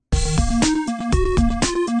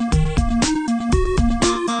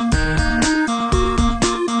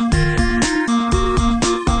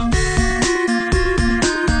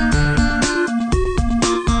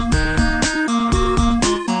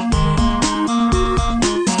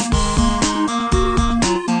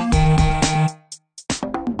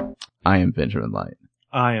I am Benjamin Light.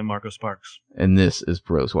 I am Marco Sparks. And this is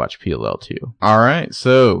Bros Watch PLL2. Alright,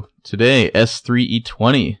 so today,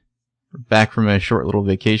 S3E20. We're back from a short little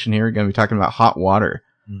vacation here. We're going to be talking about Hot Water.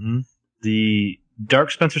 Mm-hmm. The Dark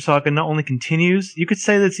Spencer saga not only continues, you could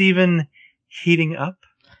say that's even heating up.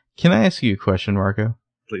 Can I ask you a question, Marco?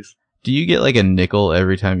 Please. Do you get like a nickel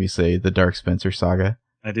every time you say the Dark Spencer saga?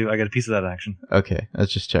 I do. I get a piece of that action. Okay,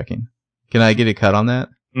 that's just checking. Can I get a cut on that?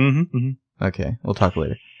 Mm-hmm. Okay, we'll talk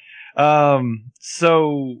later.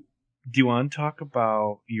 So, do you want to talk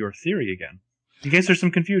about your theory again? In case there's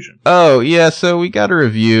some confusion. Oh, yeah, so we got a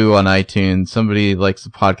review on iTunes. Somebody likes the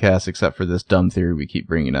podcast except for this dumb theory we keep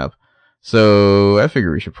bringing up. So I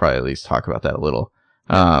figure we should probably at least talk about that a little.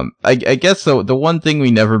 I guess the one thing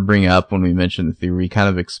we never bring up when we mention the theory, we kind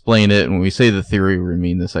of explain it. And when we say the theory, we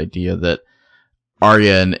mean this idea that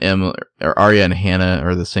Arya and Hannah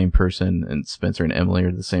are the same person, and Spencer and Emily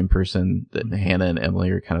are the same person, that Hannah and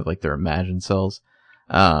Emily are kind of like their imagined selves.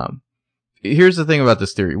 Here's the thing about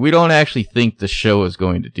this theory. We don't actually think the show is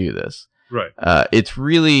going to do this. Right. It's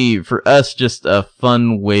really, for us, just a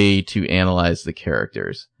fun way to analyze the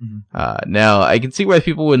characters. Mm-hmm. Now, I can see why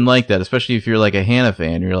people wouldn't like that, especially if you're like a Hannah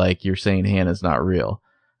fan. You're saying Hannah's not real.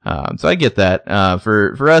 So I get that.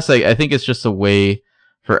 For us, I think it's just a way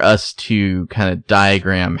for us to kind of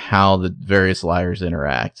diagram how the various liars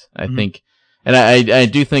interact. I think, and I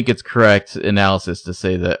do think it's correct analysis to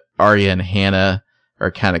say that Arya and Hannah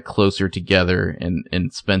are kind of closer together,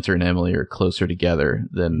 and Spencer and Emily are closer together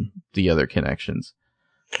than the other connections.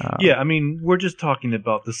 Yeah, I mean, we're just talking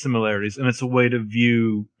about the similarities, and it's a way to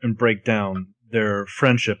view and break down their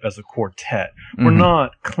friendship as a quartet. We're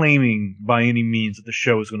not claiming by any means that the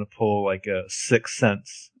show is going to pull like a Sixth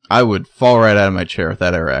Sense. I would fall right out of my chair if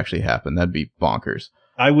that ever actually happened. That'd be bonkers.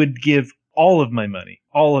 I would give all of my money,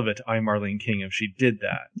 all of it, to I, Marlene King if she did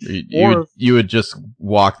that. You would just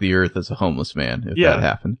walk the earth as a homeless man if that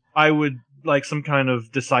happened. I would like some kind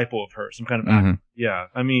of disciple of hers, some kind of yeah.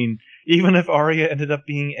 I mean, even if Arya ended up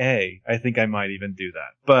being I think I might even do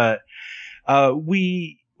that. But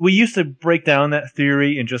we used to break down that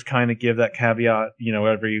theory and just kind of give that caveat,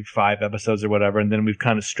 every 5 episodes or whatever, and then we've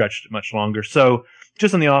kind of stretched it much longer. So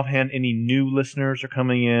just on the offhand, any new listeners are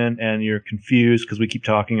coming in and you're confused because we keep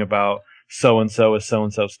talking about so-and-so is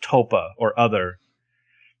so-and-so's tulpa or other.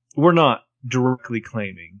 We're not directly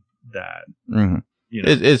claiming that.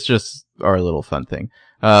 It's just our little fun thing.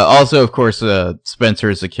 Also, of course, Spencer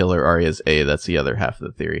is a killer, Arya is A. That's the other half of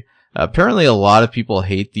the theory. Apparently, a lot of people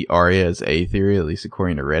hate the Arya is A theory, at least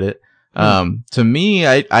according to Reddit. To me,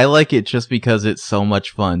 I like it just because it's so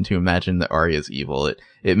much fun to imagine that Arya is evil.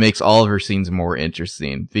 It makes all of her scenes more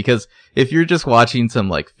interesting. Because if you're just watching some,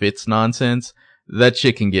 like, Fitz nonsense, that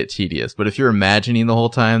shit can get tedious. But if you're imagining the whole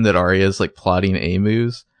time that Arya's like plotting A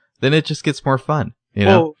moves, then it just gets more fun,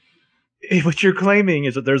 Well, what you're claiming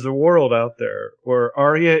is that there's a world out there where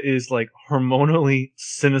Arya is like hormonally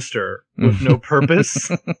sinister with no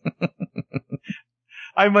purpose.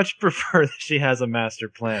 I much prefer that she has a master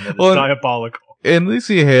plan that is diabolical. And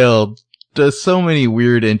Lucy Hale does so many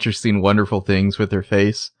weird, interesting, wonderful things with her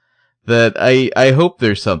face that I hope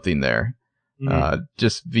there's something there.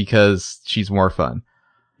 Just because she's more fun.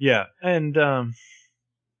 Yeah, and God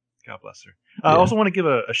bless her. I also want to give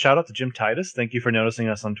a shout out to Jim Titus. Thank you for noticing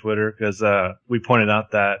us on Twitter, because we pointed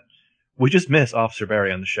out that we just miss Officer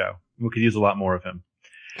Barry on the show. We could use a lot more of him.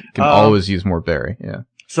 Can always use more Barry, yeah.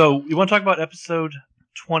 So we want to talk about episode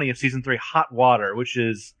 20 of season 3, Hot Water, which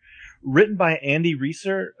is written by Andy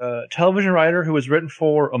Reeser, a television writer who has written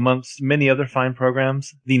for, amongst many other fine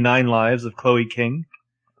programs, The 9 Lives of Chloe King.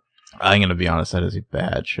 I'm going to be honest, that is a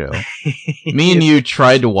bad show. Me and you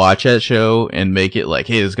tried to watch that show and make it like,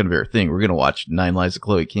 hey, this is going to be our thing. We're going to watch 9 Lives of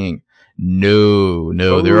Chloe King. No,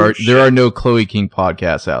 there are no Chloe King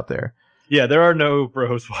podcasts out there. Yeah, there are no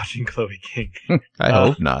bros watching Chloe King. I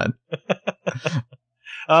hope not.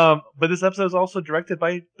 But this episode is also directed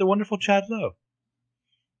by the wonderful Chad Lowe.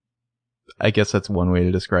 I guess that's one way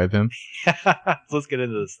to describe him. So let's get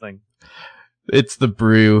into this thing. It's the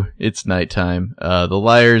brew. It's nighttime. The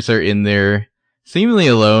liars are in there, seemingly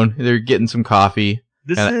alone. They're getting some coffee.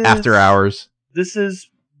 After hours. This is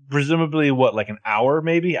presumably like an hour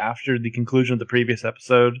maybe after the conclusion of the previous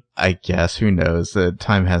episode. I guess. Who knows?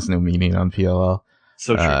 Time has no meaning on PLL.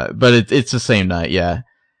 So true. But it's the same night. Yeah.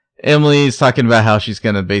 Emily's talking about how she's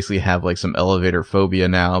going to basically have like some elevator phobia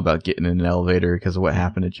now about getting in an elevator because of what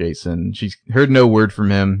happened to Jason. She's heard no word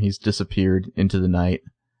from him. He's disappeared into the night.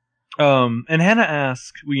 And Hannah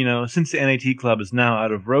asks, since the NAT club is now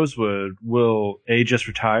out of Rosewood, will A just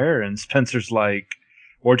retire? And Spencer's like,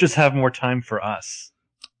 or just have more time for us.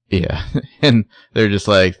 Yeah, and they're just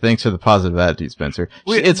like, thanks for the positive attitude, Spencer.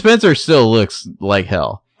 And Spencer still looks like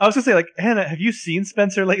hell. I was gonna say, like, Hannah, have you seen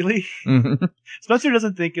Spencer lately? Mm-hmm. Spencer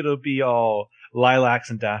doesn't think it'll be all lilacs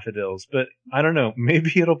and daffodils, but I don't know.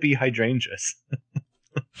 Maybe it'll be hydrangeas.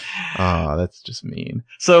 Oh, that's just mean.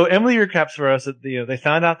 So Emily recaps for us that they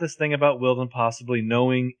found out this thing about Wilden possibly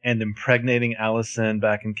knowing and impregnating Allison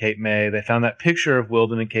back in Cape May. They found that picture of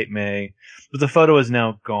Wilden and Cape May, but the photo is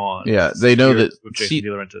now gone. Yeah, they know that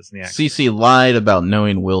Cece lied about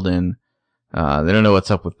knowing Wilden. They don't know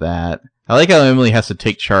what's up with that. I like how Emily has to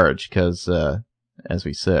take charge because, as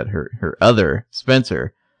we said, her other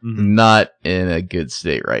Spencer is not in a good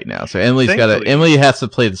state right now. So Emily has to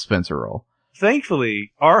play the Spencer role.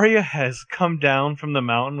 Thankfully, Arya has come down from the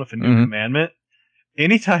mountain with a new commandment.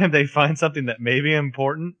 Anytime they find something that may be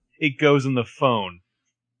important, it goes in the phone,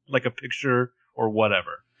 like a picture or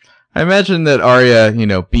whatever. I imagine that Arya,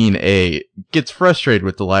 being gets frustrated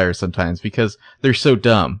with the liars sometimes because they're so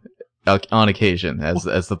dumb on occasion,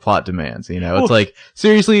 as the plot demands. It's like,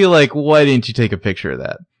 seriously, like, why didn't you take a picture of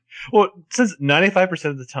that? Well, since 95%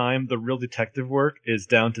 of the time the real detective work is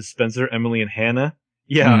down to Spencer, Emily, and Hannah.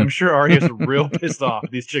 Yeah, I'm sure Arya's real pissed off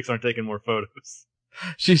these chicks aren't taking more photos.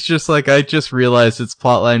 She's just like, I just realized this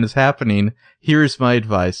plotline is happening. Here's my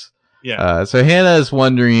advice. Yeah. So Hannah is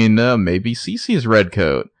wondering, maybe Cece's red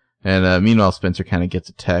coat. And meanwhile, Spencer kind of gets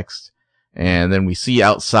a text. And then we see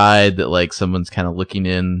outside that, like, someone's kind of looking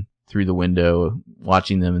in through the window,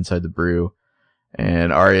 watching them inside the brew.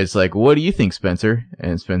 And Arya's like, what do you think, Spencer?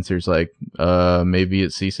 And Spencer's like, maybe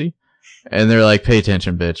it's Cece. And they're like, pay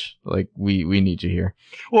attention, bitch. Like, we need you here.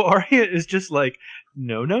 Well, Arya is just like,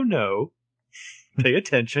 no. Pay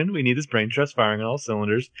attention. We need this brain trust firing on all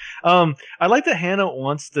cylinders. I like that Hannah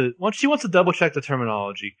wants to double check the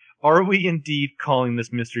terminology. Are we indeed calling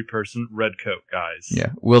this mystery person Redcoat, guys?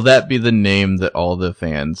 Yeah. Will that be the name that all the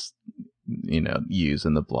fans, use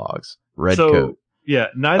in the blogs? Redcoat. Yeah.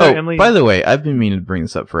 Neither Emily. By the way, I've been meaning to bring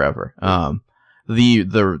this up forever.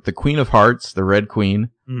 The Queen of Hearts, the Red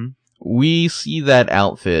Queen. Mm-hmm. We see that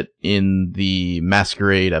outfit in the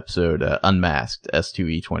Masquerade episode, Unmasked,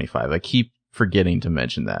 S2E25. I keep forgetting to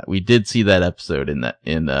mention that. We did see that episode in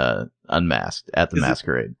Unmasked at the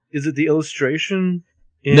Masquerade. Is it the illustration?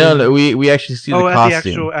 No, we actually see the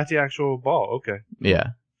costume. At the actual ball, okay.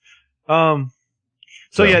 Yeah.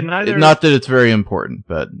 So yeah, neither... Not that it's very important,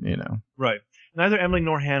 but, Right. Neither Emily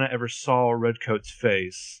nor Hannah ever saw Redcoat's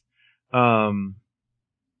face.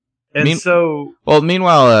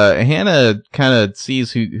 Meanwhile, Hannah kind of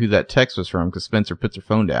sees who that text was from because Spencer puts her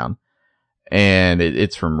phone down, and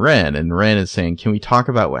it's from Ren, and Ren is saying, "Can we talk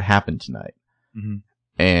about what happened tonight?" Mm-hmm.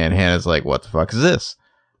 And Hannah's like, "What the fuck is this?"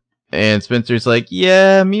 And Spencer's like,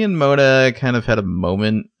 "Yeah, me and Mona kind of had a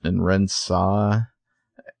moment, and Ren saw."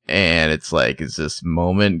 And it's like, is this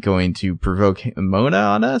moment going to provoke Mona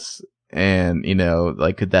on us? And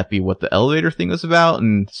could that be what the elevator thing was about?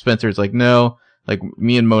 And Spencer's like, no. Like,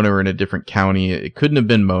 me and Mona were in a different county. It couldn't have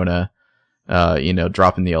been Mona,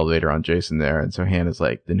 dropping the elevator on Jason there. And so Hannah's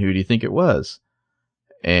like, then who do you think it was?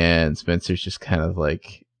 And Spencer's just kind of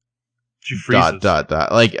like, she freezes. ...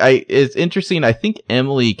 Like, it's interesting. I think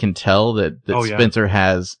Emily can tell that Spencer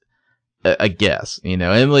has a guess.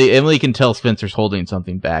 Emily can tell Spencer's holding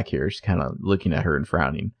something back here. She's kind of looking at her and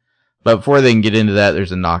frowning. But before they can get into that,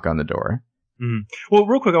 there's a knock on the door. Mm-hmm. Well,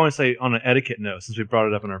 real quick, I want to say on an etiquette note, since we brought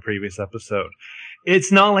it up in our previous episode,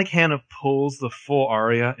 it's not like Hannah pulls the full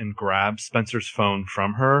Arya and grabs Spencer's phone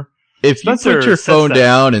from her. If Spencer you put your phone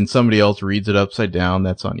down and somebody else reads it upside down,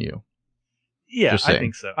 that's on you. Yeah, I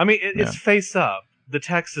think so. I mean, it's face up. The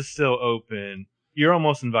text is still open. You're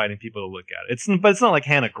almost inviting people to look at it. But it's not like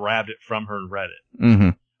Hannah grabbed it from her and read it.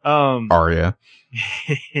 Mm-hmm. Arya.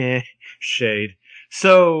 Shade.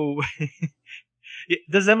 So,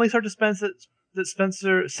 does Emily start to sense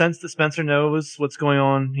that Spencer knows what's going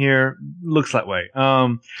on here? Looks that way.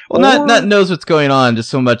 Not knows what's going on, just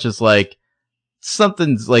so much as like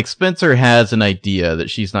something's like Spencer has an idea that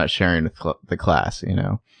she's not sharing with the class,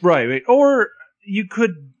 Right. Or you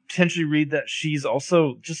could potentially read that she's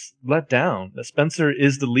also just let down. That Spencer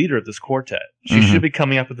is the leader of this quartet. She should be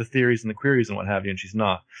coming up with the theories and the queries and what have you, and she's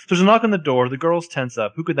not. So there's a knock on the door. The girls tense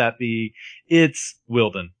up. Who could that be? It's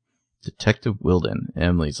Wilden. Detective Wilden.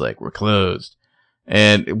 Emily's like, we're closed.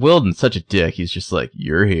 And Wilden's such a dick. He's just like,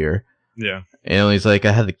 you're here. Yeah. And Emily's like,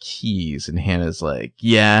 I have the keys. And Hannah's like,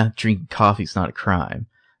 yeah, drinking coffee's not a crime.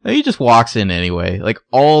 And he just walks in anyway. Like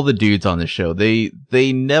all the dudes on the show, they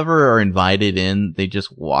never are invited in. They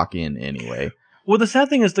just walk in anyway. Well, the sad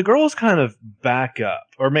thing is the girls kind of back up,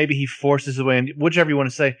 or maybe he forces away, and whichever you want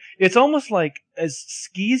to say. It's almost like, as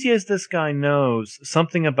skeezy as this guy knows,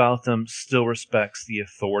 something about them still respects the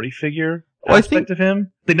authority figure aspect of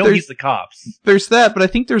him. They know he's the cops. There's that, but I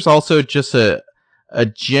think there's also just a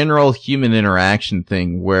general human interaction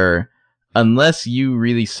thing where unless you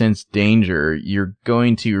really sense danger, you're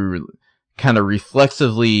going to kind of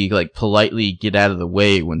reflexively, like, politely get out of the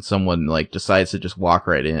way when someone, like, decides to just walk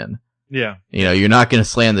right in. Yeah. You know, you're not going to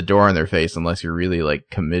slam the door in their face unless you're really, like,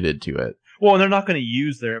 committed to it. Well, and they're not going to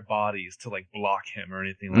use their bodies to, like, block him or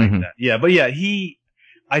anything like that. Yeah, but yeah,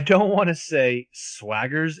 I don't want to say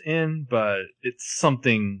swaggers in, but it's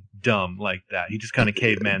something dumb like that. He just kind of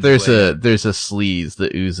caveman. There's a sleaze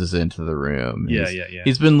that oozes into the room. Yeah.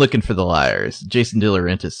 He's been looking for the liars. Jason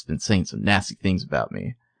DeLaurentis has been saying some nasty things about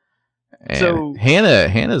me. And so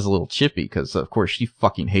Hannah's a little chippy because, of course, she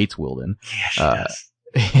fucking hates Wilden. Yeah, she does.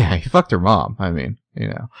 Yeah, he fucked her mom. I mean, you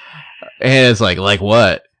know. Hannah's like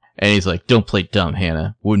what? And he's like, don't play dumb,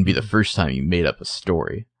 Hannah. Wouldn't be the first time you made up a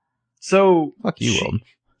story. So fuck you, Wilden.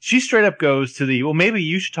 She straight up goes to well, maybe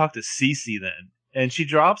you should talk to Cece then. And she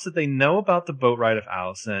drops that they know about the boat ride of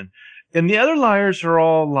Allison. And the other liars are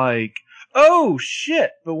all like, oh,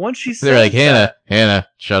 shit. But once she says they're like, Hannah,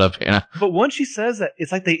 shut up, Hannah. But once she says that,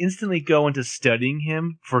 it's like they instantly go into studying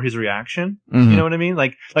him for his reaction. Mm-hmm. You know what I mean?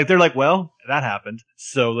 Like they're like, well, that happened.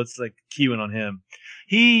 So let's, like, cue in on him.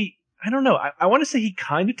 I don't know. I want to say he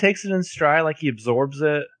kind of takes it in stride, like he absorbs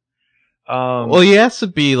it. Well, he has to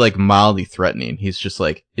be, like, mildly threatening. He's just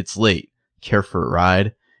like, it's late. Care for a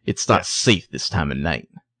ride? It's not safe this time of night.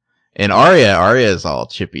 And Arya is all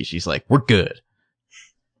chippy. She's like, we're good.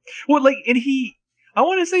 Well, like, and I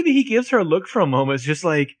want to say that he gives her a look for a moment. It's just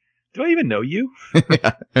like, do I even know you?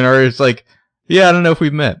 Yeah. And Arya's like, yeah, I don't know if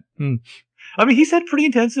we've met. I mean, he's had pretty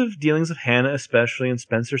intensive dealings with Hannah, especially, and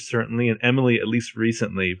Spencer, certainly, and Emily, at least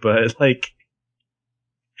recently. But, like,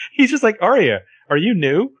 he's just like, Arya, are you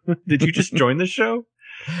new? Did you just join the show?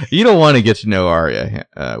 You don't want to get to know Arya,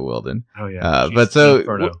 Wilden. Oh, yeah. But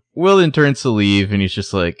so Wilden turns to leave, and he's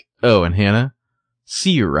just like, oh, and Hannah,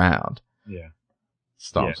 see you around. Yeah.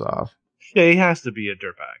 Stomps off. Yeah, he has to be a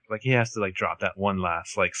dirtbag. Like, he has to, like, drop that one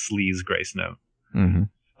last, like, sleaze grace note.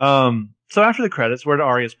 Mm-hmm. So after the credits, we're at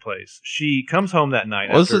Arya's place. She comes home that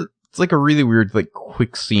night. Well, it's like a really weird, like,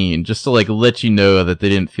 quick scene, just to, like, let you know that they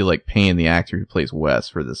didn't feel like paying the actor who plays Wes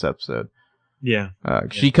for this episode. Yeah.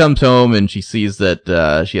 She comes home and she sees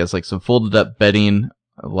that she has, like, some folded up bedding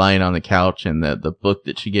lying on the couch, and the book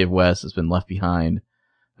that she gave Wes has been left behind.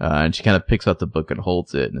 And she kind of picks up the book and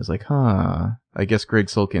holds it and is like, I guess Greg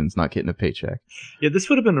Sulkin's not getting a paycheck. Yeah, this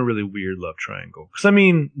would have been a really weird love triangle. Because, I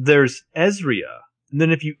mean, there's Ezria. And then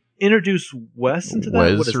if you introduce Wes into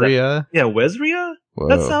that, what is that? Yeah, Wesria? Whoa.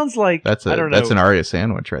 That sounds like, I don't know. That's an Arya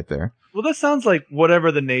sandwich right there. Well, that sounds like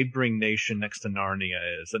whatever the neighboring nation next to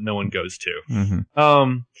Narnia is that no one goes to.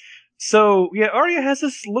 Mm-hmm. So, yeah, Arya has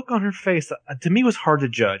this look on her face that to me was hard to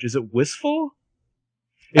judge. Is it wistful?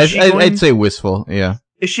 I'd say wistful, yeah.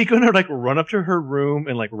 Is she going to, like, run up to her room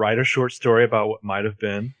and, like, write a short story about what might have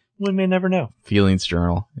been? We may never know. Feelings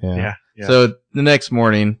journal, yeah. So, the next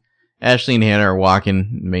morning, Ashley and Hannah are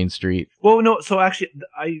walking Main Street. Well, no, so actually,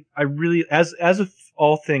 I really, as of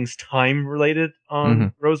all things time related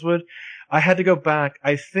on Rosewood, I had to go back.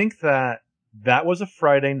 I think that was a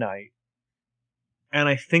Friday night. And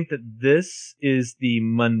I think that this is the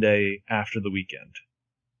Monday after the weekend.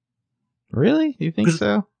 Really? You think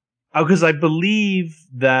so? Because I believe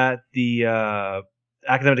that the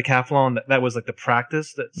academic decathlon, that was like the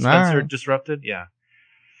practice that Spencer disrupted. Yeah.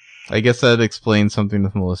 I guess that explains something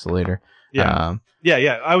with Melissa later. Yeah.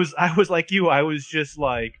 Yeah. I was like you. I was just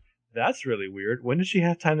like, that's really weird. When did she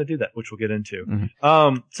have time to do that? Which we'll get into.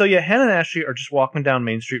 Mm-hmm. So yeah, Hannah and Ashley are just walking down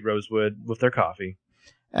Main Street Rosewood with their coffee.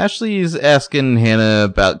 Ashley's asking Hannah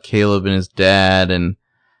about Caleb and his dad, and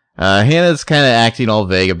Hannah's kind of acting all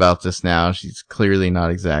vague about this now. She's clearly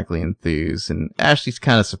not exactly enthused, and Ashley's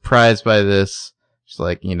kind of surprised by this. She's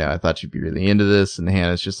like, I thought you'd be really into this, and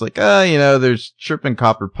Hannah's just like, there's tripping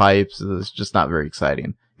copper pipes. It's just not very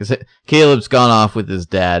exciting. Because Caleb's gone off with his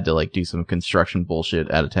dad to, like, do some construction bullshit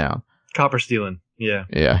out of town. Copper stealing, yeah.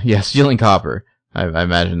 Yeah, stealing copper. I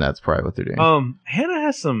imagine that's probably what they're doing. Hannah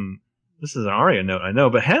has some... This is an Arya note, I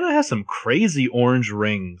know, but Hannah has some crazy orange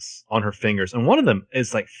rings on her fingers, and one of them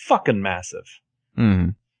is, like, fucking massive. Mm-hmm.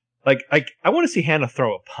 Like, I want to see Hannah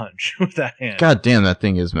throw a punch with that hand. God damn, that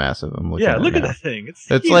thing is massive. I'm looking look at that thing.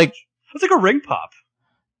 It's like a ring pop.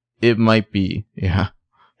 It might be, yeah.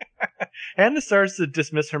 Hannah starts to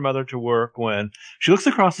dismiss her mother to work when she looks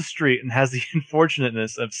across the street and has the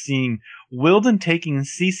unfortunateness of seeing Wilden taking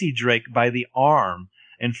Cece Drake by the arm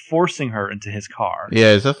and forcing her into his car.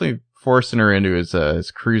 Yeah, he's definitely forcing her into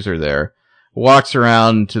his cruiser there. Walks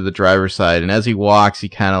around to the driver's side, and as he walks, he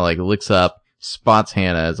kind of like looks up, spots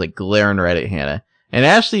Hannah, is like glaring right at Hannah. And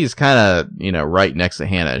Ashley is kind of, right next to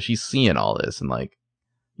Hannah. She's seeing all this and like,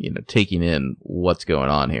 taking in what's going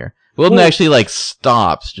on here. Wilden actually like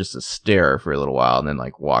stops just to stare for a little while and then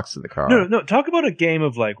like walks to the car. No. Talk about a game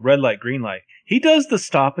of like red light, green light. He does the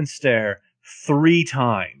stop and stare 3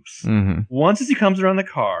 times. Mm-hmm. Once as he comes around the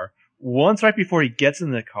car, once right before he gets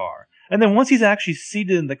in the car, and then once he's actually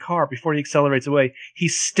seated in the car before he accelerates away, he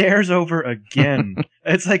stares over again.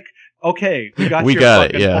 It's like, okay, we got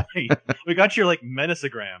it, yeah. Point. We got your like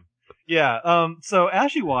menaceogram. Yeah. So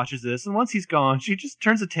Ashley watches this, and once he's gone, she just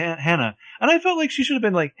turns to Hannah, and I felt like she should have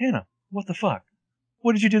been like, Hannah, what the fuck?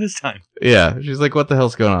 What did you do this time? Yeah. She's like, what the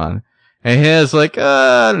hell's going on? And Hannah's like,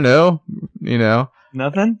 I don't know.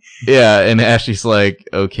 Nothing? Yeah. And Ashley's like,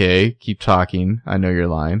 okay, keep talking. I know you're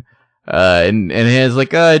lying. And Hannah's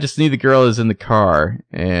like, I just need the girl who's in the car.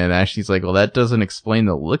 And Ashley's like, well, that doesn't explain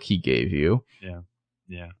the look he gave you.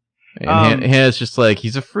 Yeah. And Hannah's just like,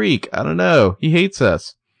 he's a freak. I don't know. He hates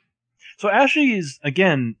us. So Ashley is,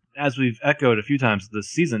 again, as we've echoed a few times this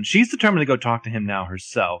season, she's determined to go talk to him now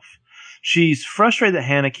herself. She's frustrated that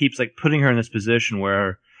Hannah keeps like putting her in this position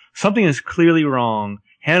where something is clearly wrong.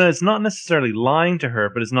 Hannah is not necessarily lying to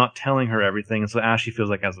her, but is not telling her everything. And so Ashley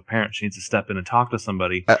feels like as a parent, she needs to step in and talk to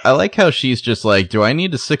somebody. I like how she's just like, do I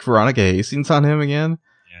need to sick Veronica Hastings on him again?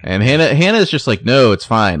 Yeah. And Hannah's just like, no, it's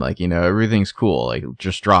fine. Like, everything's cool. Like,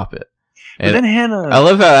 just drop it. And but then Hannah... I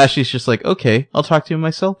love how Ashley's just like, okay, I'll talk to him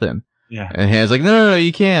myself then. Yeah. And Hannah's like, no,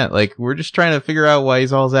 you can't. Like, we're just trying to figure out why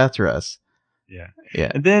he's always after us. Yeah.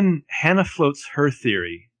 Yeah. And then Hannah floats her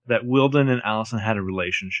theory that Wilden and Allison had a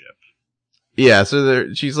relationship. Yeah,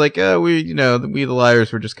 so she's like, we the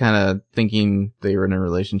liars were just kind of thinking they were in a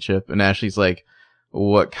relationship. And Ashley's like,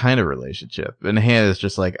 what kind of relationship? And Hannah's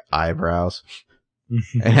just like, eyebrows.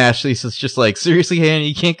 And Ashley's just like, seriously, Hannah,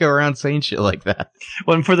 you can't go around saying shit like that.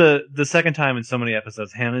 Well, and for the second time in so many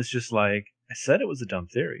episodes, Hannah's just like, I said it was a dumb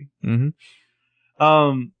theory.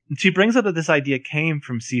 Mm-hmm. She brings up that this idea came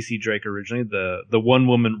from CC Drake originally, the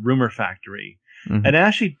one-woman rumor factory. Mm-hmm. And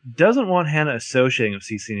Ashley doesn't want Hannah associating with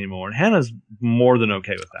CC anymore, and Hannah's more than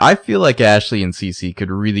okay with that. I feel like Ashley and CC could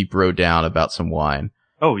really bro down about some wine.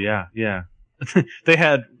 Oh, yeah.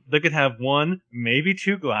 They could have 1, maybe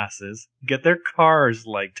 2 glasses, get their cars,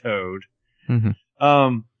 like, towed.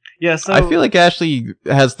 Mm-hmm. Yeah, so... I feel like Ashley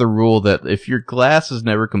has the rule that if your glass is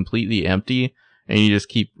never completely empty, and you just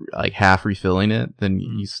keep, like, half refilling it, then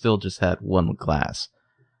you still just had 1 glass.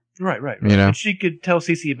 Right. And she could tell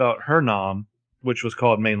CC about her nom, which was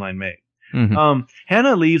called Mainline Mate. Mm-hmm.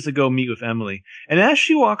 Hannah leaves to go meet with Emily, and as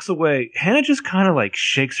she walks away, Hannah just kind of like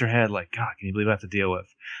shakes her head like, God, can you believe I have to deal with?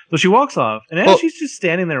 So she walks off, and as she's just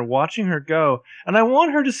standing there watching her go, and I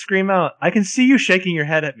want her to scream out, I can see you shaking your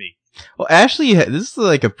head at me. Well, Ashley, this is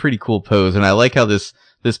like a pretty cool pose, and I like how this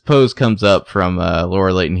pose comes up from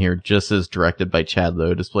Laura Layton here, just as directed by Chad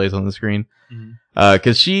Lowe displays on the screen. Mm-hmm.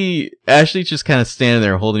 Cause Ashley's just kind of standing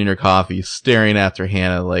there holding her coffee, staring after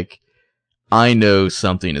Hannah like, I know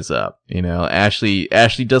something is up, Ashley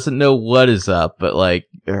doesn't know what is up, but like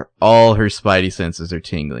all her spidey senses are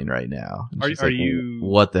tingling right now. Are you,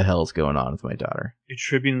 what the hell's going on with my daughter?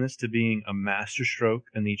 Attributing this to being a masterstroke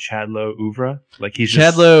in the Chad Lowe oeuvre? Like he's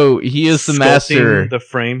Chad Lowe, he is the master. The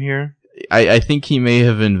frame here. I think he may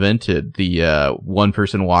have invented the one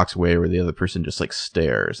person walks away where the other person just like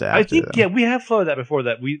stares after I think them. Yeah, we have floated that before.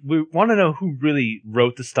 That we want to know who really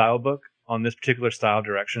wrote the style book on this particular style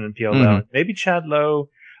direction in PLL. Mm-hmm. Maybe Chad Lowe.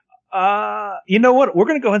 You know what? We're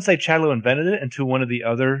going to go ahead and say Chad Lowe invented it until one of the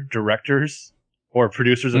other directors or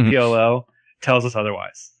producers of PLL tells us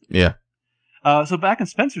otherwise. Yeah. So back in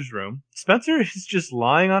Spencer's room, Spencer is just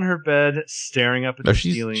lying on her bed, staring up at the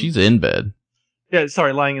ceiling. She's in bed. Yeah,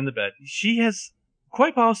 sorry, lying in the bed. She has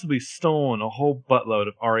quite possibly stolen a whole buttload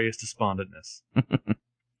of Arya's despondentness.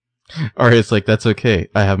 Arya's like, that's okay.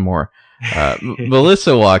 I have more.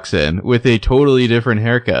 Melissa walks in with a totally different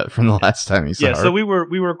haircut from the last time you saw her. Yeah, so we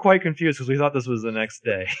were quite confused because we thought this was the next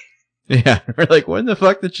day. Yeah, we're like, when the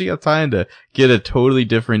fuck did she have time to get a totally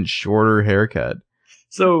different, shorter haircut?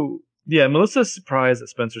 So, yeah, Melissa's surprised that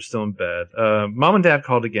Spencer's still in bed. Mom and Dad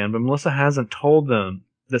called again, but Melissa hasn't told them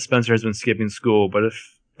that Spencer has been skipping school. But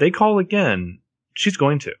if they call again, she's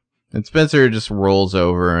going to. And Spencer just rolls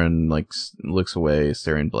over and like looks away,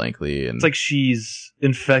 staring blankly. And it's like she's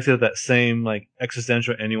infected with that same like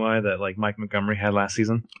existential ennui that like Mike Montgomery had last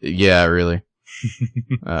season. Yeah, really.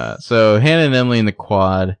 So Hannah and Emily in the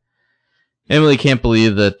quad. Emily can't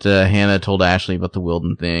believe that Hannah told Ashley about the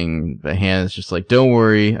Wilden thing, but Hannah's just like, don't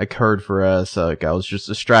worry, I covered for us. Like, I was just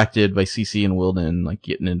distracted by Cece and Wilden, like,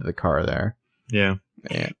 getting into the car there. Yeah.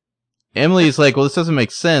 And Emily's like, well, this doesn't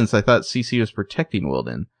make sense. I thought Cece was protecting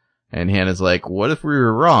Wilden. And Hannah's like, what if we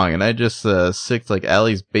were wrong? And I just sicked, like,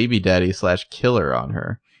 Allie's baby daddy / killer on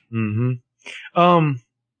her. Mm-hmm.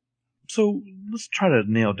 So let's try to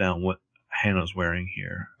nail down what Hannah's wearing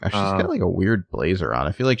here. She's got like a weird blazer on.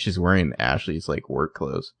 I feel like she's wearing Ashley's like work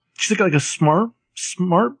clothes. She's got like a smart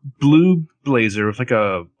blue blazer with like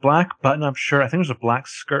a black button-up shirt. I think there's a black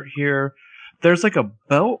skirt here. There's like a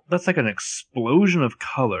belt that's like an explosion of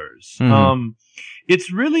colors. Mm-hmm.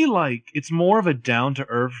 It's really like, it's more of a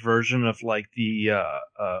down-to-earth version of like the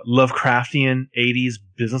Lovecraftian 80s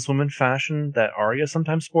businesswoman fashion that Arya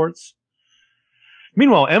sometimes sports.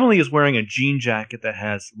 Meanwhile, Emily is wearing a jean jacket that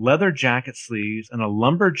has leather jacket sleeves and a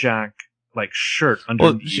lumberjack like shirt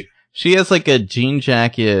underneath. Well, she has like a jean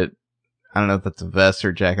jacket. I don't know if that's a vest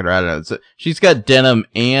or jacket, or I don't know. So she's got denim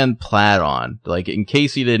and plaid on. Like, in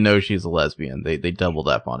case you didn't know she's a lesbian, they doubled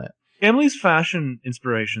up on it. Emily's fashion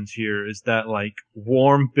inspirations here is that like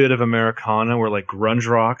warm bit of Americana where like grunge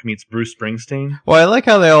rock meets Bruce Springsteen. Well, I like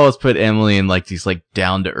how they always put Emily in like these like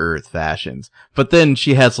down to earth fashions, but then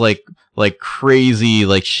she has like crazy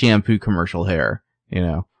like shampoo commercial hair, you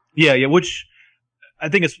know? Yeah, which I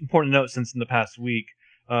think it's important to note since in the past week,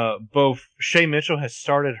 both Shay Mitchell has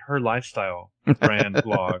started her lifestyle brand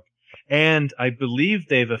blog, and I believe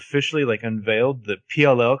they've officially like unveiled the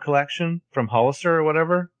PLL collection from Hollister or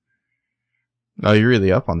whatever. Oh, you're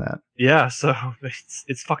really up on that. Yeah, so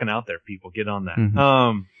it's fucking out there, people. Get on that.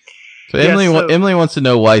 Mm-hmm. So Emily wants to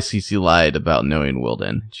know why Cece lied about knowing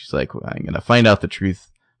Wilden. She's like, well, I'm going to find out the truth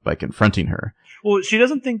by confronting her. Well, she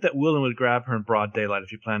doesn't think that Wilden would grab her in broad daylight if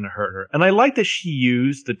he planned to hurt her. And I like that she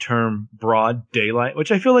used the term broad daylight,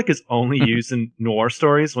 which I feel like is only used in noir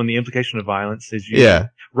stories when the implication of violence is usually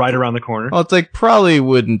right around the corner. Well, it's like probably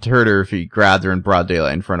wouldn't hurt her if he grabbed her in broad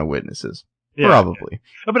daylight in front of witnesses. Yeah, probably.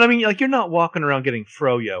 Yeah. But I mean, like, you're not walking around getting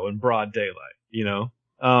froyo in broad daylight, you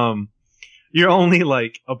know? You're only,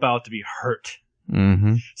 like, about to be hurt.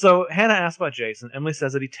 Mm-hmm. So Hannah asks about Jason. Emily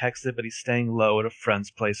says that he texted, but he's staying low at a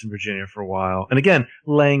friend's place in Virginia for a while. And again,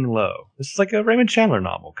 laying low. This is like a Raymond Chandler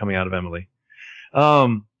novel coming out of Emily.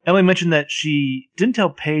 Emily mentioned that she didn't tell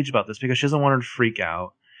Paige about this because she doesn't want her to freak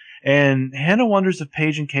out. And Hannah wonders if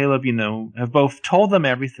Paige and Caleb, you know, have both told them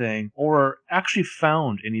everything or actually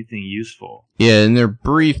found anything useful. Yeah, in their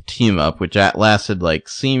brief team up, which lasted like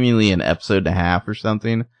seemingly an episode and a half or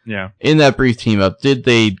something. Yeah. In that brief team up, did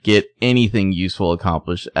they get anything useful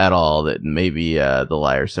accomplished at all that maybe the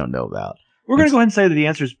liars don't know about? We're going to go ahead and say that the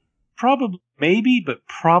answer is probably, maybe, but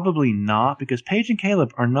probably not, because Paige and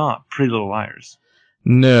Caleb are not Pretty Little Liars.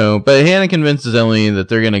 No, but Hannah convinces Emily that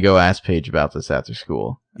they're going to go ask Paige about this after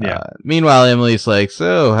school. Yeah. Meanwhile, Emily's like,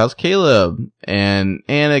 so, how's Caleb? And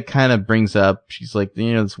Anna kind of brings up, she's like,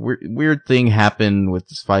 you know, this weird thing happened with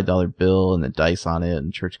this $5 bill and the dice on it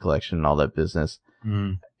and church collection and all that business.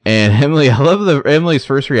 Mm. And Emily, I love Emily's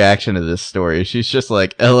first reaction to this story. She's just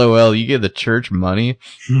like, LOL, you give the church money?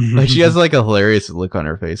 Like, she has like a hilarious look on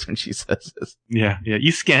her face when she says this. Yeah.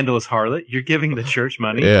 You scandalous harlot. You're giving the church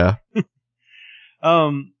money. Yeah.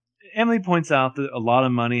 Emily points out that a lot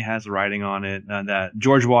of money has writing on it, that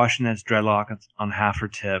George Washington has dreadlock on half her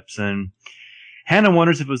tips, and Hannah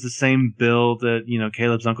wonders if it was the same bill that, you know,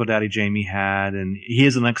 Caleb's Uncle Daddy Jamie had, and he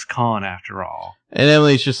is an ex-con after all. And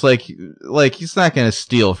Emily's just like he's not going to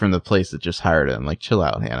steal from the place that just hired him. Like, chill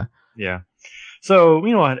out, Hannah. Yeah. So,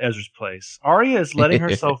 meanwhile, at Ezra's place, Arya is letting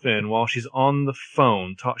herself in while she's on the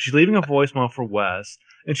phone. She's leaving a voicemail for Wes.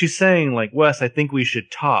 And she's saying, like, Wes, I think we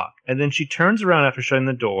should talk. And then she turns around after shutting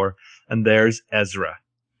the door, and there's Ezra.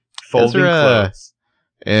 Folding clothes.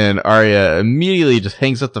 And Arya immediately just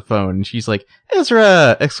hangs up the phone, and she's like,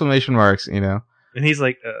 Ezra! Exclamation marks, you know. And he's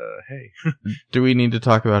like, hey. Do we need to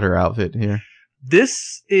talk about her outfit here?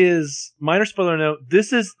 This is, minor spoiler note,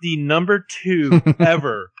 this is the number 2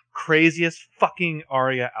 ever craziest fucking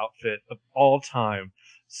Arya outfit of all time.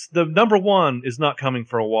 The number 1 is not coming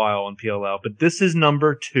for a while on PLL, but this is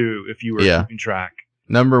number 2 if you were keeping track.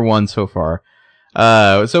 Number 1 so far.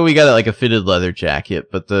 So we got like a fitted leather jacket,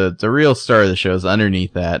 but the real star of the show is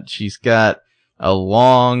underneath that. She's got a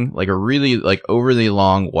long, like a really like overly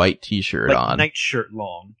long white t-shirt like on. Nightshirt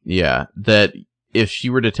long. Yeah, that if she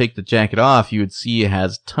were to take the jacket off, you would see it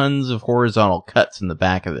has tons of horizontal cuts in the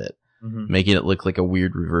back of it, making it look like a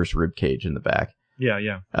weird reverse rib cage in the back.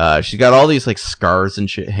 Yeah. She's got all these like scarves and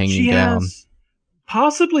shit hanging down. She has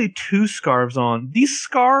possibly 2 scarves on. These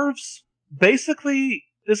scarves basically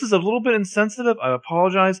this is a little bit insensitive. I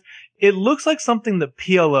apologize. It looks like something that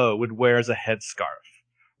PLO would wear as a headscarf,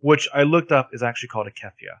 which I looked up is actually called a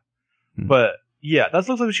keffiyeh. But yeah, that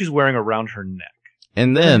looks like she's wearing around her neck.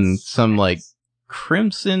 And then some like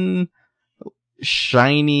crimson,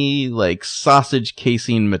 shiny, like sausage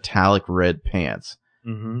casing metallic red pants.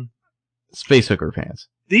 Mm-hmm. Space hooker pants.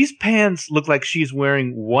 These pants look like she's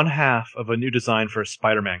wearing one half of a new design for a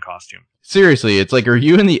Spider-Man costume. Seriously, it's like, are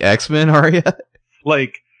you in the X-Men, Arya?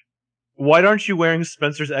 Like, why aren't you wearing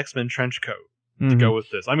Spencer's X-Men trench coat to go with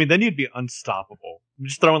this? I mean, then you'd be unstoppable.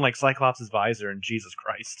 Just throwing like Cyclops' visor and Jesus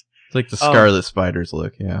Christ. It's like the Scarlet Spiders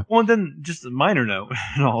look, yeah. Well, and then just a minor note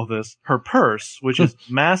in all of this, her purse, which is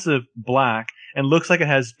massive black and looks like it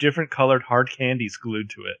has different colored hard candies glued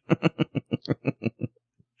to it.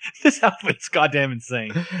 This outfit's goddamn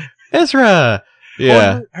insane. Ezra!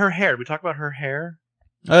 Yeah. Oh, her hair. We talk about her hair.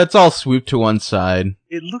 It's all swooped to one side.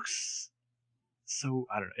 It looks so,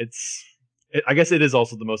 I don't know. I guess it is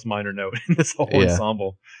also the most minor note in this whole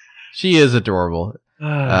ensemble. She is adorable.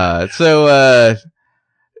 What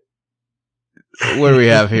do we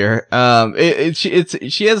have here?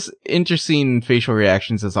 She has interesting facial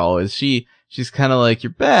reactions as always. She's kind of like,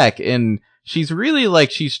 you're back, and she's really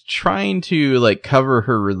like, she's trying to like cover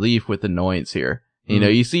her relief with annoyance here. You know,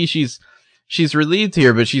 you see she's relieved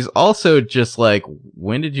here, but she's also just like,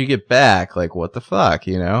 when did you get back? Like, what the fuck,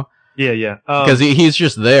 you know? Yeah. Because he's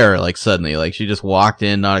just there, like, suddenly. Like, she just walked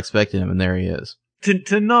in, not expecting him, and there he is.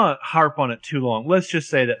 To not harp on it too long, let's just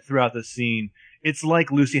say that throughout the scene, it's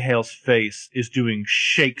like Lucy Hale's face is doing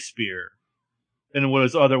Shakespeare in what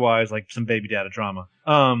is otherwise like some baby data drama.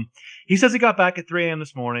 He says he got back at 3 a.m.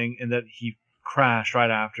 this morning and that he crashed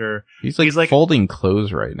right after. He's like folding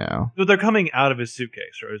clothes right now. They're coming out of his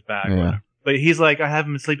suitcase or his bag. Yeah. Or whatever. But he's like, I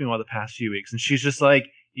haven't been sleeping well the past few weeks. And she's just like,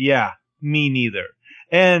 yeah, me neither.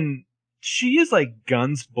 And she is like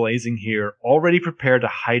guns blazing here, already prepared to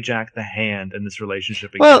hijack the hand in this relationship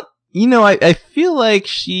again. Well, you know, I feel like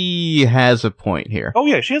she has a point here. Oh,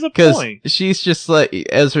 yeah, she has a point. She's just like,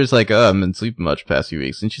 Ezra's like, oh, I haven't been sleeping much past few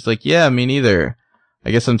weeks. And she's like, yeah, me neither.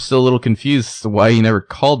 I guess I'm still a little confused as to why you never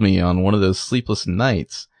called me on one of those sleepless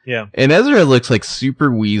nights. Yeah. And Ezra looks like super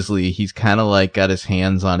Weasley. He's kind of like got his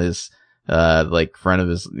hands on his, like front of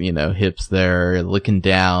his, you know, hips there, looking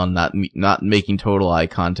down, not making total eye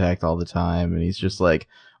contact all the time. And he's just like,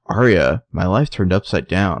 Arya, my life turned upside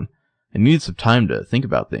down. I needed some time to think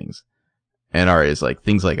about things. And Arya's like,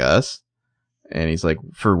 things like us? And he's like,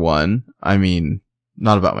 for one, I mean,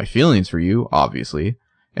 not about my feelings for you, obviously.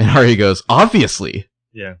 And Arya goes, obviously.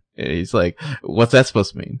 Yeah. And he's like, what's that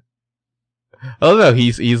supposed to mean? Oh no,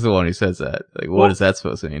 he's the one who says that. Like, what is that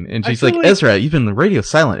supposed to mean? And she's like, Ezra, you've been radio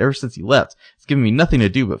silent ever since you left. It's given me nothing to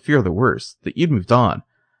do but fear the worst, that you'd moved on.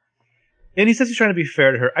 And he says he's trying to be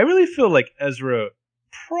fair to her. I really feel like Ezra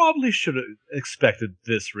probably should have expected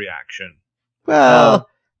this reaction. Well,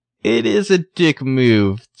 it is a dick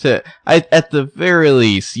move to, at the very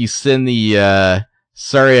least, you send the,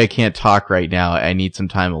 sorry I can't talk right now, I need some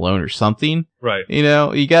time alone or something. Right. You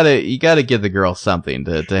know, you gotta give the girl something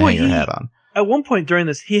to hang her hat on. At one point during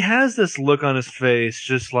this, he has this look on his face,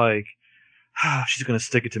 just like, she's going to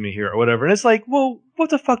stick it to me here or whatever. And it's like, well, what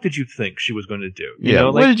the fuck did you think she was going to do? You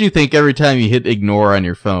know, what did you think every time you hit ignore on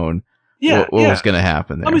your phone? Yeah, what was going to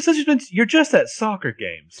happen there? I mean, you're just at soccer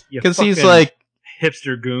games. Because he's like,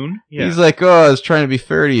 hipster goon. Yeah. He's like, oh, I was trying to be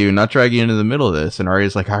fair to you, not drag you into the middle of this. And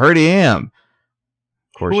Arya's like, I already am.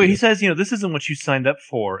 Of course. Well, he says, you know, this isn't what you signed up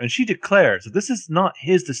for. And she declares that this is not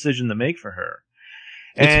his decision to make for her.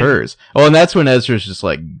 It's hers. Oh, and that's when Ezra's just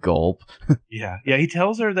like, gulp. Yeah. He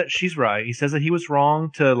tells her that she's right. He says that he was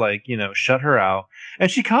wrong to, like, you know, shut her out.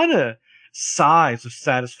 And she kind of sighs with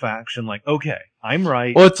satisfaction, like, okay, I'm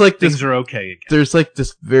right. Well, it's like things are okay again. There's like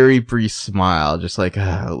this very brief smile, just like,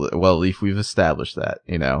 well, Leaf, we've established that,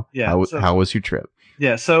 you know. Yeah. How was your trip?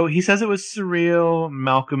 Yeah, so he says it was surreal.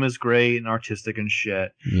 Malcolm is great and artistic and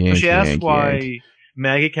shit. So she asks why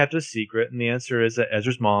Maggie kept it a secret, and the answer is that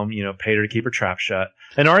Ezra's mom, you know, paid her to keep her trap shut.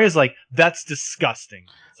 And Arya's like, that's disgusting.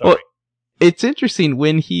 Sorry. Well, it's interesting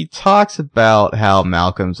when he talks about how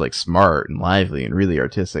Malcolm's like smart and lively and really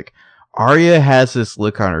artistic. Arya has this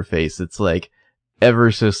look on her face that's like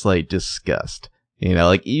ever so slight disgust. You know,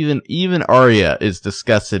 like even Arya is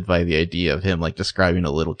disgusted by the idea of him like describing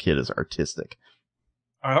a little kid as artistic.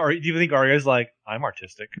 Do you think Arya's like, I'm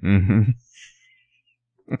artistic? Mm-hmm.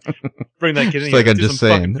 Bring that kid in like here. I'm Do just some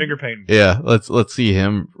saying. Finger painting. Yeah, let's see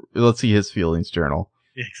him. Let's see his feelings journal.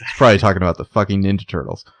 Yeah, exactly. Probably talking about the fucking Ninja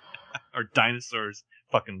Turtles or dinosaurs.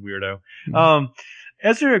 Fucking weirdo. Mm-hmm.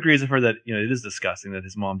 Ezra agrees with her that, you know, it is disgusting that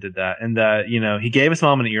his mom did that, and that, you know, he gave his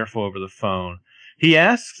mom an earful over the phone. He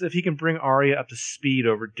asks if he can bring Arya up to speed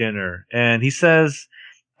over dinner, and he says,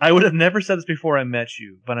 "I would have never said this before I met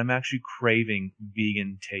you, but I'm actually craving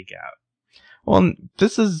vegan takeout." Well,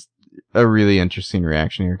 this is a really interesting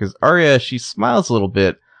reaction here, because Arya, she smiles a little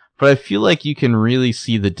bit, but I feel like you can really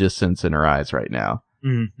see the distance in her eyes right now.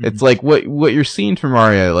 Mm-hmm. It's like what you're seeing from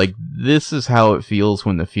Arya, like, this is how it feels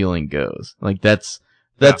when the feeling goes. Like, that's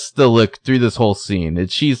the look through this whole scene.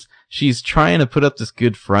 She's trying to put up this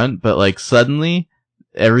good front, but like suddenly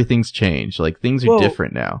everything's changed. Like, things are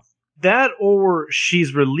different now. That, or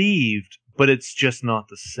she's relieved, but it's just not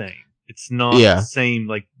the same. It's not the same,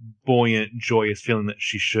 like, buoyant, joyous feeling that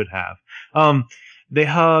she should have. They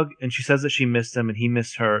hug, and she says that she missed him, and he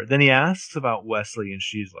missed her. Then he asks about Wesley, and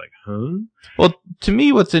she's like, huh? Well, to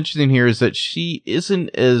me, what's interesting here is that she isn't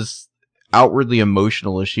as outwardly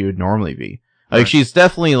emotional as she would normally be. Like, she's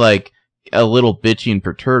definitely, like, a little bitchy and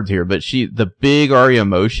perturbed here, but the big Arya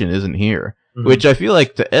emotion isn't here. Mm-hmm. Which I feel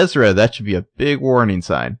like to Ezra, that should be a big warning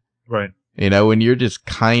sign. Right. You know, when you're just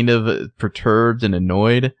kind of perturbed and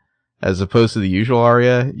annoyed, as opposed to the usual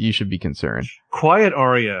Arya, you should be concerned. Quiet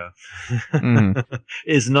Arya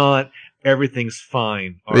is not everything's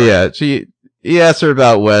fine. Arya. Yeah, he asks her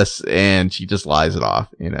about Wes, and she just lies it off,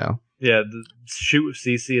 you know. Yeah, the shoot with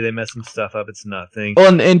Cece, they mess some stuff up, it's nothing.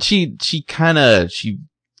 Well, and she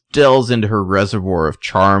delves into her reservoir of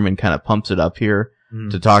charm and kind of pumps it up here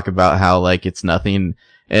to talk about how, like, it's nothing.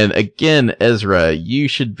 And again, Ezra, you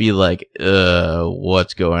should be like,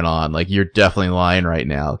 what's going on? Like, you're definitely lying right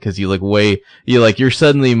now, because you're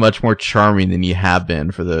suddenly much more charming than you have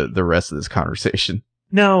been for the rest of this conversation.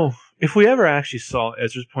 Now, if we ever actually saw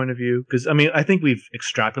Ezra's point of view, because, I mean, I think we've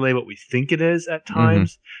extrapolated what we think it is at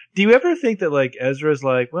times. Do you ever think that, like, Ezra's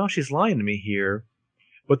like, well, she's lying to me here,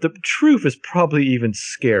 but the truth is probably even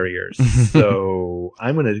scarier, so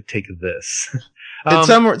I'm going to take this. And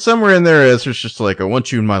somewhere in there, Ezra's just like, I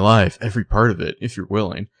want you in my life, every part of it, if you're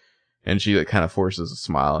willing. And she, like, kind of forces a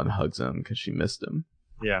smile and hugs him because she missed him.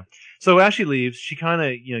 Yeah. So as she leaves, she kind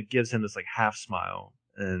of, gives him this, like, half smile.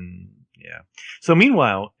 And yeah. So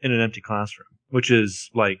meanwhile, in an empty classroom, which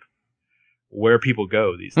is, like, where people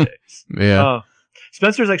go these days. Yeah.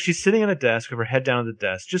 Spencer's like, she's sitting at a desk with her head down at the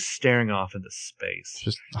desk, just staring off into space.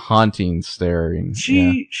 Just haunting staring.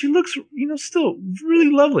 She looks, still really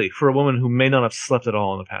lovely for a woman who may not have slept at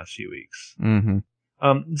all in the past few weeks.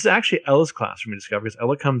 Mm-hmm. This is actually Ella's classroom, we discover, because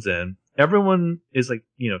Ella comes in. Everyone is like,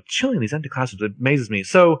 chilling in these empty classrooms. It amazes me.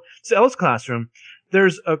 So it's Ella's classroom.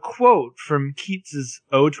 There's a quote from Keats's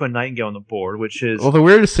Ode to a Nightingale on the board, which is... Well, the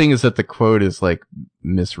weirdest thing is that the quote is, like,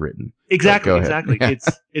 miswritten. Exactly. Yeah.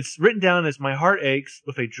 It's written down as, my heart aches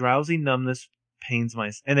with a drowsy numbness pains my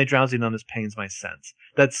sense.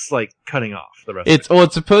 That's, like, cutting off the rest of it. Well,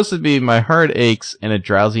 it's supposed to be, my heart aches and a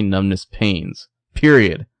drowsy numbness pains.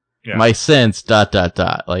 Period. Yeah. My sense, ...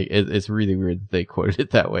 Like, it's really weird that they quoted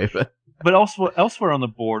it that way, But also elsewhere on the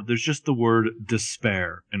board, there's just the word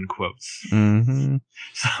despair in quotes. Mm-hmm.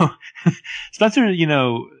 So Spencer,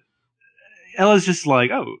 Ella's just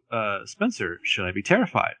like, Spencer, should I be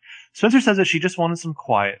terrified? Spencer says that she just wanted some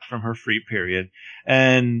quiet from her free period.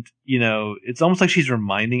 And, it's almost like she's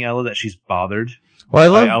reminding Ella that she's bothered by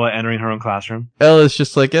Ella entering her own classroom. Ella's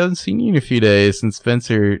just like, I haven't seen you in a few days. And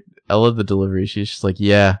Spencer, Ella the delivery, she's just like,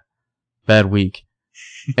 yeah, bad week.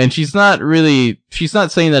 And she's not saying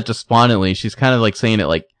that despondently. She's kind of like saying it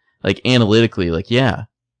like analytically, like, yeah,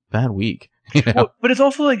 bad week. Well, but it's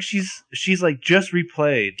also like she's like just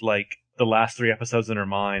replayed like the last 3 episodes in her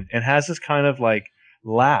mind and has this kind of like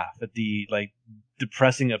laugh at the like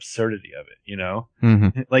depressing absurdity of it,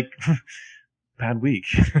 Mm-hmm. Like, bad week.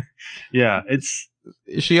 Yeah,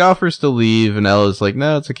 she offers to leave and Ella's like,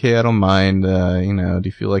 no, it's okay, I don't mind. Do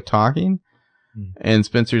you feel like talking? And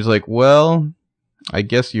Spencer's like, well, I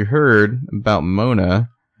guess you heard about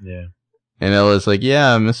Mona. Yeah. And Ella's like,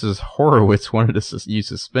 yeah, Mrs. Horowitz wanted you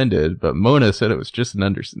suspended, but Mona said it was just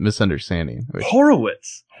an misunderstanding.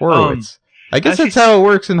 Horowitz. I guess that's how it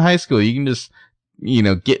works in high school. You can just,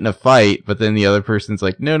 get in a fight, but then the other person's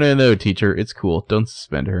like, no, teacher, it's cool. Don't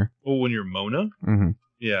suspend her. Well, when you're Mona? Mm-hmm.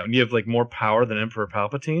 Yeah, when you have, like, more power than Emperor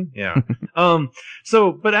Palpatine? Yeah.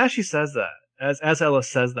 But as she says that, as Ella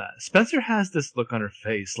says that, Spencer has this look on her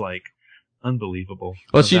face, like, unbelievable.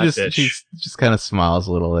 Well, she just kind of smiles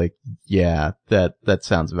a little, like, yeah, that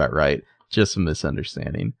sounds about right. Just a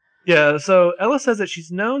misunderstanding. Yeah, so Ella says that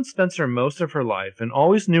she's known Spencer most of her life and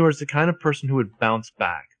always knew her as the kind of person who would bounce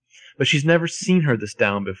back, but she's never seen her this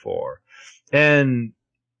down before. And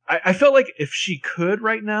I felt like if she could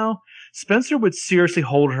right now, Spencer would seriously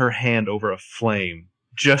hold her hand over a flame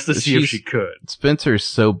just to see if she could. Spencer's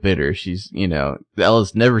so bitter. She's,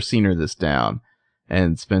 Ella's never seen her this down.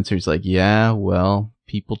 And Spencer's like, yeah, well,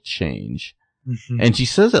 people change. And she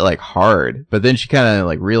says it like hard, but then she kind of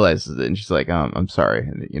like realizes it and she's like, I'm sorry,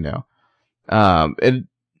 you know. And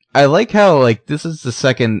I like how like this is the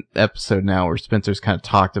second episode now where Spencer's kind of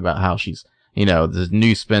talked about how she's, you know, the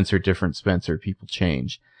new Spencer, different Spencer, people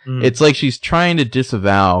change. It's like she's trying to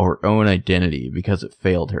disavow her own identity because it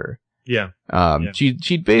failed her. Yeah.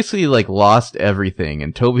 She'd basically like lost everything,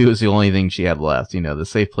 and Toby was the only thing she had left, you know, the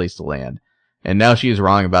safe place to land. And now she is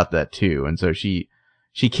wrong about that too, and so she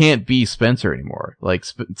can't be Spencer anymore. Like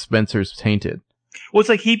Spencer's tainted. Well, it's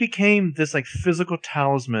like he became this like physical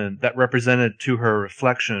talisman that represented to her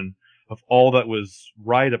reflection of all that was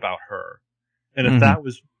right about her. And if that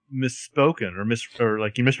was misspoken or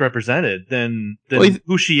like you misrepresented, then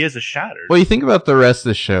who she is shattered. Well, you think about the rest of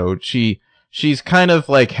the show, she's kind of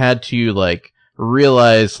like had to like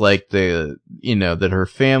realize like you know, that her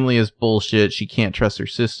family is bullshit. She can't trust her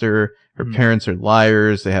sister. Her parents are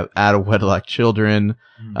liars. They have out of wedlock children.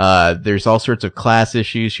 There's all sorts of class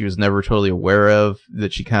issues she was never totally aware of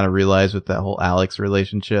that she kind of realized with that whole Alex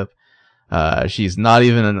relationship. She's not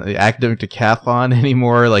even an academic decathlon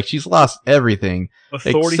anymore. Like, she's lost everything.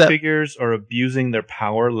 Authority figures are abusing their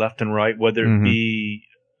power left and right, whether it be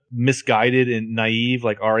misguided and naive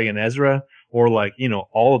like Ari and Ezra, or like, you know,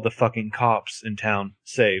 all of the fucking cops in town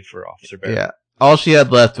save for Officer Barry. Yeah. All she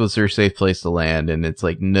had left was her safe place to land, and it's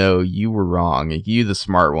like, no, you were wrong. You, the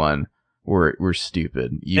smart one, were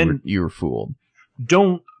stupid. You were fooled.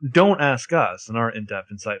 Don't ask us in our in-depth,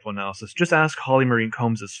 insightful analysis. Just ask Holly Marie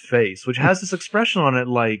Combs' face, which has this expression on it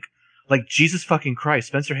like Jesus fucking Christ.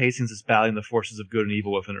 Spencer Hastings is battling the forces of good and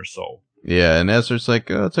evil within her soul. Yeah, and Ezra's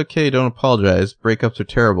like, oh, it's okay, don't apologize. Breakups are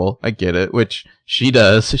terrible. I get it, which she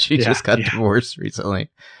does. She just got divorced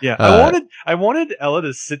recently. Yeah, I wanted Ella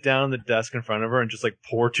to sit down at the desk in front of her and just like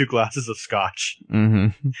pour 2 glasses of scotch.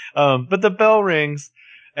 But the bell rings,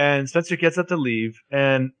 and Spencer gets up to leave,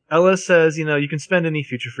 and Ella says, you know, you can spend any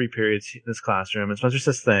future free periods in this classroom, and Spencer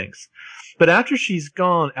says thanks. But after she's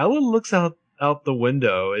gone, Ella looks out the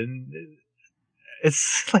window, and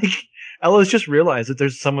it's like Ella's just realized that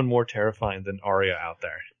there's someone more terrifying than Arya out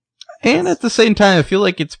there. And at the same time, I feel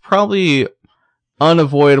like it's probably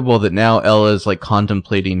unavoidable that now Ella is like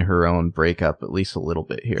contemplating her own breakup at least a little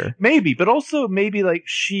bit here. Maybe, but also maybe like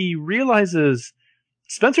she realizes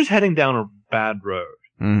Spencer's heading down a bad road.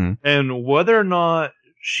 And whether or not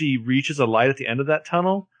she reaches a light at the end of that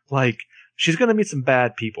tunnel, like, she's going to meet some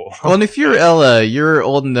bad people. Well, and if you're Ella, you're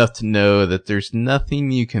old enough to know that there's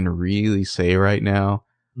nothing you can really say right now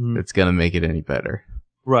that's going to make it any better.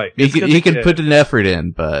 Right. You can put an effort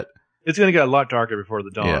in, but it's going to get a lot darker before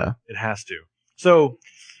the dawn. Yeah. It has to. So,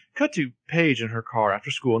 cut to Paige in her car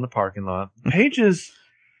after school in the parking lot. Paige is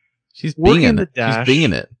she's binging it. Dash. She's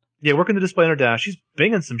binging it. Yeah, working the display on her dash. She's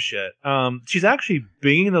binging some shit. She's actually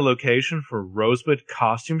binging the location for Rosebud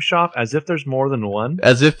Costume Shop as if there's more than one.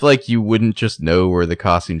 As if, like, you wouldn't just know where the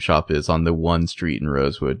costume shop is on the one street in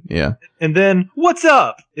Rosewood. Yeah. And then, what's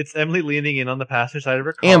up? It's Emily leaning in on the passenger side of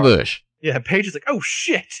her car. Ambush. Yeah, Paige is like, oh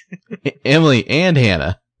shit. Emily and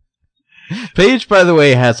Hannah. Paige, by the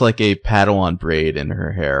way, has like a Padawan braid in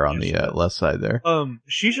her hair on the left side there.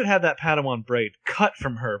 She should have that Padawan braid cut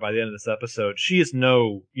from her by the end of this episode. She is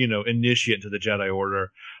no, you know, initiate into the Jedi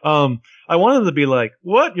Order. I wanted to be like,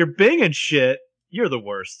 what? You're binging shit. You're the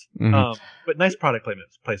worst. But nice product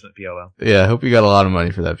placement, PLL. Yeah, I hope you got a lot of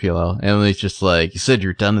money for that, PLL. Emily's just like, you said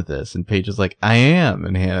you're done with this. And Paige is like, I am.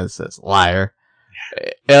 And Hannah says, liar.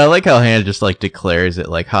 And I like how Hannah just like declares it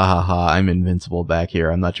like, ha ha ha, I'm invincible back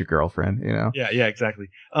here. I'm not your girlfriend, you know? Yeah, exactly.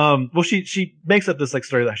 Well, she makes up this like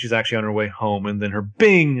story that she's actually on her way home, and then her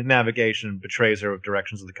Bing navigation betrays her with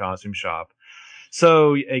directions of the costume shop.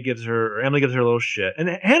 So Emily gives her a little shit. And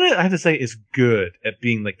Hannah, I have to say, is good at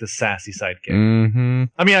being like the sassy sidekick.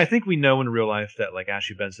 I mean, I think we know in real life that like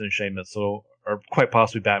Ashley Benson and Shay Mitchell are quite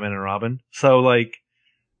possibly Batman and Robin. So like,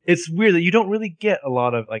 it's weird that you don't really get a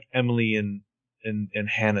lot of like Emily and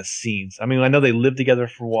Hannah's scenes. I mean, I know they live together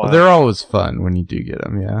for a while. Well, they're always fun when you do get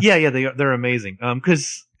them, yeah. Yeah, they're amazing.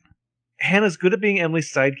 Because Hannah's good at being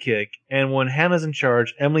Emily's sidekick, and when Hannah's in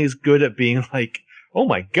charge, Emily is good at being like, oh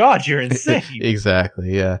my god, you're insane.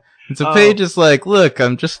 Exactly, yeah. And so Paige is like, look,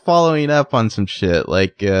 I'm just following up on some shit.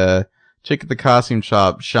 Like, check at the costume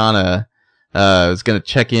shop. Shauna is going to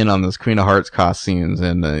check in on those Queen of Hearts costumes,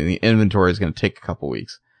 and the inventory is going to take a couple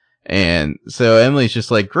weeks. And so Emily's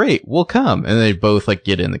just like, great, we'll come. And they both like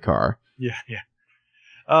get in the car. Yeah.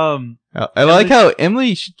 I like how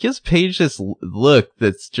Emily, she gives Paige this look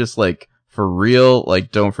that's just like, for real,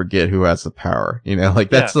 like, don't forget who has the power. You know,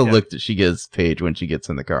 like that's the look that she gives Paige when she gets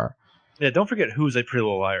in the car. Yeah, don't forget who's a Pretty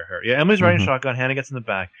Little Liar here. Yeah, Emily's riding shotgun, Hannah gets in the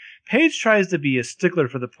back. Paige tries to be a stickler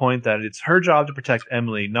for the point that it's her job to protect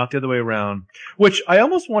Emily, not the other way around, which I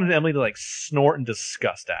almost wanted Emily to like snort in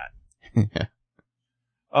disgust at.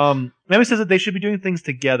 Emily says that they should be doing things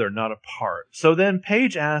together, not apart. So then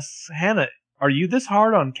Paige asks Hannah, are you this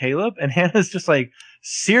hard on Caleb? And Hannah's just like,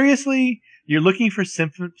 seriously? You're looking for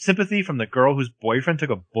sympathy from the girl whose boyfriend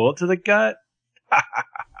took a bullet to the gut? Ha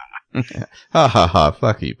ha ha!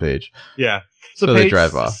 Fuck you, Paige. Yeah. So Paige they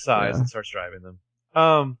drive off. Sighs and starts driving them.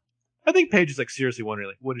 I think Paige is like seriously wondering,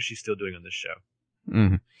 like, what is she still doing on this show?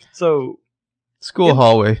 Mm-hmm. So, school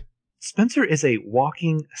hallway. Spencer is a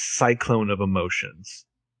walking cyclone of emotions.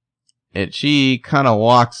 And she kind of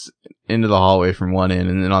walks into the hallway from one end,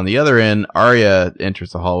 and then on the other end, Arya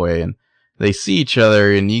enters the hallway, and they see each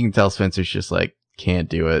other, and you can tell Spencer's just like, can't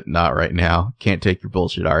do it, not right now, can't take your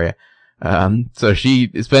bullshit, Arya. So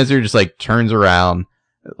Spencer just like turns around.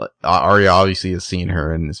 Arya obviously has seen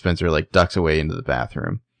her, and Spencer like ducks away into the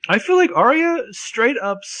bathroom. I feel like Arya straight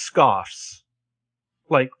up scoffs.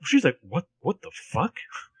 Like, she's like, what the fuck?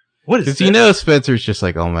 What is this? Because Spencer's just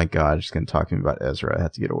like, oh my god, she's gonna talk to me about Ezra. I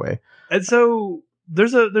have to get away. And so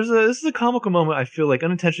this is a comical moment. I feel like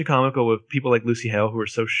unintentionally comical with people like Lucy Hale who are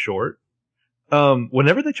so short.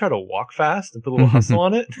 Whenever they try to walk fast and put a little hustle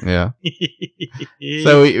on it. Yeah.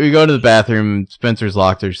 So we go to the bathroom. Spencer's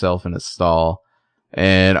locked herself in a stall.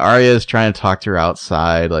 And Arya's trying to talk to her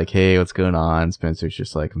outside. Like, hey, what's going on? Spencer's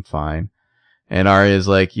just like, I'm fine. And Arya's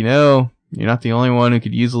like, you're not the only one who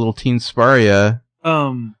could use a little Team Sparia.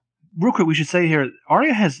 Real quick, we should say here,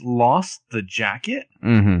 Arya has lost the jacket.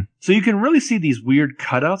 Mm-hmm. So you can really see these weird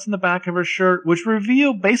cutouts in the back of her shirt, which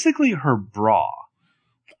reveal basically her bra.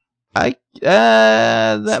 That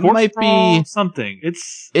Sports might bra, be something.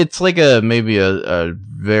 It's like maybe a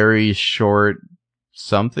very short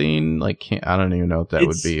something. Like I don't even know what that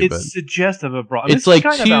would be. It's suggestive of a bra. I mean, it's like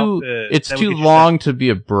too long to be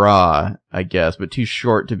a bra, I guess, but too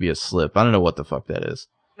short to be a slip. I don't know what the fuck that is.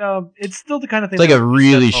 It's still the kind of thing. It's like a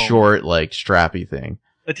really short, like strappy thing.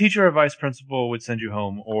 A teacher or vice principal would send you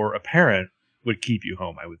home, or a parent would keep you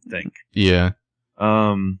home, I would think. Yeah.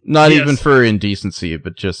 Not even for indecency,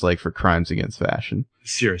 but just like for crimes against fashion.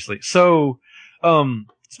 Seriously. So,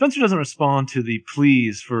 Spencer doesn't respond to the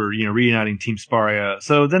pleas for, reuniting Team Sparia.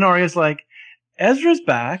 So then Arya's like, Ezra's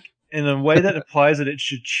back in a way that implies that it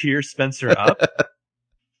should cheer Spencer up.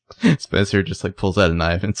 Spencer just like pulls out a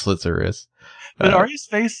knife and slits her wrist. But Arya's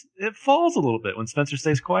face, it falls a little bit when Spencer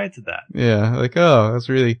stays quiet to that. Yeah. Like, oh,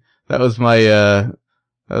 that was my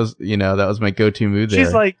go-to mood there.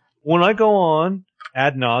 She's like, when I go on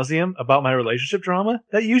ad nauseum about my relationship drama,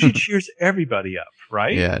 that usually cheers everybody up,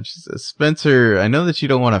 right? Yeah, Spencer, I know that you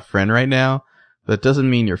don't want a friend right now, but it doesn't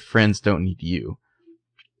mean your friends don't need you.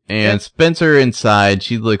 And Spencer inside,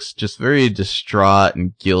 she looks just very distraught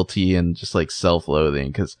and guilty and just like self-loathing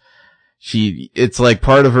because it's like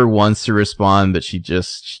part of her wants to respond, but she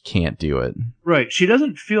can't do it. Right. She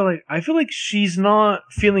doesn't I feel like she's not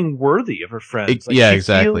feeling worthy of her friends. Yeah,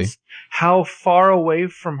 exactly. Feels how far away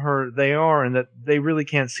from her they are and that they really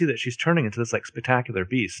can't see that she's turning into this like spectacular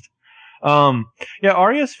beast.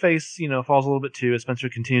 Arya's face, falls a little bit too as Spencer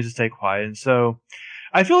continues to stay quiet. And so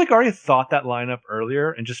I feel like Arya thought that line up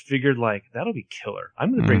earlier and just figured like, that'll be killer.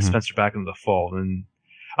 I'm going to bring Spencer back into the fold. And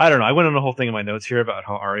I don't know. I went on a whole thing in my notes here about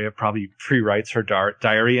how Arya probably pre-writes her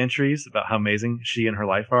diary entries about how amazing she and her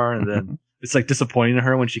life are. And then it's like disappointing to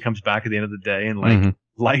her when she comes back at the end of the day and like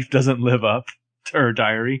life doesn't live up to her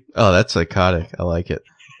diary. Oh, that's psychotic. I like it.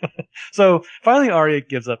 So finally Arya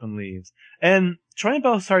gives up and leaves. And Troian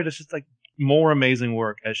Bellisario does just like more amazing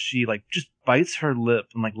work as she like just bites her lip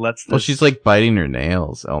and like lets this... Well, she's like biting her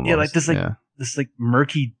nails almost. Yeah, like this this like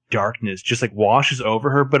murky darkness just like washes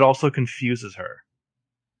over her but also confuses her.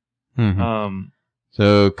 Mm-hmm.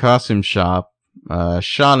 So costume shop,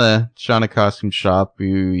 Shauna costume shop, who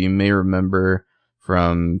you may remember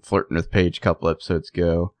from Flirting with Paige a couple episodes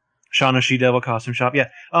ago. Shauna She-Devil costume shop, yeah.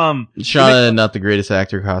 Shauna, not the greatest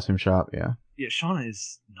actor costume shop, yeah. Yeah, Shauna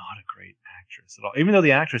is not a great actress at all, even though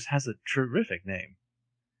the actress has a terrific name.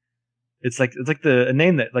 It's like a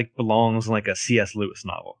name that like belongs in like a C.S. Lewis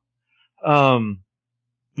novel.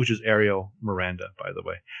 Which is Ariel Miranda, by the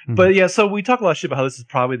way. Mm-hmm. But yeah, so we talk a lot of shit about how this is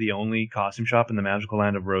probably the only costume shop in the magical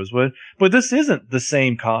land of Rosewood. But this isn't the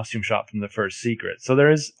same costume shop from the first Secret. So there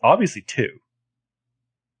is obviously two.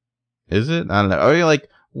 Is it? I don't know. I mean, like,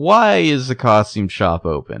 why is the costume shop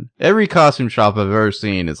open? Every costume shop I've ever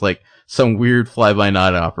seen is like some weird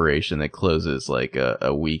fly-by-night operation that closes like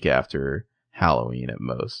a week after Halloween at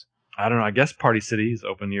most. I don't know. I guess Party City is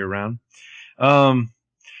open year-round.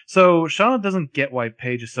 So Shauna doesn't get why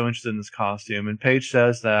Paige is so interested in this costume, and Paige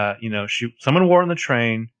says that someone wore it on the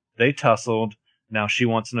train, they tussled. Now she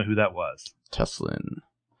wants to know who that was. Tussling.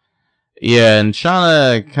 Yeah, and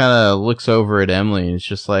Shauna kind of looks over at Emily and is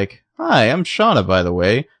just like, "Hi, I'm Shauna, by the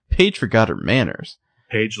way. Paige forgot her manners."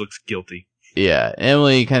 Paige looks guilty. Yeah,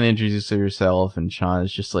 Emily kind of introduces herself, and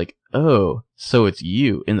Shauna's just like, "Oh, so it's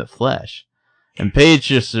you in the flesh." And Paige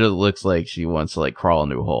just looks like she wants to like crawl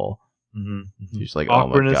into a hole. Mm-hmm. She's like, "Oh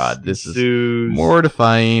my god, this ensues. is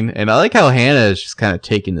mortifying." And I like how Hannah is just kind of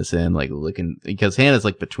taking this in, like looking, because Hannah's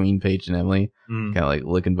like between Paige and Emily, kind of like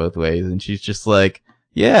looking both ways, and she's just like,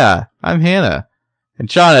 "Yeah, I'm Hannah." And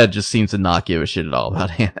Shauna just seems to not give a shit at all about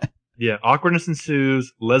Hannah. Yeah, awkwardness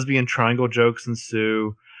ensues. Lesbian triangle jokes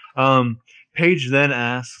ensue. Paige then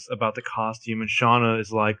asks about the costume, and Shauna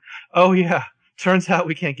is like, "Oh yeah, turns out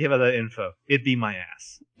we can't give out that info. It'd be my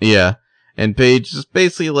ass." Yeah. And Paige is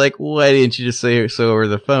basically like, "Why didn't you just say so over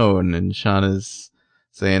the phone?" And Shauna's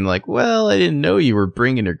saying like, "Well, I didn't know you were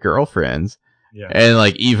bringing her girlfriends." Yeah. And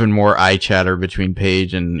like even more eye chatter between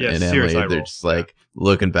Paige and Emily. They're just like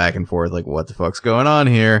looking back and forth like, what the fuck's going on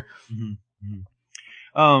here?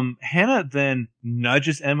 Hannah then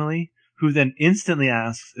nudges Emily, who then instantly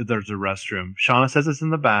asks if there's a restroom. Shauna says it's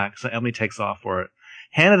in the back, so Emily takes off for it.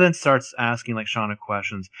 Hannah then starts asking like Shauna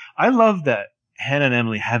questions. I love that Hannah and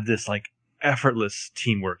Emily have this like effortless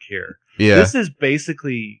teamwork here. Yeah. This is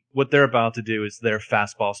basically what they're about to do is their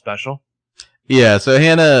fastball special. Yeah, so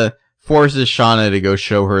Hannah forces Shauna to go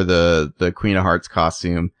show her the Queen of Hearts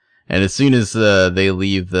costume. And as soon as they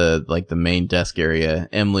leave the main desk area,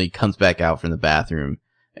 Emily comes back out from the bathroom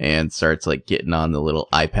and starts like getting on the little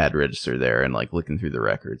iPad register there and like looking through the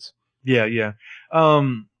records. Yeah.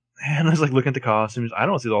 Hannah's like looking at the costumes. I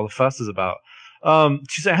don't see what all the fuss is about.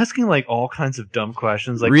 She's asking like all kinds of dumb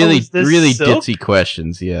questions, like really silk? ditzy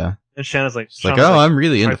questions, yeah. And Shauna's like, I'm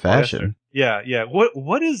really into fashion. Yeah.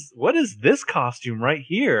 What is this costume right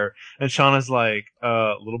here? And Shauna's like,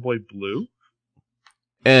 Little Boy Blue.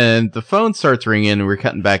 And the phone starts ringing, and we're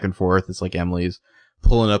cutting back and forth. It's like Emily's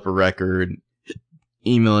pulling up a record,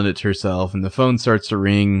 emailing it to herself, and the phone starts to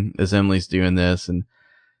ring as Emily's doing this, and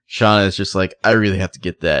Shauna is just like, "I really have to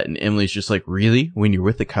get that." And Emily's just like, "Really? When you're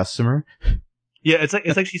with the customer?" Yeah, it's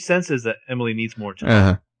like she senses that Emily needs more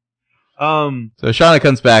time. So Shauna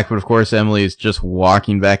comes back, but of course Emily is just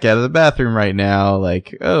walking back out of the bathroom right now,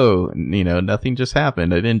 like, "Oh, nothing just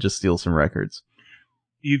happened. I didn't just steal some records."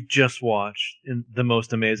 You've just watched in the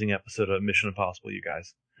most amazing episode of Mission Impossible, you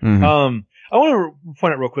guys. Mm-hmm. I want to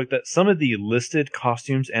point out real quick that some of the listed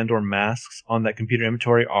costumes and or masks on that computer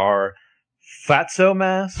inventory are Fatso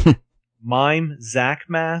mask, Mime Zack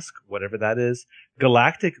mask, whatever that is,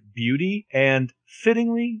 Galactic Beauty, and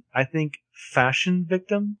fittingly, I think, Fashion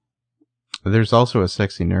Victim. There's also a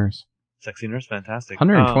Sexy Nurse. Sexy Nurse, fantastic.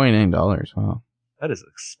 $129. Wow. That is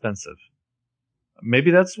expensive.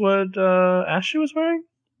 Maybe that's what Ashley was wearing?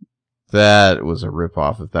 That was a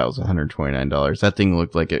ripoff if that was $129. That thing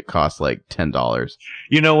looked like it cost like $10.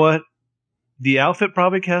 You know what? The outfit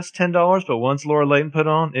probably cost $10, but once Laura Layton put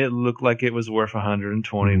on, it looked like it was worth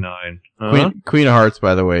 $129. Queen of Hearts,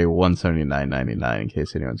 by the way, $179.99 in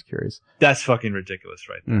case anyone's curious. That's fucking ridiculous,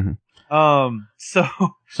 right there. Mm-hmm.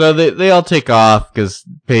 So they all take off because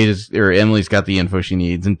Emily's got the info she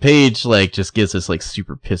needs, and Paige like just gives this like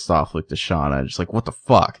super pissed off look to Shauna, just like, what the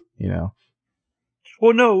fuck,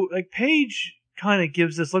 Well, no, like Paige kind of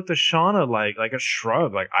gives this look to Shauna like a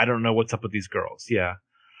shrug, like I don't know what's up with these girls. Yeah,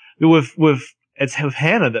 with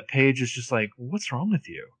Hannah, that Paige is just like, what's wrong with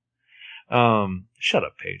you? Shut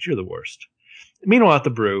up, Paige, you're the worst. Meanwhile, at the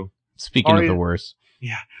brew, speaking of the worst,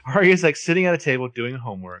 yeah, Arya's like sitting at a table doing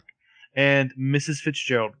homework, and Mrs.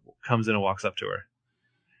 Fitzgerald comes in and walks up to her.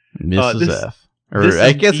 Mrs. F. Or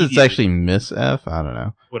I guess it's actually Miss F. I don't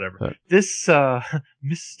know. Whatever. But this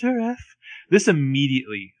Mr. F. This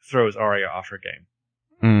immediately throws Arya off her game.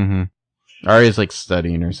 Mm-hmm. Arya's like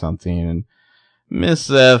studying or something, and Miss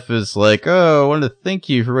F is like, "Oh, I wanted to thank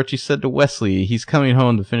you for what you said to Wesley. He's coming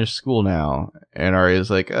home to finish school now." And Arya's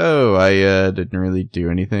like, "Oh, I didn't really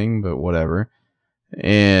do anything, but whatever."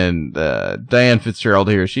 And Diane Fitzgerald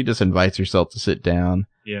here, she just invites herself to sit down.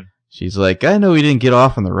 Yeah. She's like, "I know we didn't get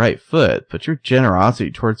off on the right foot, but your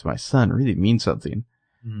generosity towards my son really means something."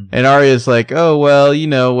 Mm-hmm. And Arya's like, "Oh,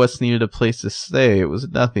 well, Wes needed a place to stay. It was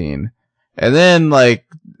nothing." And then, like,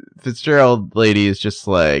 Fitzgerald lady is just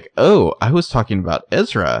like, "Oh, I was talking about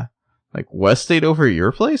Ezra. Like, Wes stayed over at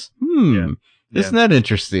your place? Yeah. Isn't that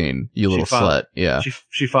interesting, you little slut?" Yeah.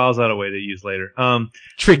 She files out a way to use later.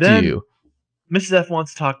 Tricked you. Mrs. F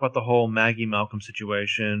wants to talk about the whole Maggie Malcolm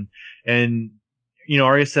situation, and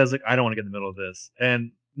Arya says, like, I don't want to get in the middle of this.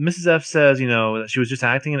 And Mrs. F says, that she was just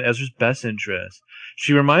acting in Ezra's best interest.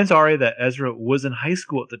 She reminds Arya that Ezra was in high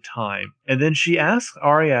school at the time, and then she asks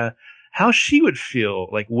Arya how she would feel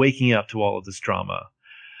like waking up to all of this drama.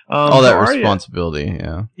 All that responsibility,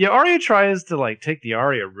 yeah. Yeah, Arya tries to like take the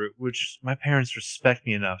Arya route, which my parents respect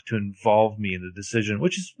me enough to involve me in the decision,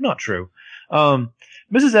 which is not true.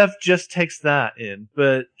 Mrs. F just takes that in,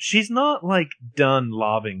 but she's not like done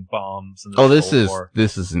lobbing bombs. In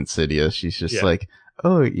this is insidious. She's just like,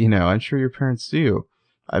 oh, I'm sure your parents do.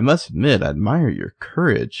 I must admit, I admire your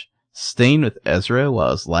courage. Staying with Ezra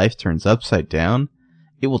while his life turns upside down,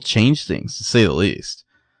 it will change things, to say the least.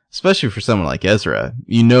 Especially for someone like Ezra.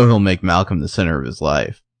 He'll make Malcolm the center of his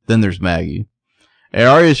life. Then there's Maggie. And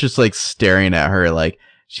Arya's just like staring at her like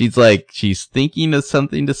she's thinking of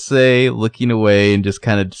something to say, looking away, and just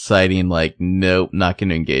kind of deciding like, nope, not going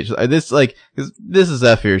to engage. This is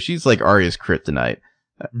F here. She's like Arya's kryptonite.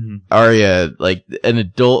 Mm-hmm. Arya, like an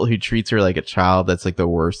adult who treats her like a child, that's like the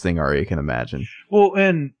worst thing Arya can imagine. Well,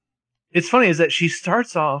 and it's funny is that she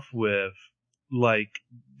starts off with like,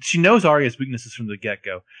 she knows Arya's weaknesses from the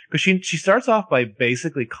get-go, because she starts off by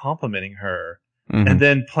basically complimenting her, and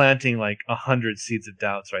then planting like 100 seeds of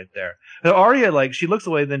doubts right there. Now, Arya, like, she looks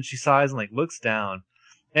away, then she sighs and like looks down,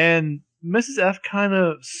 and Mrs. F kind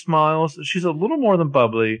of smiles. She's a little more than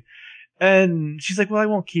bubbly, and she's like, well, I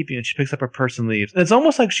won't keep you, and she picks up her purse and leaves. And it's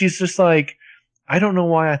almost like she's just like, I don't know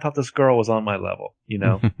why I thought this girl was on my level,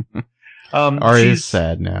 Arya's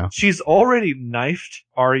sad now. She's already knifed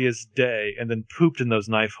Arya's day and then pooped in those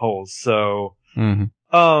knife holes. So,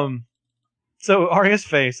 so Arya's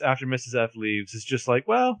face after Mrs. F leaves is just like,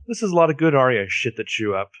 well, this is a lot of good Arya shit to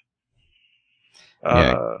chew up.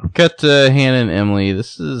 Cut to Hannah and Emily.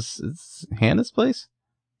 It's Hannah's place?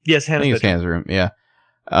 Yes, Hannah's. I think it's Hannah's room. Yeah.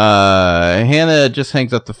 Hannah just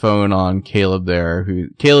hangs up the phone on Caleb there.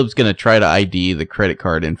 Caleb's gonna try to ID the credit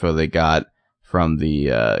card info they got from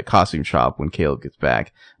the costume shop when Caleb gets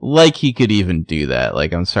back. Like he could even do that.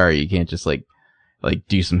 Like, I'm sorry, you can't just like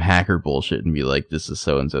do some hacker bullshit and be like, this is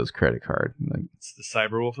so and so's credit card. Like, it's the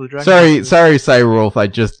Cyberwolf of the Dragon. Sorry, Cyberwolf. I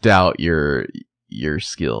just doubt your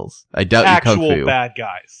skills. I doubt your kung fu. Actual bad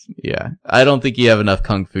guys. Yeah, I don't think you have enough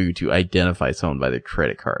kung fu to identify someone by their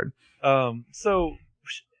credit card. So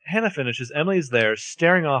Hannah finishes. Emily's there,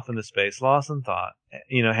 staring off into space, lost in thought.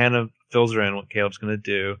 Hannah fills her in what Caleb's going to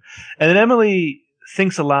do. And then Emily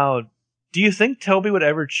thinks aloud, do you think Toby would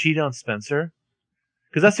ever cheat on Spencer?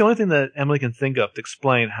 Because that's the only thing that Emily can think of to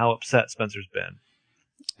explain how upset Spencer's been.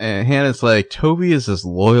 And Hannah's like, Toby is as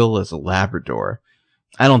loyal as a Labrador.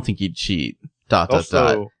 I don't think he'd cheat. ...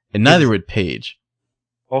 And neither would Paige.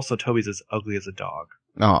 Also, Toby's as ugly as a dog.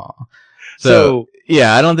 Aw. So,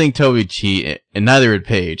 yeah, I don't think Toby would cheat, and neither would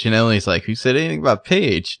Paige. And Emily's like, who said anything about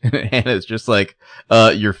Paige? And Hannah's just like,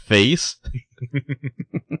 your face?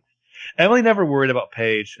 Emily never worried about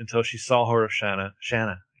Paige until she saw her of Shanna.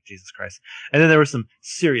 Jesus Christ. And then there was some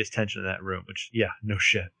serious tension in that room, which, yeah, no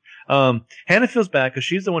shit. Hannah feels bad because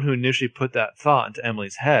she's the one who initially put that thought into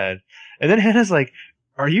Emily's head. And then Hannah's like,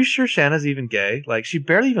 are you sure Shanna's even gay? Like, she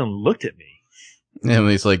barely even looked at me.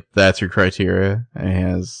 Emily's like, that's your criteria. And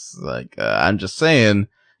Hannah's like, I'm just saying,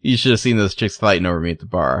 you should have seen those chicks fighting over me at the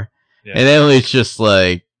bar. Yeah. And Emily's just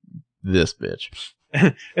like, this bitch.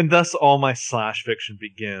 And thus all my slash fiction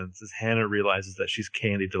begins as Hannah realizes that she's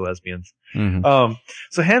candy to lesbians.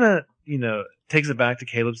 So Hannah, takes it back to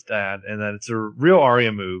Caleb's dad and that it's a real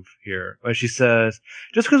Arya move here. Where she says,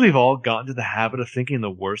 just because we've all gotten to the habit of thinking the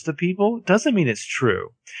worst of people doesn't mean it's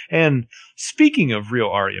true. And speaking of real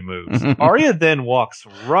Arya moves, Arya then walks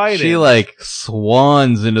right in. She like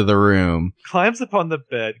swans into the room, climbs upon the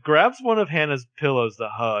bed, grabs one of Hannah's pillows to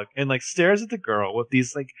hug, and like stares at the girl with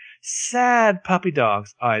these like sad puppy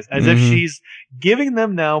dog's eyes as if she's giving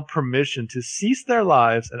them now permission to cease their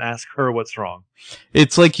lives and ask her what's wrong.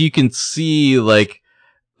 It's like you can see like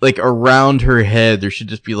around her head there should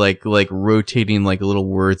just be like rotating like little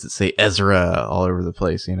words that say Ezra all over the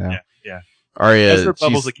place, Yeah. Arya, Ezra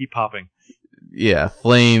bubbles that keep popping. Yeah,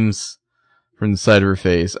 flames from the side of her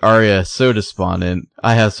face. Arya, so despondent.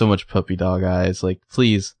 I have so much puppy dog eyes. Like,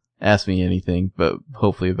 please ask me anything, but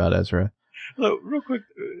hopefully about Ezra. Look, real quick,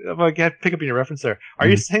 if I can pick up on your reference there. Are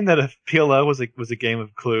you saying that if PLO was a game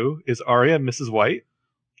of Clue, is Arya Mrs. White?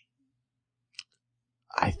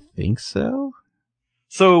 I think so.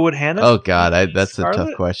 So would Hannah? Oh God, that's Scarlet? A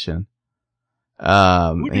tough question.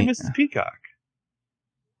 Who would be Mrs. Peacock?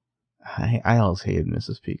 I always hated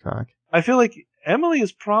Mrs. Peacock. I feel like Emily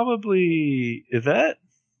is probably Yvette.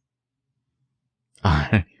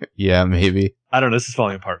 Yeah, maybe. I don't know. This is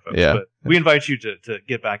falling apart, folks. Yeah. But we invite you to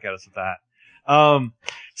get back at us with that.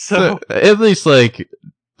 So at least like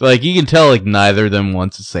Like, you can tell, like, neither of them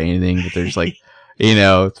wants to say anything, but there's like, you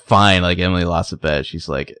know, it's fine. Like, Emily lost a bet. She's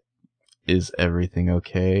like, is everything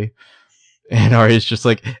okay? And Arya's just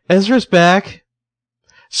like, Ezra's back.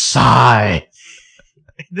 Sigh.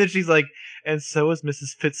 And then she's like, and so is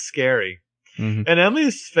Mrs. Fitzscary. Mm-hmm. And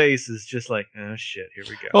Emily's face is just like, oh shit, here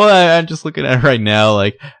we go. Well, I'm just looking at it right now.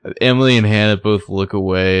 Like, Emily and Hannah both look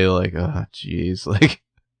away. Like, oh, jeez. Like,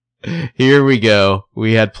 here we go.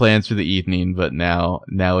 We had plans for the evening, but now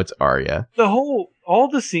it's Arya. All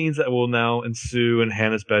the scenes that will now ensue in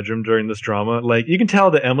Hannah's bedroom during this drama, like, you can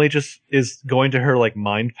tell that Emily just is going to her, like,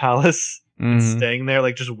 mind palace and staying there,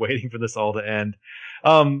 like, just waiting for this all to end.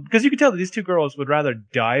 Because you can tell that these two girls would rather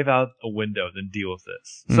dive out a window than deal with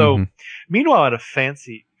this. So, meanwhile, at a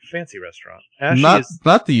fancy restaurant, Ashley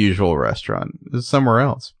not the usual restaurant. This is somewhere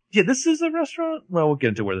else. Yeah, this is a restaurant. Well, we'll get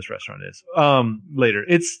into where this restaurant is later.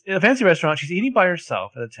 It's a fancy restaurant. She's eating by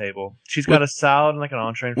herself at a table. She's got a salad and like an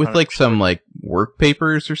entree in front with like some like work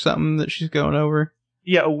papers or something that she's going over.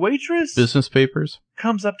 Yeah, a waitress business papers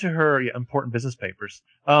comes up to her, important business papers,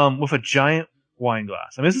 with a giant wine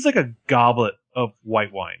glass. I mean, this is like a goblet of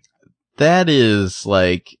white wine. That is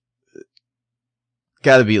like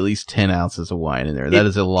got to be at least 10 ounces of wine in there. That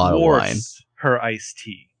is a lot of wine. Her iced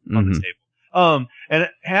tea on the table. And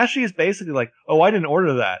Ashley is basically like, oh, I didn't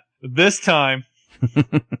order that this time.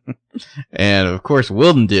 And of course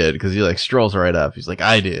Wilden did, because he like strolls right up. He's like,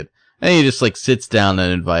 I did. And he just like sits down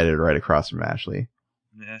uninvited right across from Ashley.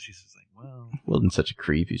 And Ashley's just like, well. Wilden's such a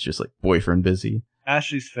creep. He's just like boyfriend busy.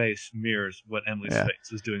 Ashley's face mirrors what Emily's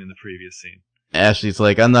face was doing in the previous scene. Ashley's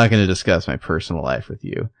like, I'm not going to discuss my personal life with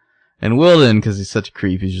you. And Wilden, because he's such a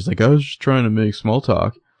creep, he's just like, I was just trying to make small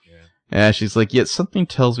talk. And Ashley's like, yet something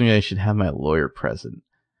tells me I should have my lawyer present.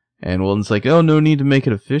 And Wilden's like, oh, no need to make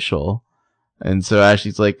it official. And so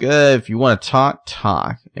Ashley's like, if you want to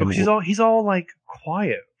talk. And he's all like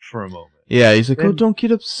quiet for a moment. Yeah, he's like, oh, don't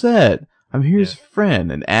get upset. I'm here as a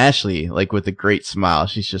friend. And Ashley, like with a great smile,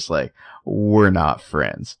 she's just like, we're not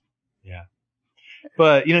friends. Yeah.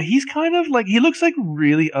 But, he's kind of like, he looks like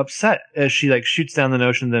really upset as she like shoots down the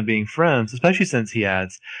notion of them being friends, especially since he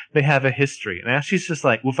adds, they have a history. And Ashley's just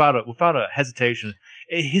like, without a hesitation,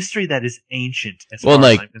 a history that is ancient as far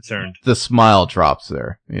as I'm concerned. The smile drops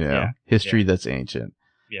there, history that's ancient.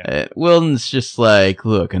 Yeah. Wilden's just like,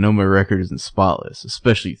 look, I know my record isn't spotless,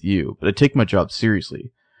 especially with you, but I take my job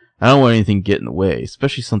seriously. I don't want anything to get in the way,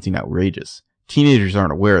 especially something outrageous. Teenagers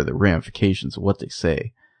aren't aware of the ramifications of what they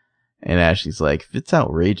say. And Ashley's like, if it's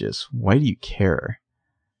outrageous, why do you care?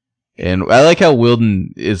 And I like how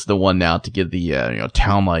Wilden is the one now to give the,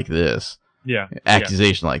 town like this. Yeah.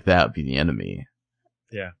 Accusation like that would be the enemy.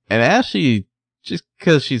 Yeah. And Ashley, just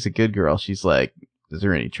because she's a good girl, she's like, is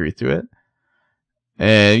there any truth to it?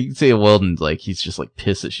 And you can say Wilden's like, he's just like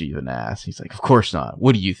pissed that she even asked. He's like, of course not.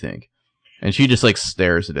 What do you think? And she just like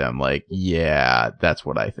stares at him like, yeah, that's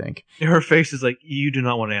what I think. Her face is like, you do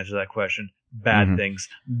not want to answer that question. Bad things.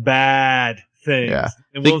 Bad things. Yeah.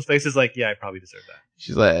 And Wilden's face is like, yeah, I probably deserve that.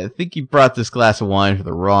 She's like, I think you brought this glass of wine for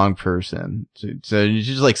the wrong person. So she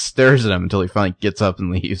just like stares at him until he finally gets up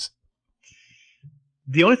and leaves.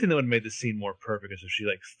 The only thing that would have made this scene more perfect is if she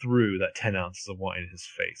like threw that 10 ounces of wine in his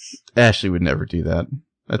face. Ashley would never do that.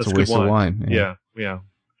 That's a waste of wine. Yeah.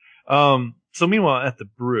 So meanwhile, at the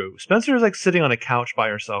brew, Spencer is like sitting on a couch by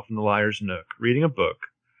herself in the Liar's Nook, reading a book.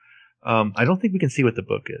 I don't think we can see what the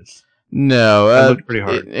book is. No, I looked pretty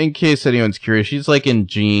hard. In case anyone's curious, she's like in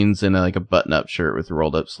jeans and like a button-up shirt with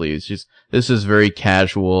rolled up sleeves. This is very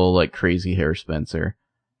casual, like crazy hair Spencer.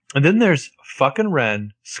 And then there's fucking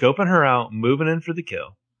Ren scoping her out, moving in for the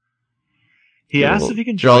kill. He asks if he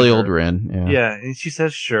can jolly join old her. Ren. Yeah, and she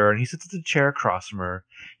says sure, and he sits at the chair across from her.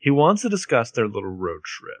 He wants to discuss their little road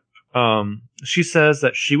trip. She says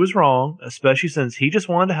that she was wrong, especially since he just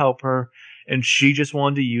wanted to help her, and she just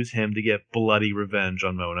wanted to use him to get bloody revenge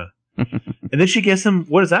on Mona. And then she gives him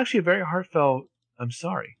what is actually a very heartfelt, I'm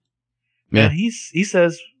sorry. Yeah. And he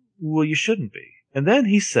says, well, you shouldn't be. And then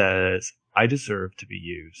he says, I deserve to be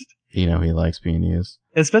used. He likes being used.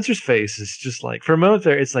 And Spencer's face is just like, for a moment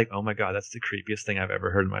there, it's like, oh my God, that's the creepiest thing I've ever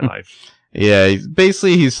heard in my life. Yeah,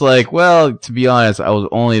 he's like, well, to be honest, I was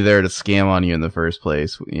only there to scam on you in the first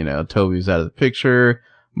place. Toby was out of the picture.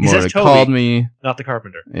 Mona called me. Not the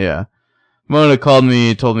carpenter. Yeah. Mona called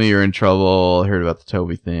me, told me you're in trouble, heard about the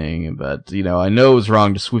Toby thing, but, I know it was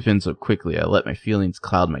wrong to swoop in so quickly. I let my feelings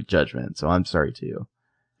cloud my judgment, so I'm sorry too.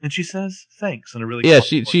 And she says, thanks, in a really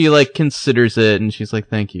she like considers it, and she's like,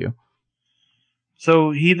 thank you.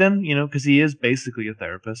 So he then, because he is basically a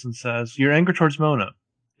therapist, and says, your anger towards Mona,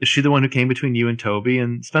 is she the one who came between you and Toby?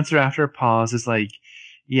 And Spencer, after a pause, is like,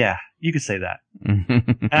 yeah, You could say that.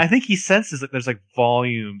 And I think he senses that there's like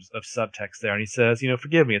volumes of subtext there, and he says,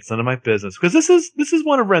 forgive me, it's none of my business. Because this is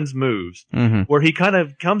one of Ren's moves, where he kind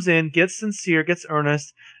of comes in, gets sincere, gets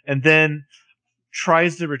earnest, and then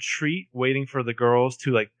tries to retreat, waiting for the girls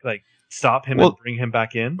to like stop him and bring him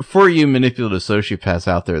back in. For you manipulative sociopaths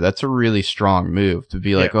out there, that's a really strong move to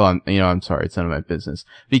be like, I'm sorry, it's none of my business.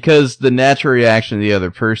 Because the natural reaction of the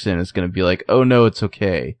other person is going to be like, oh no, it's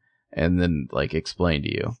okay. And then like explain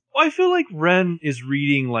to you. Well, I feel like Ren is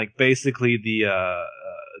reading like basically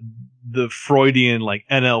the Freudian like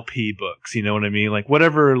NLP books, you know what I mean? Like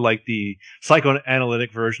whatever like the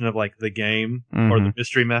psychoanalytic version of like the game or the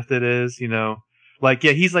mystery method is, Like,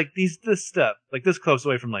 yeah, he's this step, like this close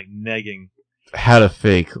away from like negging. How to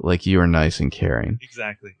fake like you are nice and caring.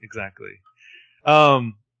 Exactly.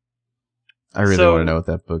 I really want to know what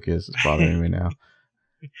that book is. It's bothering me now.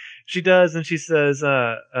 She does, and she says,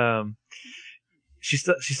 she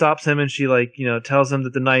stops him and she tells him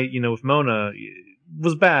that the night, with Mona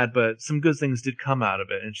was bad, but some good things did come out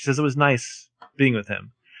of it. And she says it was nice being with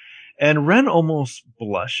him. And Ren almost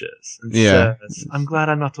blushes and says, I'm glad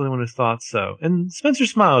I'm not the only one who thought so. And Spencer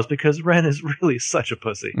smiles because Ren is really such a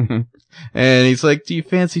pussy. And he's like, do you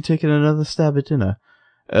fancy taking another stab at dinner?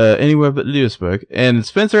 Anywhere but Lewisburg. And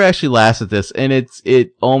Spencer actually laughs at this, and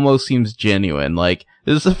it almost seems genuine. Like,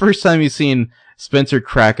 this is the first time you've seen Spencer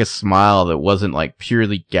crack a smile that wasn't like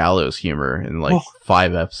purely gallows humor in like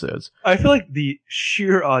 5 episodes. I feel like the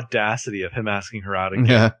sheer audacity of him asking her out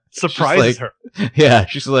again surprises her. Yeah,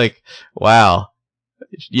 she's like, wow.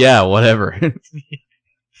 Yeah, whatever.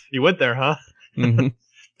 You went there, huh?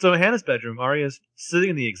 So in Hannah's bedroom, Arya's sitting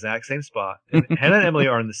in the exact same spot, and Hannah and Emily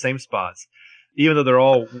are in the same spots, even though they're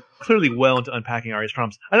all clearly well into unpacking Arya's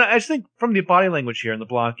problems. And I just think from the body language here and the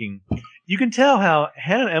blocking, you can tell how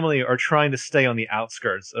Hannah and Emily are trying to stay on the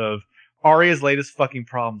outskirts of Arya's latest fucking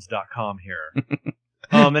problems.com here.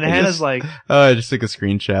 And Hannah's like, I just took a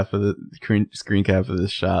screen cap of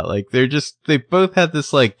this shot. Like they both had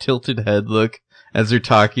this like tilted head look as they're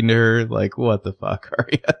talking to her. Like, what the fuck,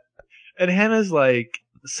 Arya? And Hannah's like,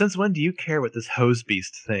 since when do you care what this hose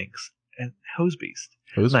beast thinks? And hose beast.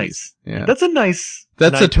 Nice. Yeah. That's a nice.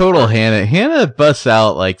 That's nice a total word. Hannah. Hannah busts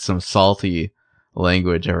out like some salty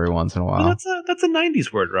language every once in a while. Well, that's a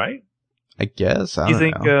 90s word, right? I guess. Do you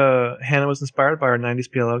think Hannah was inspired by our 90s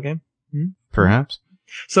PLO game? Perhaps.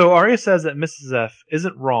 So Arya says that Mrs. F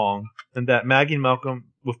isn't wrong, and that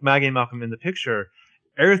with Maggie and Malcolm in the picture,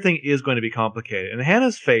 everything is going to be complicated. And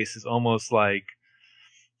Hannah's face is almost like,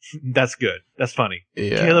 that's good. That's funny.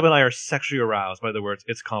 Yeah. Caleb and I are sexually aroused by the words,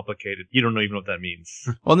 it's complicated. You don't even know what that means.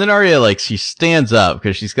 Well, and then Arya, she stands up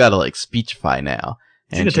because she's got to, speechify now.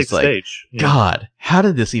 She's going to take the stage. Yeah. God, how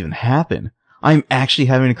did this even happen? I'm actually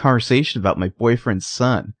having a conversation about my boyfriend's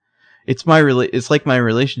son. It's like my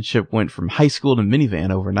relationship went from high school to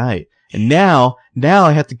minivan overnight. And now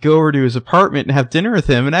I have to go over to his apartment and have dinner with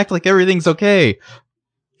him and act like everything's okay.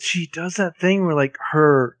 She does that thing where,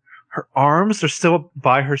 her arms are still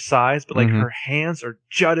by her sides, but her hands are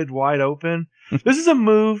jutted wide open. This is a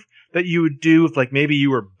move that you would do if maybe you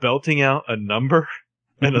were belting out a number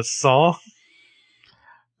in a song.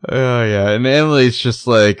 Oh yeah, and Emily's just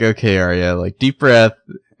like, okay, Arya, deep breath.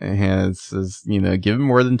 And Hannah says, give him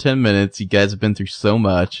more than 10 minutes. You guys have been through so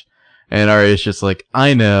much. And Arya's just like,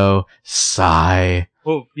 I know, sigh.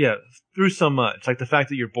 Well, yeah, through so much. Like the fact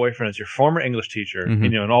that your boyfriend is your former English teacher,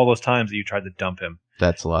 and all those times that you tried to dump him.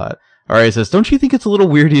 That's a lot. Arya says, don't you think it's a little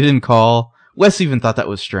weird he didn't call? Wes even thought that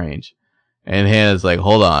was strange. And Hannah's like,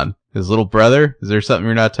 hold on. His little brother? Is there something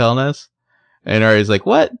you're not telling us? And Arya's like,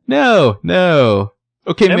 what? No.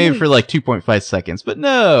 Okay, Emily, maybe for 2.5 seconds, but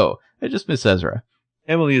no. I just miss Ezra.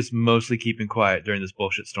 Emily is mostly keeping quiet during this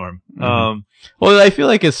bullshit storm. Well, I feel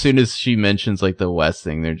like as soon as she mentions the West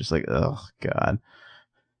thing, they're just like, oh God.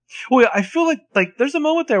 Well, yeah, I feel like there's a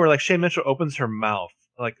moment there where Shay Mitchell opens her mouth.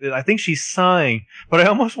 I think she's sighing, but I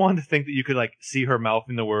almost wanted to think that you could see her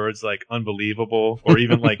mouthing the words unbelievable or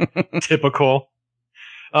even typical.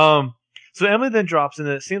 So Emily then drops in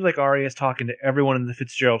that it seems like Arya is talking to everyone in the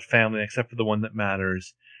Fitzgerald family except for the one that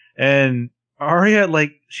matters. And Arya,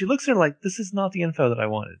 she looks at her this is not the info that I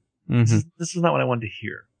wanted. This is not what I wanted to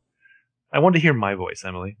hear. I wanted to hear my voice,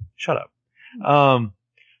 Emily. Shut up.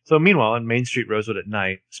 So meanwhile, on Main Street, Rosewood at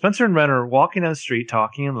night, Spencer and Ren are walking down the street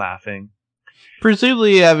talking and laughing.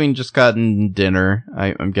 Presumably having just gotten dinner,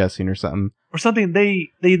 I'm guessing, or something. Or something. They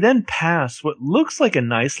then pass what looks like a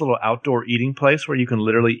nice little outdoor eating place where you can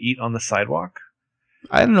literally eat on the sidewalk.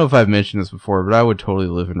 I don't know if I've mentioned this before, but I would totally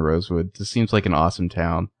live in Rosewood. This seems like an awesome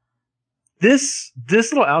town. This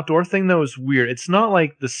little outdoor thing, though, is weird. It's not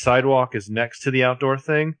like the sidewalk is next to the outdoor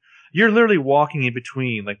thing. You're literally walking in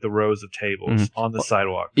between like the rows of tables on the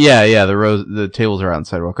sidewalk. Yeah, the tables are on the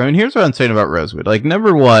sidewalk. I mean, here's what I'm saying about Rosewood. Like,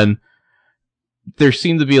 number one, there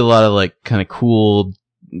seem to be a lot of like kind of cool,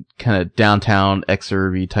 kind of downtown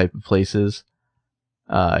exurby type of places.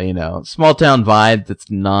 Small town vibe that's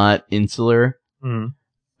not insular.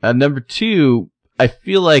 Number two, I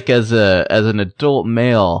feel like as an adult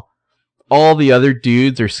male, all the other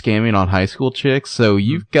dudes are scamming on high school chicks. So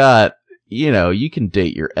you've got, you can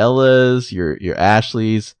date your Ellas, your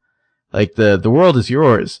Ashleys. Like the world is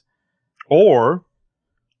yours. Or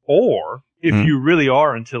if you really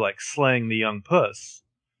are into like slaying the young puss,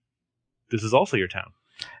 this is also your town.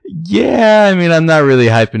 Yeah, I mean, I'm not really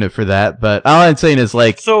hyping it for that, but all I'm saying is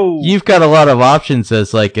like, so you've got a lot of options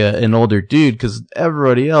as like an older dude because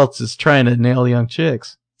everybody else is trying to nail young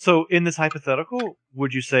chicks. So in this hypothetical,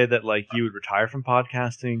 would you say that like you would retire from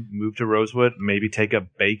podcasting, move to Rosewood, maybe take up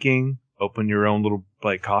baking, open your own little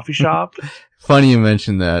like coffee shop? Funny you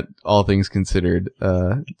mentioned that, all things considered.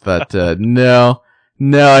 But no,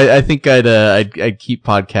 I think I'd keep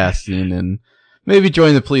podcasting and maybe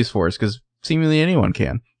join the police force because seemingly anyone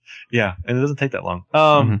can. Yeah, and it doesn't take that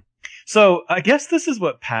long. So I guess this is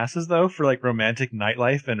what passes though for like romantic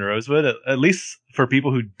nightlife in Rosewood, at least for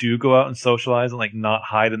people who do go out and socialize and like not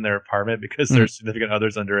hide in their apartment because their significant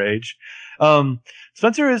others underage.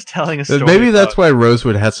 Spencer is telling a story. Maybe that's why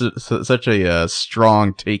Rosewood has such a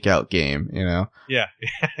strong takeout game, Yeah,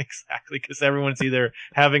 exactly, because everyone's either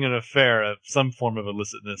having an affair of some form of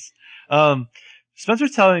illicitness.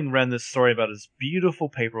 Spencer's telling Ren this story about his beautiful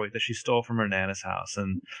paperweight that she stole from her Nana's house,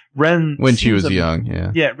 and Ren when she was young,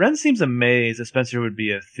 yeah, Ren seems amazed that Spencer would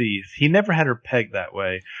be a thief. He never had her pegged that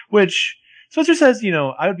way, which Spencer says,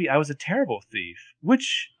 I was a terrible thief,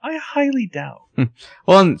 which I highly doubt.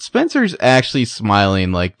 Well, and Spencer's actually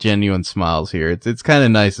smiling like genuine smiles here. It's kind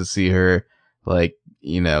of nice to see her like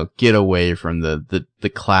get away from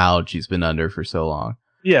the cloud she's been under for so long.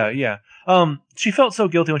 Yeah. She felt so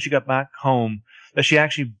guilty when she got back home that she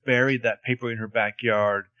actually buried that paperweight in her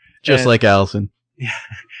backyard. Just like Allison. Yeah.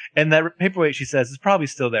 And that paperweight, she says, is probably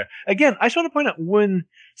still there. Again, I just want to point out, when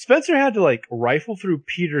Spencer had to, like, rifle through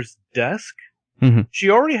Peter's desk, she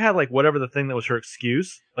already had, like, whatever the thing that was her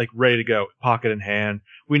excuse, like, ready to go, pocket in hand.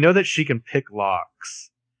 We know that she can pick locks.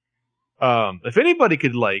 If anybody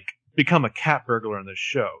could, like, become a cat burglar in this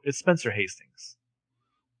show, it's Spencer Hastings.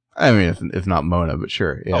 I mean, if not Mona, but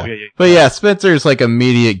sure, yeah. Oh, yeah. But yeah, Spencer's like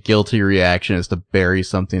immediate guilty reaction is to bury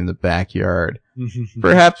something in the backyard.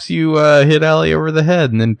 Perhaps you hit Allie over the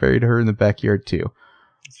head and then buried her in the backyard too.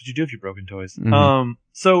 That's what you do if you're broken toys.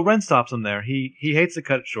 So Ren stops him there. He hates to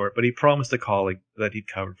cut it short, but he promised a colleague that he'd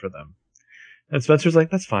cover for them. And Spencer's like,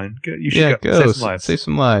 "That's fine. You should go. Save some lives." Save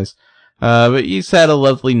some lives. But he's had a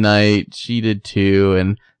lovely night. She did too,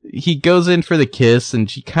 and he goes in for the kiss,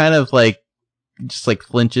 and she kind of like just like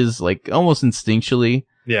flinches, like almost instinctually.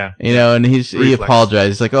 Yeah. And he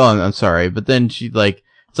apologizes. He's like, "Oh, I'm sorry." But then she like,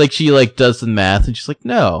 it's like she like does the math and she's like,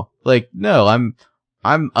 no,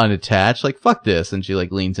 I'm unattached. Like, fuck this. And she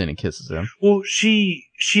like leans in and kisses him. Well, she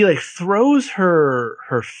like throws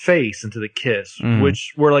her face into the kiss,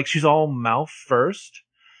 which where like she's all mouth first.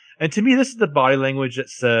 And to me, this is the body language that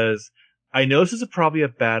says, I know this is probably a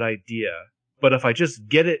bad idea, but if I just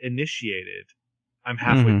get it initiated, I'm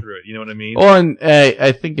halfway through it. You know what I mean? Well, and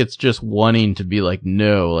I think it's just wanting to be like,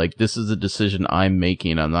 no, like this is a decision I'm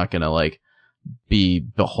making. I'm not going to like be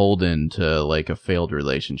beholden to like a failed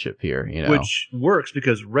relationship here, Which works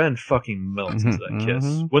because Ren fucking melts into that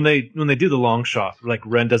kiss. When they do the long shot, like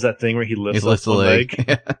Ren does that thing where he lifts the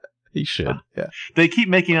leg. He should. Yeah. They keep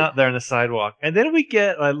making out there on the sidewalk. And then we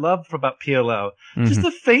get, I love about PLL, just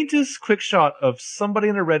the faintest quick shot of somebody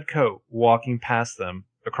in a red coat walking past them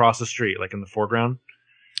across the street, like in the foreground.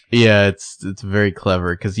 Yeah, it's very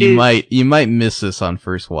clever because you might miss this on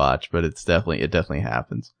first watch, but it definitely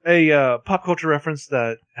happens. A pop culture reference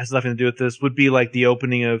that has nothing to do with this would be like the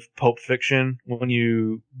opening of Pulp Fiction, when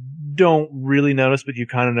you don't really notice, but you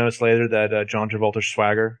kind of notice later that John Travolta's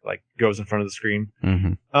swagger like goes in front of the screen.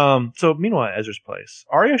 So meanwhile, at Ezra's place,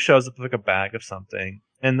 Arya shows up with like a bag of something,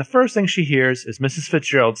 and the first thing she hears is Mrs.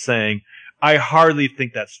 Fitzgerald saying, "I hardly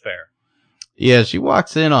think that's fair." Yeah, she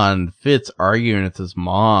walks in on Fitz arguing with his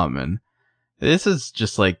mom, and this is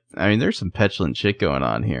just like, I mean, there's some petulant shit going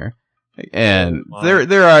on here. And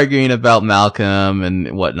they're arguing about Malcolm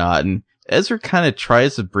and whatnot, and Ezra kind of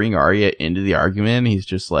tries to bring Arya into the argument. He's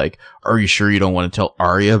just like, "Are you sure you don't want to tell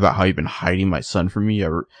Arya about how you've been hiding my son from me,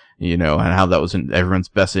 or, and how that was in everyone's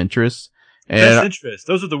best interest?" And best interest.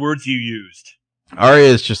 Those are the words you used. Arya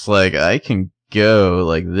is just like, "I can go.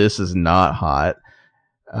 Like, this is not hot."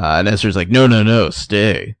 And Ezra's like, no,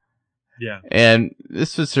 stay. Yeah. And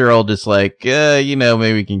this Fitzgerald is like,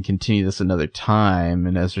 maybe we can continue this another time.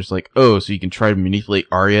 And Ezra's like, oh, so you can try to manipulate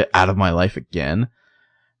Arya out of my life again?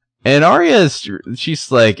 And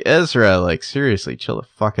she's like, Ezra, like, seriously, chill the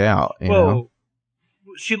fuck out, you know?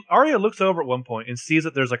 Arya looks over at one point and sees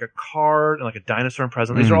that there's like a card and like a dinosaur and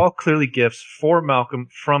present. These Mm-hmm. are all clearly gifts for Malcolm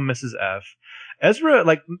from Mrs. F. Ezra,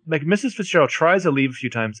 like Mrs. Fitzgerald tries to leave a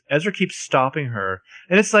few times. Ezra keeps stopping her.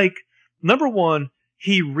 And it's like, number one,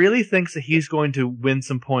 he really thinks that he's going to win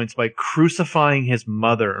some points by crucifying his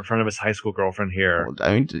mother in front of his high school girlfriend here. Well,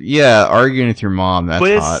 I mean, yeah, arguing with your mom, that's But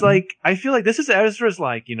it's hot. like, I feel like this is Ezra's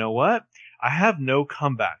like, you know what? I have no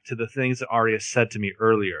comeback to the things that Arya said to me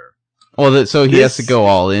earlier. Well, so he has to go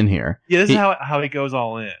all in here. Yeah, this is how he goes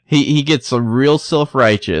all in. He gets a real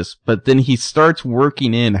self-righteous, but then he starts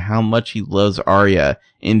working in how much he loves Arya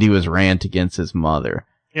into his rant against his mother.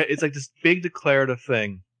 Yeah, it's like this big declarative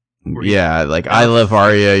thing. Yeah, like, I love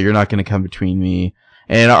Arya, you're not gonna come between me.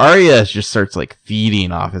 And Arya just starts, like,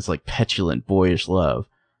 feeding off his, like, petulant, boyish love.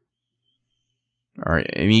 Alright,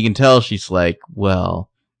 and you can tell she's like, well,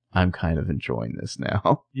 I'm kind of enjoying this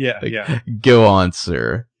now. Yeah, like, yeah. Go on,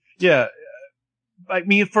 sir. Yeah. I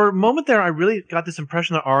mean, for a moment there, I really got this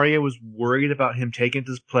impression that Arya was worried about him taking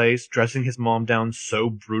this place, dressing his mom down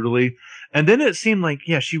so brutally. And then it seemed like,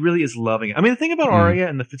 yeah, she really is loving it. I mean, the thing about Arya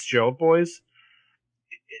and the Fitzgerald boys,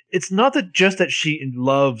 it's not just that she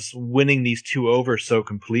loves winning these two over so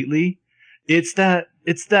completely. It's that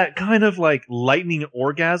kind of like lightning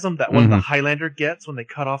orgasm that one of the Highlander gets when they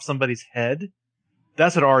cut off somebody's head.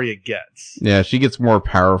 That's what Arya gets. Yeah, she gets more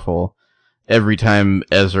powerful every time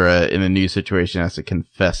Ezra in a new situation has to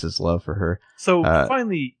confess his love for her. So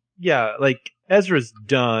finally, yeah, like Ezra's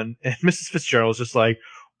done, and Mrs. Fitzgerald's just like,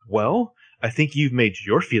 well, I think you've made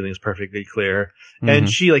your feelings perfectly clear. And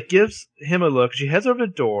she like gives him a look. She heads over to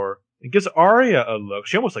the door and gives Arya a look.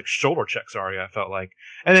 She almost like shoulder checks Arya, I felt like.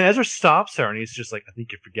 And then Ezra stops her and he's just like, I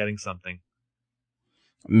think you're forgetting something.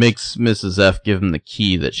 Makes Mrs. F give him the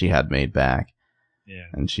key that she had made back. Yeah.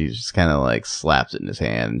 And she just kind of like slaps it in his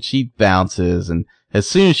hand. And she bounces, and as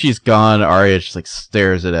soon as she's gone, Arya just like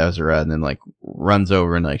stares at Ezra and then like runs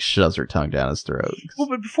over and like shoves her tongue down his throat. Well,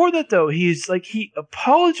 but before that though, he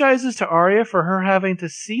apologizes to Arya for her having to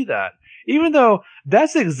see that, even though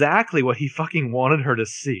that's exactly what he fucking wanted her to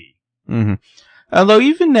see. Mm-hmm. Although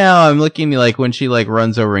even now, I'm looking like when she like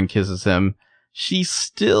runs over and kisses him, she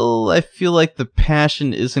still, I feel like the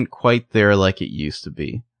passion isn't quite there like it used to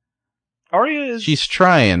be. Arya is... She's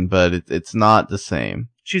trying, but it's not the same.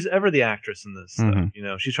 She's ever the actress in this stuff, you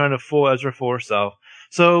know. She's trying to fool Ezra for herself.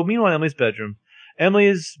 So, meanwhile, Emily's bedroom. Emily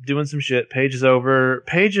is doing some shit. Paige is over.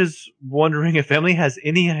 Paige is wondering if Emily has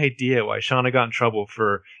any idea why Shauna got in trouble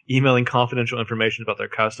for emailing confidential information about their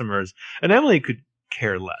customers. And Emily could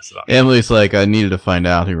care less about it. Emily's like, I needed to find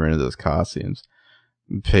out who rented those costumes.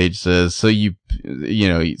 Paige says, so you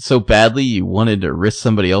know, so badly you wanted to risk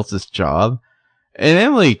somebody else's job? And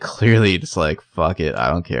Emily clearly just like, fuck it, I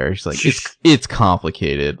don't care. She's like, it's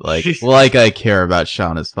complicated. Like I care about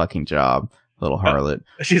Shauna's fucking job, little harlot.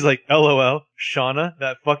 She's like, LOL, Shauna,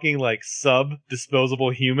 that fucking like disposable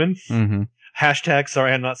human. Hashtag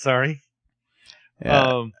sorry, I'm not sorry.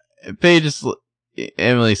 Yeah.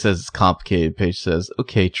 Emily says it's complicated. Paige says,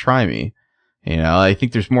 okay, try me. You know, I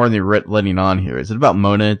think there's more than you're letting on here. Is it about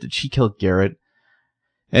Mona? Did she kill Garrett?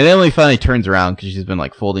 And Emily finally turns around because she's been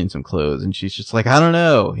like folding some clothes, and she's just like, I don't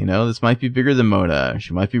know. You know, this might be bigger than Mona.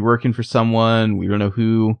 She might be working for someone. We don't know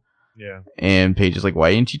who. Yeah. And Paige is like,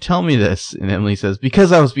 why didn't you tell me this? And Emily says,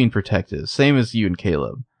 because I was being protective. Same as you and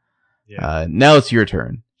Caleb. Yeah. Now it's your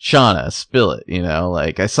turn. Shauna, spill it. You know,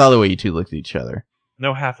 like I saw the way you two looked at each other.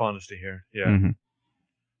 No half honesty here. Yeah.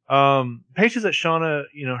 Paige says that Shauna,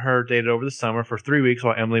 you know, her dated over the summer for 3 weeks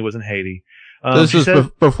while Emily was in Haiti. This was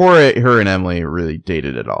before her and Emily really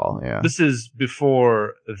dated at all. Yeah. This is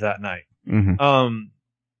before that night.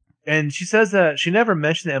 And she says that she never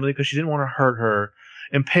mentioned to Emily because she didn't want to hurt her.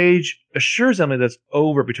 And Paige assures Emily that's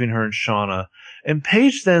over between her and Shauna. And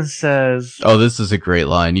Paige then says, "Oh, this is a great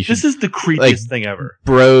line. This is the creepiest thing ever.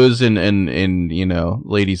 Bros and you know,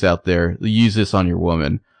 ladies out there, use this on your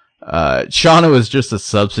woman. Shauna was just a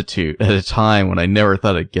substitute at a time when I never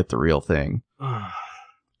thought I'd get the real thing."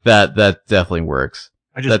 That definitely works.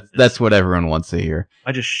 That's what everyone wants to hear.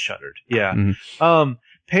 I just shuddered. Yeah.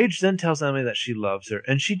 Paige then tells Emily that she loves her,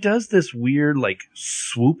 and she does this weird like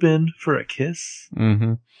swoop in for a kiss.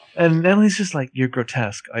 And Emily's just like, "You're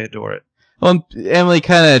grotesque. I adore it." Well, Emily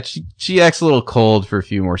kind of she acts a little cold for a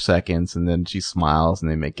few more seconds, and then she smiles, and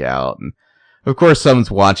they make out. And of course, someone's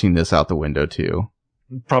watching this out the window too.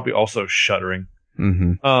 Probably also shuddering.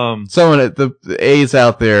 Someone at the A's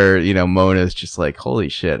out there, you know, Mona's just like, holy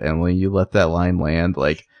shit, Emily, you let that line land?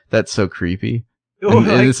 Like, that's so creepy. And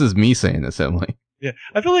this is me saying this, Emily. Yeah,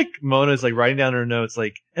 I feel like Mona's like writing down her notes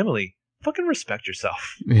like, Emily, fucking respect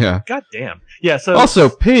yourself. Yeah. God damn. Yeah, so... Also,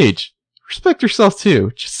 Paige, respect yourself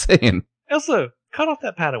too. Just saying. Also, cut off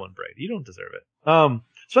that Padawan braid. You don't deserve it.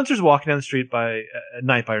 Spencer's walking down the street at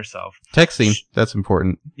night by herself. Texting. That's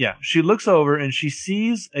important. Yeah. She looks over and she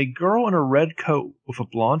sees a girl in a red coat with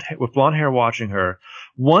blonde hair watching her.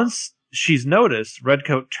 Once she's noticed,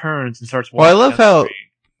 Redcoat turns and starts walking. Well, I love how,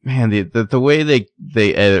 man, the way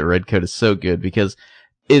they edit Redcoat is so good, because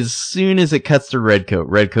as soon as it cuts to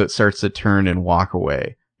Redcoat starts to turn and walk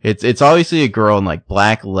away. It's obviously a girl in like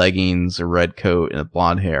black leggings, a red coat, and a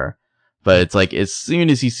blonde hair. But it's like, as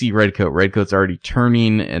soon as you see Redcoat's already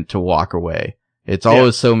turning and to walk away. It's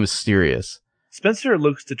always so mysterious. Spencer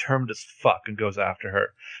looks determined as fuck and goes after her.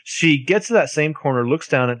 She gets to that same corner, looks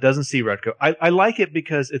down, and doesn't see Redcoat. I like it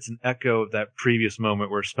because it's an echo of that previous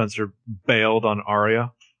moment where Spencer bailed on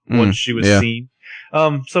Arya once she was seen.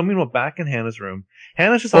 So meanwhile, back in Hannah's room,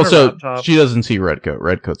 Hannah's just on her laptop. She doesn't see Redcoat.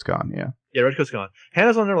 Redcoat's gone, yeah. Yeah, Redcoat's gone.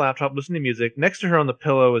 Hannah's on her laptop listening to music. Next to her on the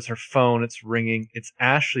pillow is her phone. It's ringing. It's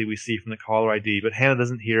Ashley we see from the caller ID, but Hannah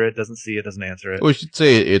doesn't hear it, doesn't see it, doesn't answer it. Well, we should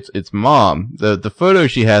say it's Mom. The photo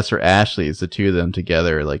she has for Ashley is the two of them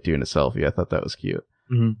together, like doing a selfie. I thought that was cute.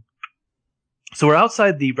 Mm-hmm. So we're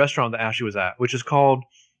outside the restaurant that Ashley was at, which is called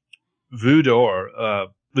Vue d'Or,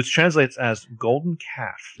 which translates as Golden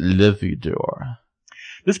Calf. Le Vue d'Or.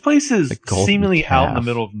 This place is seemingly out in the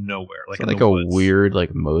middle of nowhere, like a weird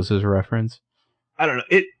like Moses reference. I don't know.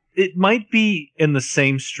 It might be in the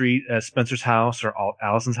same street as Spencer's house or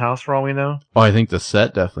Allison's house, for all we know. Oh, I think the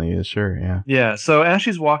set definitely is. Sure, yeah. Yeah. So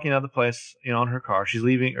Ashley's walking out of the place, on her car. She's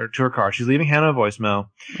leaving Hannah a voicemail.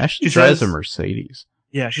 Ashley drives a Mercedes.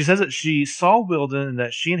 Yeah, she says that she saw Wilden and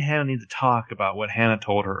that she and Hannah need to talk about what Hannah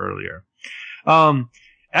told her earlier.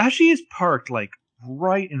 Ashley is parked like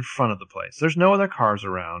right in front of the place. There's no other cars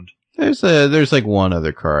around. There's like one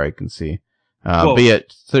other car I can see. But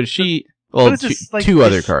yet, so she, two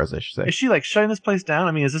other cars, I should say. Is she like shutting this place down?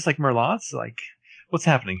 I mean, is this like Merlot's? Like, what's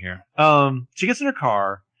happening here? She gets in her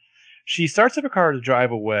car. She starts up her car to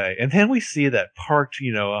drive away. And then we see that parked,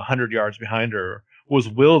 100 yards behind her was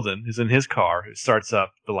Wilden, who's in his car, who starts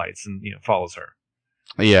up the lights and, follows her.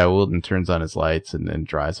 Yeah, Wilden turns on his lights and then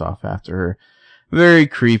drives off after her. Very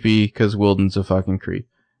creepy, because Wilden's a fucking creep.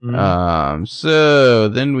 Mm-hmm. So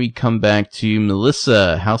then we come back to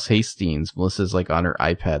Melissa, House Hastings. Melissa's like on her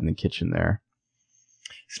iPad in the kitchen there.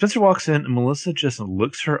 Spencer walks in and Melissa just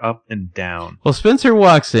looks her up and down. Well, Spencer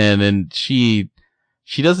walks in and she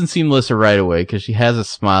doesn't see Melissa right away because she has a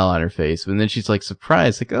smile on her face. And then she's like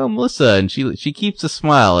surprised, like, oh, Melissa. And she keeps a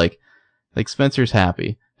smile, like Spencer's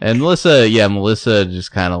happy. And Melissa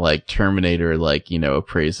just kind of like Terminator,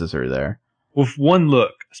 appraises her there. With one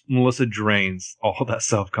look, Melissa drains all that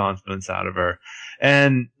self-confidence out of her.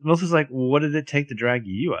 And Melissa's like, what did it take to drag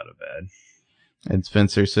you out of bed? And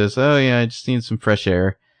Spencer says, oh yeah, I just need some fresh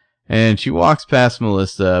air. And she walks past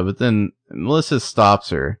Melissa, but then Melissa stops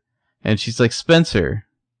her. And she's like, Spencer,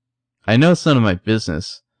 I know it's none of my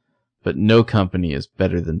business, but no company is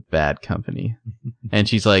better than bad company. And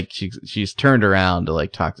she's like, she's turned around to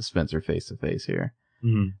like talk to Spencer face to face here.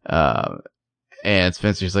 Mm-hmm. And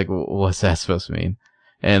Spencer's like, what's that supposed to mean?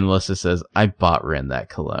 And Melissa says, I bought Ren that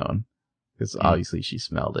cologne. Because obviously she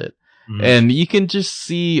smelled it. Mm-hmm. And you can just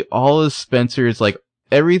see all of Spencer's, like,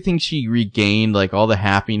 everything she regained, like, all the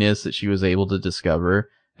happiness that she was able to discover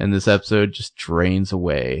in this episode just drains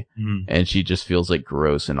away. Mm-hmm. And she just feels, like,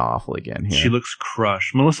 gross and awful again here. She looks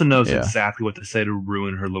crushed. Melissa knows exactly what to say to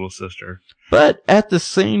ruin her little sister. But at the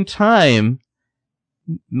same time,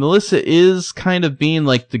 Melissa is kind of being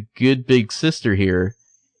like the good big sister here.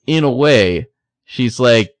 In a way, she's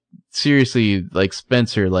like, seriously, like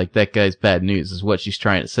Spencer, like that guy's bad news is what she's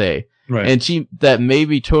trying to say. Right. And that may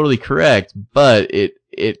be totally correct, but it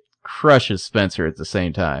crushes Spencer at the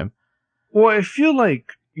same time. Well, I feel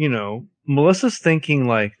like, Melissa's thinking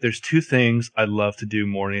like there's two things I love to do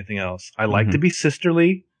more than anything else. I like to be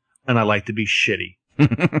sisterly and I like to be shitty.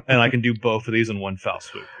 And I can do both of these in one fell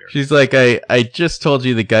swoop here. She's like, I just told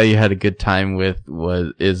you the guy you had a good time with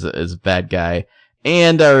is a bad guy,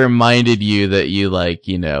 and I reminded you that you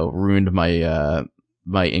ruined my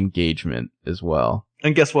my engagement as well.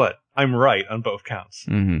 And guess what? I'm right on both counts.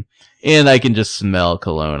 Mm-hmm. And I can just smell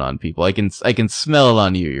cologne on people. I can smell it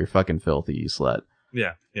on you. You're fucking filthy, you slut.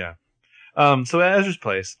 Yeah. So at Ezra's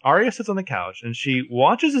place, Arya sits on the couch and she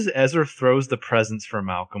watches as Ezra throws the presents for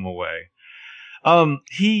Malcolm away.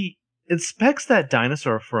 He inspects that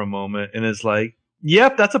dinosaur for a moment and is like,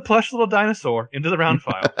 Yep, that's a plush little dinosaur into the round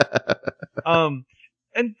file.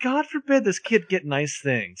 And God forbid this kid get nice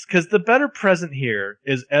things, because the better present here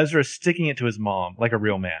is Ezra sticking it to his mom like a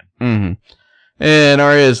real man. Mm-hmm. And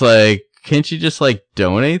Arya's like, can't you just like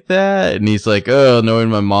donate that? And he's like, oh, knowing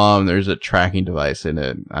my mom, there's a tracking device in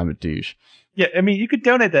it. I'm a douche. Yeah, I mean, you could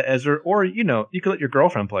donate that, Ezra, or, you could let your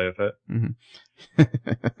girlfriend play with it.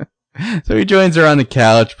 Mm-hmm. So he joins her on the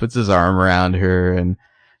couch, puts his arm around her, and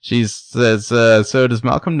she says, so does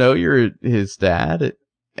Malcolm know you're his dad?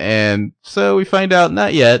 And so we find out,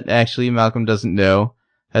 not yet, actually, Malcolm doesn't know.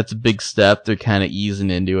 That's a big step. They're kind of easing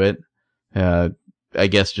into it. I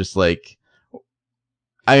guess just like,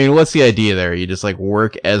 I mean, what's the idea there? You just like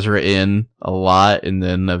work Ezra in a lot, and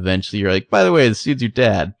then eventually you're like, by the way, this dude's your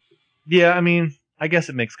dad. Yeah, I mean, I guess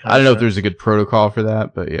it makes I don't know if there's a good protocol for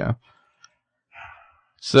that, but yeah.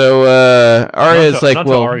 So, Arya's like,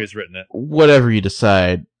 well, Arya's written it. Whatever you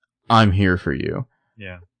decide, I'm here for you.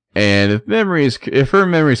 Yeah. And if her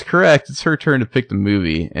memory's correct, it's her turn to pick the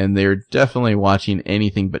movie, and they're definitely watching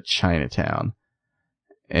anything but Chinatown.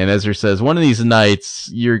 And Ezra says, one of these nights,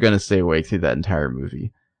 you're gonna stay awake through that entire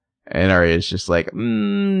movie. And Arya's just like,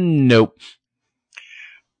 nope.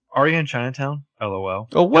 Arya in Chinatown? LOL.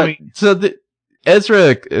 Oh, what? I mean, so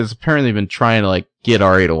Ezra has apparently been trying to like get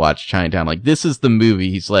Arya to watch Chinatown. Like, this is the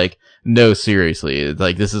movie. He's like, no, seriously. It's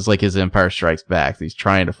like, this is like his Empire Strikes Back. He's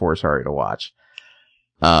trying to force Arya to watch.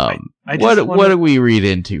 What do we read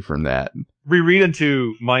into from that? We read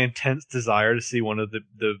into my intense desire to see one of the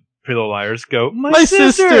Pretty Little Liars go, my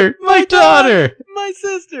sister, my daughter, my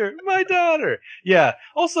sister, my daughter. Yeah.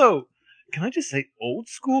 Also, can I just say, old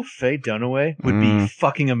school Faye Dunaway would be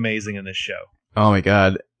fucking amazing in this show. Oh my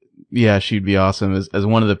god. Yeah, she'd be awesome as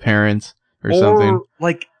one of the parents or something.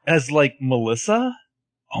 Like, as like Melissa?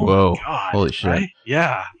 Oh whoa. My god. Holy shit. Right?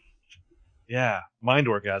 Yeah. Yeah. Mind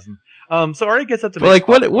orgasm. So Arya gets up to like,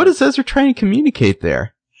 what is Ezra trying to communicate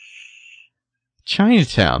there?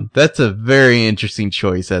 Chinatown. That's a very interesting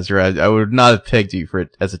choice, Ezra. I would not have pegged you for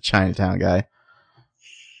it as a Chinatown guy.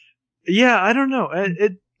 Yeah, I don't know.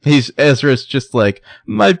 Ezra's just like,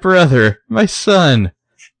 my brother, my son.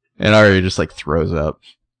 And Arya just like throws up.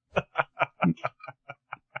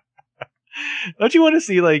 Don't you want to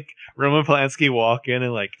see like Roman Polanski walk in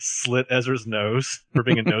and like slit Ezra's nose for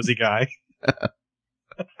being a nosy guy?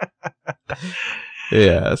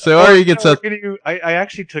 Yeah, so Arya gets up. I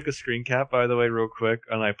actually took a screen cap, by the way, real quick,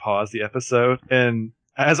 and I paused the episode. And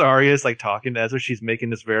as Arya is like talking to Ezra, she's making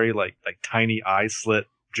this very like tiny eye slit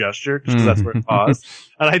gesture, just because that's where it paused.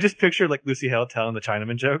 And I just pictured like Lucy Hale telling the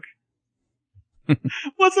Chinaman joke.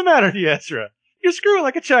 What's the matter with you, Ezra? You're screwing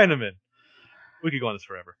like a Chinaman. We could go on this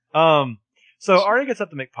forever. So Arya gets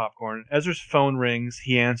up to make popcorn. Ezra's phone rings.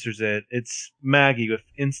 He answers it. It's Maggie with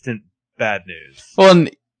instant bad news. Well,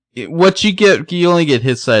 and what you get, you only get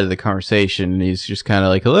his side of the conversation, and he's just kind of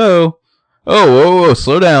like, hello? Oh, whoa,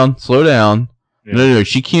 slow down. Yeah. No,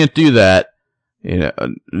 she can't do that.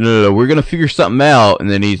 No, we're gonna figure something out.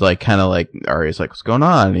 And then he's like, kind of like, Arya's like, what's going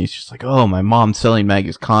on? And he's just like, oh, my mom's selling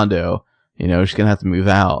Maggie's condo. She's gonna have to move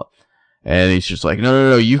out. And he's just like,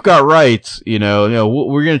 no, you've got rights.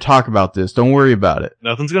 We're gonna talk about this. Don't worry about it.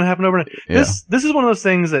 Nothing's gonna happen overnight. Yeah. This is one of those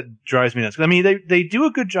things that drives me nuts. I mean, they do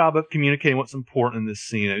a good job of communicating what's important in this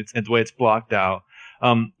scene. It's the way it's blocked out.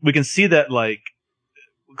 We can see that like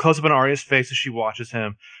close up on Arya's face as she watches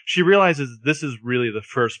him. She realizes this is really the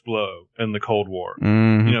first blow in the Cold War.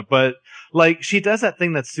 Mm-hmm. But like she does that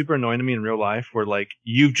thing that's super annoying to me in real life, where like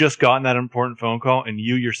you've just gotten that important phone call and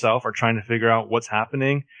you yourself are trying to figure out what's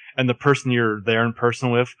happening. And the person you're there in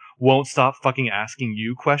person with won't stop fucking asking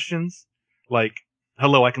you questions. Like,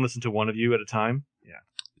 hello, I can listen to one of you at a time. Yeah.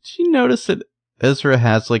 Did you notice that Ezra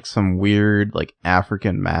has like some weird like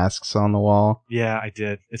African masks on the wall? Yeah, I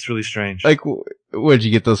did. It's really strange. Like, where'd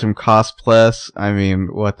you get those from? Cosplus? I mean,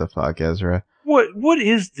 what the fuck, Ezra? What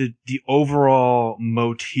is the overall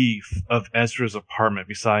motif of Ezra's apartment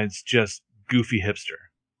besides just goofy hipster?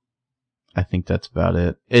 I think that's about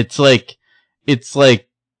it. It's like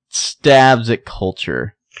stabs at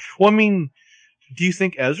culture. Well, I mean, do you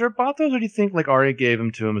think Ezra bought those, or do you think like Arya gave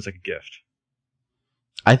them to him as like a gift?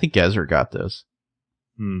 I think Ezra got those.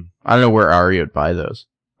 I don't know where Arya would buy those.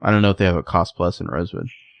 I don't know if they have a Cost Plus in Rosewood.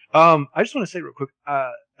 I just want to say real quick,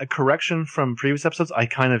 a correction from previous episodes. I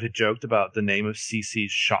kind of had joked about the name of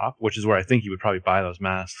CC's shop, which is where I think you would probably buy those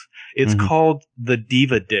masks. It's called the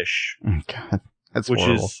Diva Dish. Oh, God. That's which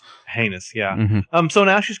horrible. Is heinous, yeah. Mm-hmm. So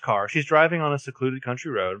now she's driving on a secluded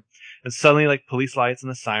country road, and suddenly, like, police lights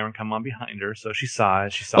and the siren come on behind her, so she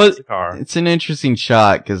stops the car. It's an interesting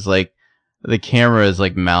shot, because, like, the camera is,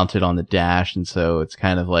 like, mounted on the dash, and so it's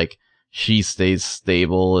kind of like, she stays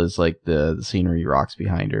stable as like the scenery rocks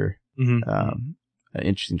behind her. Mm-hmm. An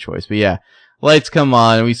interesting choice. But yeah, lights come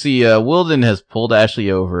on and we see Wilden has pulled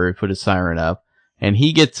Ashley over, put his siren up, and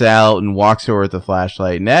he gets out and walks over with the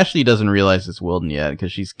flashlight. And Ashley doesn't realize it's Wilden yet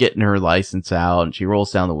because she's getting her license out and she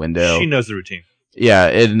rolls down the window. She knows the routine. Yeah,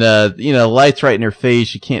 and lights right in her face.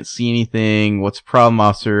 She can't see anything. What's the problem,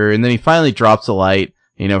 officer? And then he finally drops a light,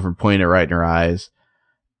 from pointing it right in her eyes.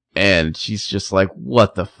 And she's just like,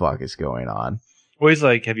 what the fuck is going on? Well, he's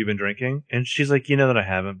like, have you been drinking? And she's like, you know that I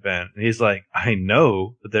haven't been. And he's like, I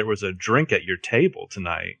know that there was a drink at your table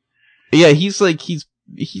tonight. Yeah, he's like, he's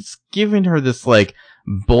giving her this like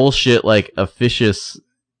bullshit, like officious,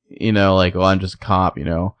 like, well, I'm just a cop,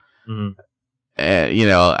 Mm-hmm.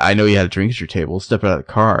 And, I know you had a drink at your table. Step out of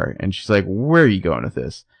the car. And she's like, where are you going with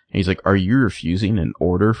this? And he's like, are you refusing an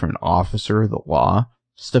order from an officer of the law?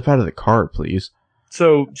 Step out of the car, please.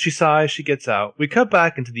 So she sighs, she gets out. We cut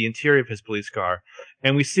back into the interior of his police car,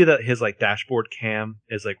 and we see that his like dashboard cam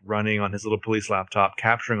is like running on his little police laptop,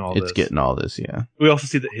 capturing all this. It's getting all this, yeah. We also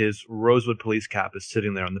see that his rosewood police cap is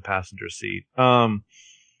sitting there on the passenger seat.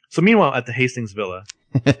 So meanwhile, at the Hastings Villa,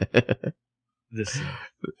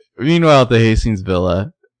 Meanwhile, at the Hastings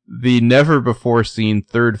Villa, the never-before-seen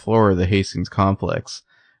third floor of the Hastings complex,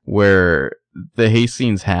 where the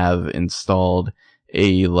Hastings have installed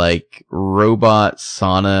a, like, robot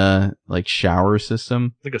sauna, like, shower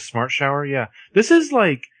system. Like a smart shower, yeah. This is,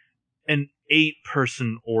 like, an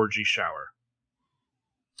 8-person orgy shower.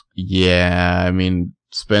 Yeah, I mean,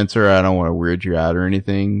 Spencer, I don't want to weird you out or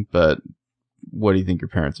anything, but what do you think your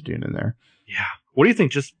parents are doing in there? Yeah. What do you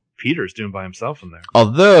think just Peter's doing by himself in there?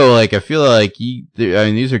 Although, like, I feel like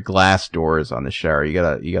these are glass doors on the shower. You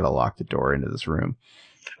gotta lock the door into this room.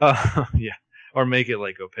 Yeah. Or make it,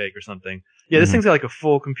 like, opaque or something. Yeah, this thing's got, like, a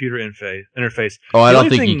full computer interface. Oh, I don't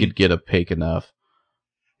think you could get opaque enough.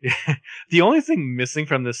 The only thing missing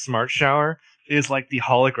from this smart shower is, like, the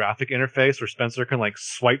holographic interface where Spencer can, like,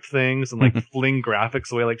 swipe things and, like, fling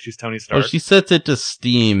graphics away like she's Tony Stark. Well, she sets it to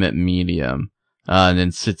steam at medium, and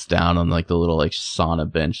then sits down on, like, the little, like,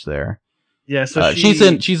 sauna bench there. Yeah, so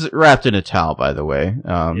she's wrapped in a towel, by the way.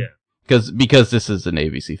 Yeah. Because this is an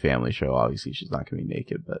ABC Family show, obviously she's not going to be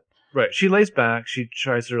naked, but... Right. She lays back. She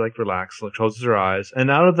tries to, like, relax, like, closes her eyes. And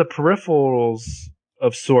out of the peripherals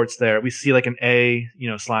of sorts there, we see, like, an A,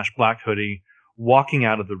 / black hoodie walking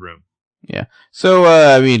out of the room. Yeah. So,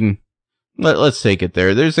 I mean, let's take it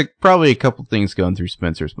there. There's probably a couple things going through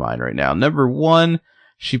Spencer's mind right now. Number one,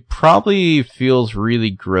 she probably feels really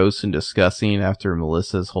gross and disgusting after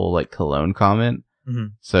Melissa's whole, like, cologne comment.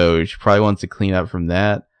 Mm-hmm. So she probably wants to clean up from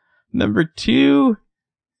that. Number two,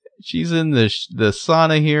 she's in the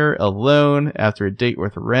sauna here alone after a date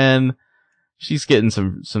with Ren. She's getting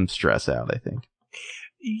some stress out, I think.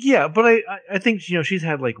 Yeah, but I think, she's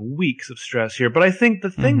had, like, weeks of stress here. But I think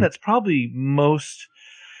the thing that's probably most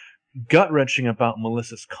gut-wrenching about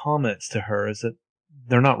Melissa's comments to her is that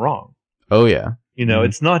they're not wrong. Oh, yeah.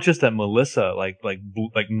 It's not just that Melissa, like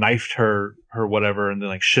knifed her whatever and then,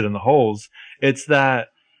 like, shit in the holes. It's that,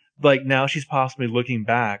 like, now she's possibly looking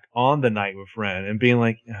back on the night with Ren and being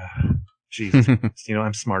like, Jesus,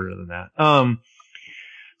 I'm smarter than that.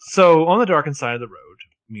 So on the darkened side of the road.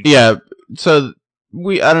 Yeah. So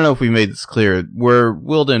I don't know if we made this clear. Where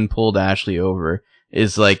Wilden pulled Ashley over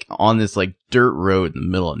is, like, on this, like, dirt road in the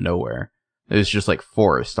middle of nowhere. There's just, like,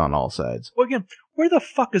 forest on all sides. Well, again, where the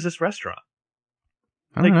fuck is this restaurant?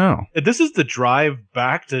 I don't know. If this is the drive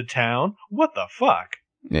back to town, what the fuck?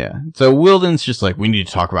 Yeah. So Wilden's just like, we need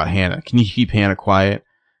to talk about Hannah. Can you keep Hannah quiet?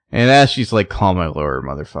 And Ashley's like, call my lawyer,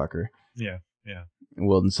 motherfucker. Yeah. And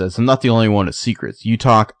Wilden says, I'm not the only one with secrets. You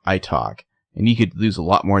talk, I talk. And you could lose a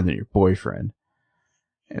lot more than your boyfriend.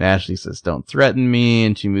 And Ashley says, don't threaten me.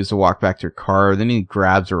 And she moves to walk back to her car. Then he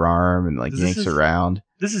grabs her arm and, like, yanks her around.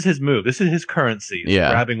 This is his move. This is his currency.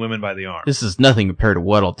 Grabbing women by the arm. This is nothing compared to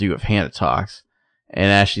what I'll do if Hannah talks. And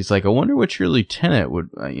Ashley's like, I wonder what your lieutenant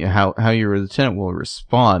would, how your lieutenant will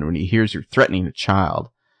respond when he hears you're threatening a child.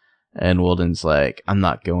 And Wilden's like, I'm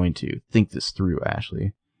not going to. Think this through,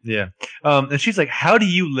 Ashley. Yeah. And she's like, how do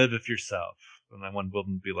you live with yourself? And I want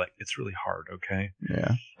Wilden to be like, it's really hard, okay?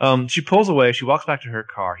 Yeah. She pulls away. She walks back to her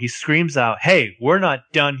car. He screams out, hey, we're not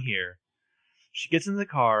done here. She gets in the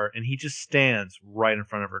car, and he just stands right in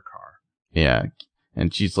front of her car. Yeah.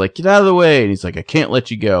 And she's like, get out of the way. And he's like, I can't let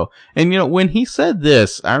you go. And, when he said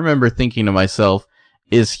this, I remember thinking to myself,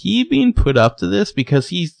 is he being put up to this? Because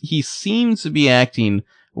he seems to be acting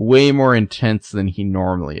way more intense than he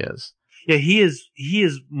normally is. Yeah, he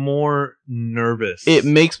is more nervous. It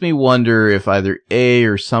makes me wonder if either A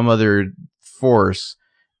or some other force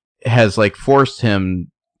has, like, forced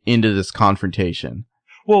him into this confrontation.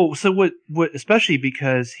 Well, so what, especially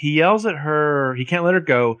because he yells at her, he can't let her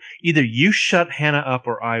go. Either you shut Hannah up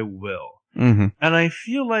or I will. Mm-hmm. And I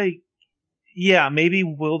feel like, yeah, maybe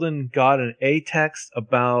Wilden got an A text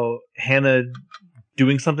about Hannah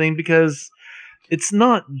doing something, because it's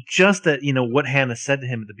not just that, what Hannah said to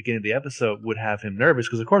him at the beginning of the episode would have him nervous,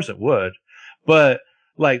 because of course it would. But,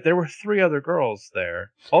 like, there were 3 other girls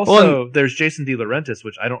there. Also, there's Jason De Laurentiis,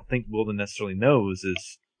 which I don't think Wilden necessarily knows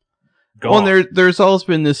is gone. Well, there's always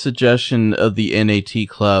been this suggestion of the NAT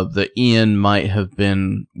club that Ian might have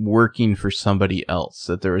been working for somebody else,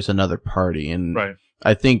 that there was another party. And right.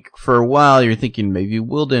 I think for a while you're thinking maybe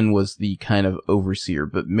Wilden was the kind of overseer,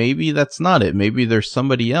 but maybe that's not it. Maybe there's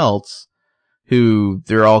somebody else who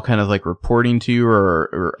they're all kind of like reporting to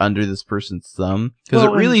or under this person's thumb. Because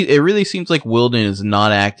it really seems like Wilden is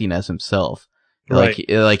not acting as himself. Right.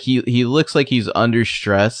 Like he looks like he's under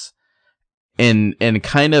stress and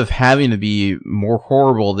kind of having to be more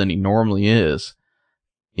horrible than he normally is.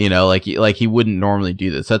 Like he wouldn't normally do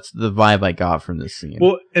this. That's the vibe I got from this scene.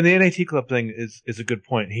 Well, and the NAT club thing is a good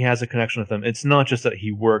point. He has a connection with them. It's not just that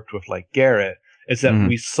he worked with like Garrett. It's that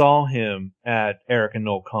we saw him at Eric and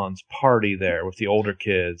Noel Kahn's party there with the older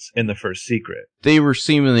kids in the first Secret. They were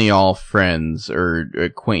seemingly all friends or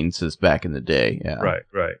acquaintances back in the day. Yeah.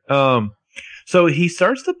 Right. So he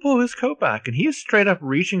starts to pull his coat back, and he is straight up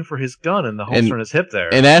reaching for his gun in the holster on his hip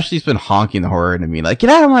there. And Ashley's been honking the horn at me, like, get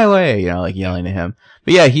out of my way, like yelling at him.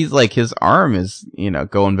 But yeah, he's like, his arm is,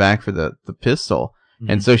 going back for the pistol.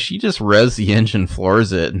 Mm-hmm. And so she just revs the engine,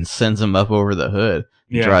 floors it, and sends him up over the hood.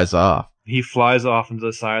 He drives off. He flies off into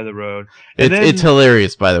the side of the road. It's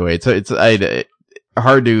hilarious, by the way. It's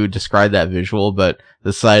hard to describe that visual, but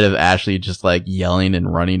the sight of Ashley just like yelling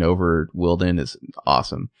and running over Wilden is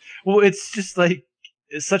awesome. Well, it's just like,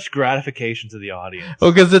 it's such gratification to the audience.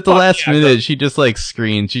 Well, because at the last minute, she just like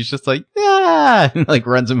screams. She's just like, yeah, and like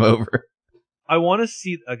runs him over. I want to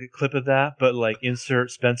see a clip of that, but like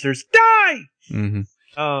insert Spencer's die!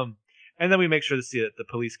 Mm-hmm. And then we make sure to see that the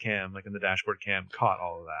police cam, like in the dashboard cam, caught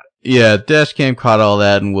all of that. Yeah, dash cam caught all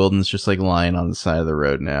that, and Wilden's just like lying on the side of the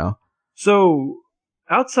road now. So,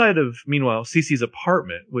 outside of, meanwhile, Cece's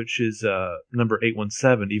apartment, which is number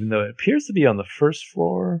 817, even though it appears to be on the first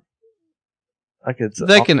floor.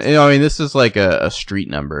 This is like a street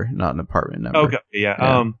number, not an apartment number. Okay,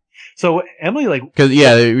 yeah. So Emily, like, because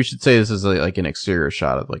we should say this is like an exterior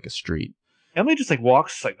shot of like a street. Emily just like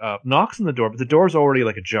walks like up, knocks on the door, but the door's already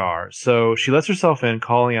like ajar. So she lets herself in,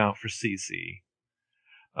 calling out for Cece.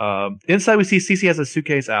 Inside, we see Cece has a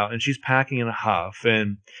suitcase out, and she's packing in a huff.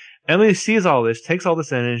 And Emily sees all this, takes all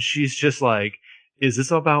this in, and she's just like, "Is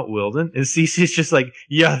this about Wilden?" And Cece's just like,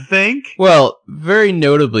 "You think?" Well, very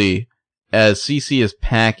notably, as Cece is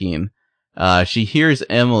packing, she hears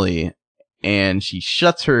Emily, and she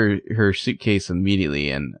shuts her suitcase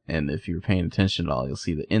immediately. And if you're paying attention at all, you'll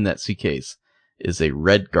see that in that suitcase is a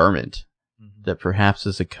red garment that perhaps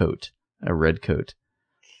is a red coat.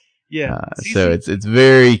 Yeah. So it's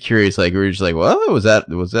very curious. Like, we're just like, well, was that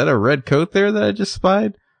a red coat there that I just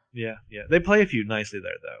spied? Yeah. They play a few nicely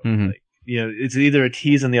there, though. Mm-hmm. Like, it's either a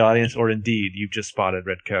tease in the audience or indeed you've just spotted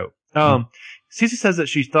red coat. Cece says that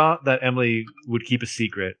she thought that Emily would keep a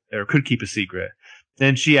secret, or could keep a secret.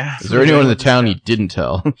 And she asked, is there anyone in the town he didn't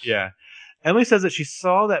tell? Yeah. Emily says that she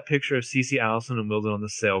saw that picture of Cece, Allison, and Wilden on the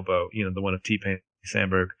sailboat, the one of T-Pain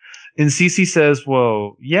Sandberg. And Cece says,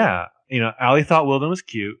 well, yeah, Allie thought Wilden was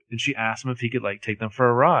cute, and she asked him if he could, like, take them for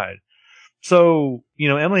a ride. So,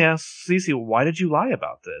 Emily asks Cece, why did you lie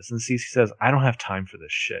about this? And Cece says, I don't have time for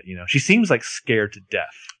this shit, She seems, like, scared to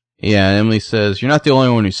death. Yeah, and Emily says, you're not the only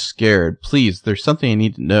one who's scared. Please, there's something I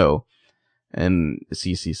need to know. And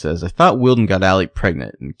Cece says, I thought Wilden got Allie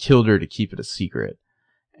pregnant and killed her to keep it a secret.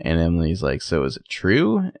 And Emily's like, so is it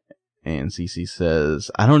true? And Cece says,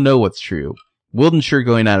 I don't know what's true. Wilden's sure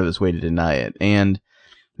going out of his way to deny it. And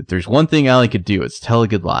if there's one thing Allie could do, it's tell a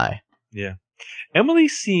good lie. Yeah. Emily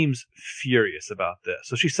seems furious about this.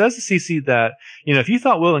 So she says to Cece that, if you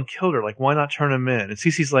thought Wilden killed her, like, why not turn him in? And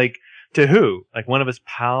Cece's like, to who? Like, one of his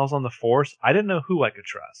pals on the force? I didn't know who I could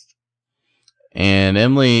trust. And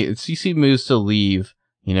Cece moves to leave.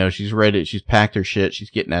 She's ready. She's packed her shit. She's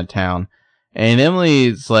getting out of town. And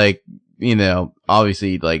Emily's like,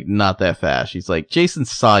 obviously, like, not that fast. She's like, Jason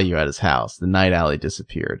saw you at his house the night Allie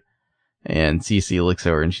disappeared. And Cece looks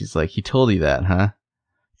over and she's like, he told you that, huh?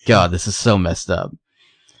 God, this is so messed up.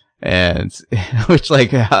 And, which,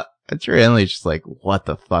 like, I'm sure Emily's just like, what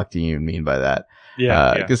the fuck do you mean by that?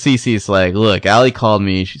 Yeah. Because Cece's like, look, Allie called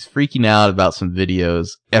me. She's freaking out about some videos.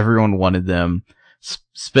 Everyone wanted them.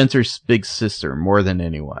 Spencer's big sister more than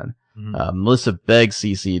anyone. Melissa begs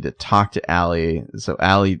Cece to talk to Allie. So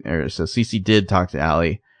Cece did talk to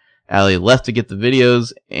Allie. Allie left to get the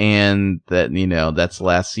videos, and that's the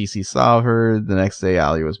last Cece saw of her. The next day,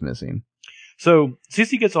 Allie was missing. So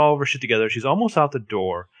Cece gets all of her shit together. She's almost out the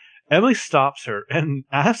door. Emily stops her and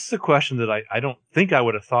asks a question that I don't think I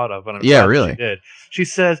would have thought of, but I'm glad really. she did. She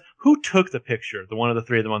says, "Who took the picture? The one of the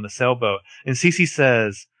three of them on the sailboat?" And Cece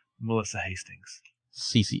says, "Melissa Hastings."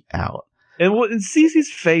 Cece out. And Cece's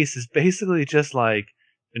face is basically just like,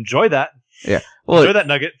 "Enjoy that." Yeah. Well, enjoy that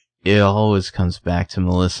nugget. It always comes back to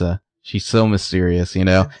Melissa. She's so mysterious,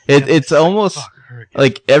 It's almost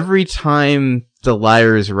like every time the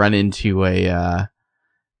liars run into a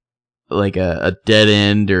dead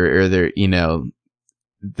end or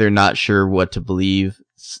they're not sure what to believe,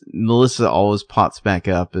 Melissa always pops back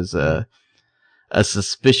up as a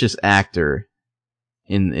suspicious actor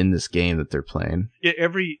in this game that they're playing. Yeah,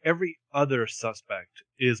 every other suspect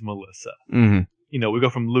is Melissa. Mm-hmm. We go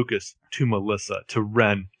from Lucas to Melissa to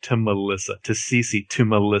Ren to Melissa to Cece to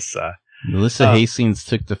Melissa. Melissa Hastings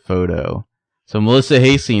took the photo. So Melissa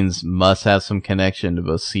Hastings must have some connection to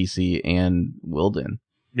both Cece and Wilden.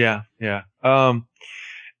 Yeah. And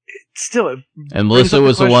Melissa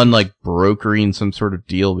was the one brokering some sort of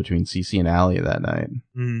deal between Cece and Allie that night.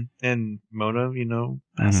 Mm-hmm. And Mona,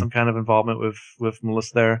 has some kind of involvement with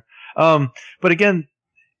Melissa there. But again,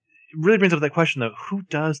 it really brings up that question though: who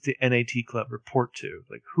does the NAT Club report to?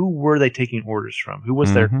 Like, who were they taking orders from? Who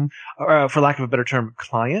was their, for lack of a better term,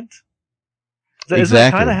 client? Is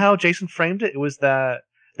that kind of how Jason framed it? It was that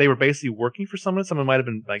they were basically working for someone. Someone might have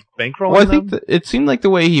been bankrolling Well, I think it seemed like the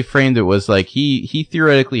way he framed it was he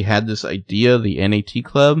theoretically had this idea, the NAT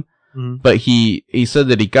Club, but he said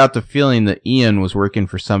that he got the feeling that Ian was working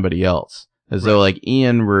for somebody else, as though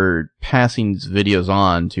Ian were passing these videos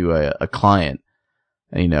on to a client.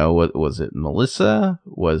 What was it? Melissa?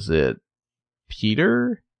 Was it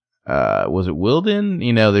Peter? Was it Wilden?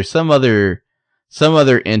 There's some other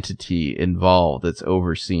entity involved that's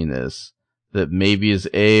overseeing this. That maybe is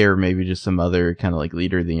or maybe just some other kind of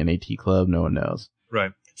leader of the NAT Club. No one knows.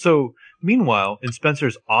 Right. So, meanwhile, in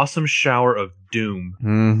Spencer's awesome shower of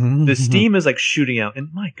doom, the steam is shooting out. And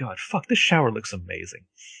my God, this shower looks amazing.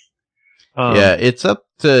 Yeah, it's up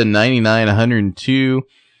to 99, 102.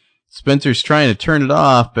 Spencer's trying to turn it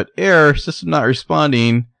off, but error, system not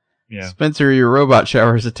responding. Yeah. Spencer, your robot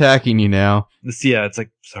shower is attacking you now. It's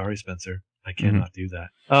sorry, Spencer. I cannot do that.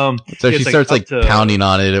 So she starts pounding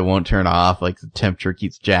on it. It won't turn off. The temperature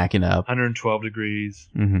keeps jacking up. 112 degrees.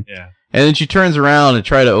 Mm-hmm. Yeah. And then she turns around to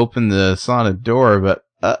try to open the sauna door, but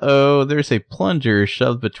there's a plunger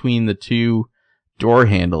shoved between the two door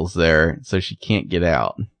handles there, so she can't get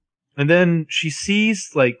out. And then she sees,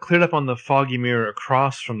 cleared up on the foggy mirror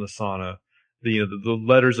across from the sauna, the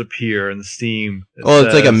letters appear and the steam.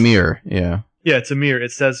 It's like a mirror. Yeah. Yeah, it's a mirror.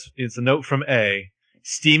 It says, it's a note from A.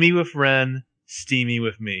 Steamy with Ren, steamy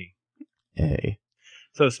with me. A.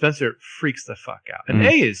 So Spencer freaks the fuck out. And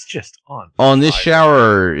A is just on. This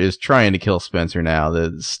shower is trying to kill Spencer now.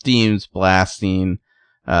 The steam's blasting.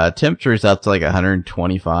 Temperature's up to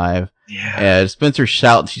 125. Yeah. Spencer's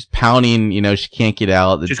shouting. She's pounding. She can't get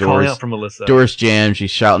out. She's calling out for Melissa. Door's jammed. She's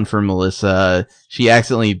shouting for Melissa. She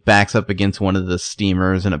accidentally backs up against one of the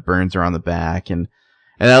steamers and it burns her on the back. And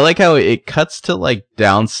I like how it cuts to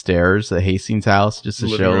downstairs, the Hastings house, just to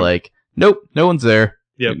show nope, no one's there.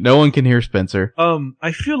 Yep. No one can hear Spencer.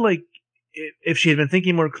 I feel like if she had been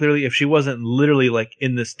thinking more clearly, if she wasn't literally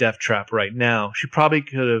in this death trap right now, she probably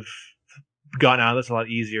could have gotten out of this a lot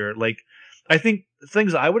easier. I think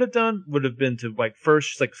things I would have done would have been to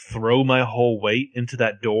first just throw my whole weight into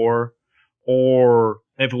that door, or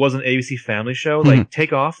if it was an ABC Family show,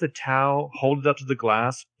 take off the towel, hold it up to the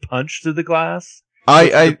glass, punch through the glass.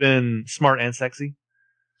 I've been smart and sexy.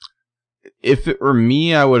 If it were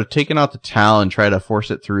me, I would have taken out the towel and tried to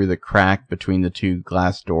force it through the crack between the two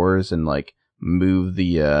glass doors and move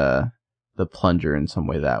the plunger in some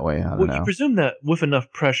way that way. I don't know. You presume that with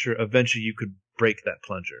enough pressure, eventually you could break that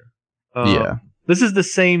plunger. Yeah. This is the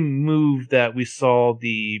same move that we saw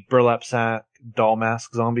the burlap sack doll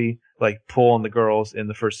mask zombie pull on the girls in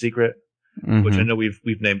The First Secret. Which I know we've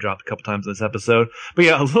name dropped a couple times in this episode. But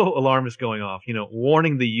yeah, a little alarm is going off,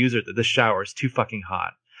 warning the user that the shower is too fucking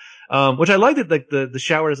hot. Which I like that the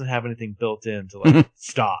shower doesn't have anything built in to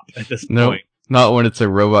stop at this point. Not when it's a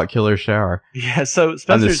robot killer shower. Yeah, so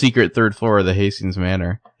Spencer's on the secret third floor of the Hastings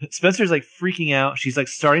Manor. Spencer's freaking out. She's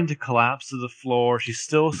starting to collapse to the floor. She's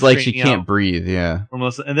still it's she can't breathe, yeah.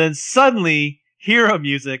 And then suddenly, hero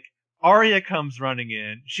music, Arya comes running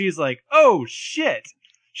in. She's oh shit!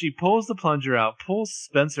 She pulls the plunger out, pulls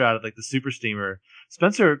Spencer out of the super steamer,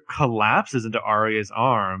 Spencer collapses into Arya's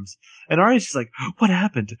arms, and Arya's just like, "What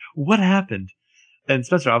happened? What happened?" And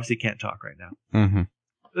Spencer obviously can't talk right now. Mm-hmm.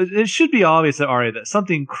 It should be obvious to Arya that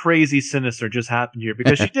something crazy sinister just happened here,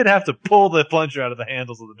 because she did have to pull the plunger out of the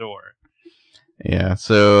handles of the door. Yeah,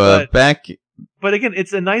 so back... But again,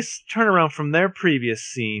 it's a nice turnaround from their previous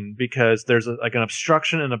scene, because there's an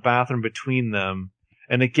obstruction in a bathroom between them.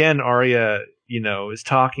 And again, Arya, is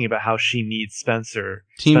talking about how she needs Spencer.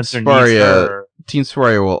 Team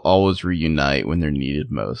Sparia will always reunite when they're needed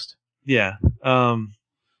most. Yeah. So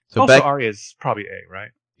also, Arya's probably A,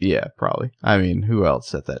 right? Yeah, probably. I mean, who else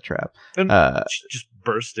set that trap? And she just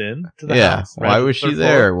burst in to the house. Why was she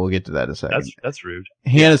there? We'll get to that in a second. That's rude.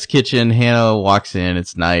 Hannah's kitchen. Hannah walks in.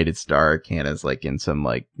 It's night. It's dark. Hannah's like in some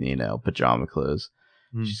pajama clothes.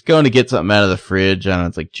 She's going to get something out of the fridge. I don't know,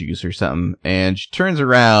 it's like juice or something. And she turns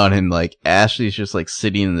around and like Ashley's just like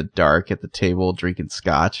sitting in the dark at the table drinking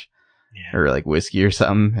scotch or like whiskey or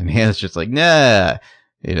something. And Hannah's just like, nah,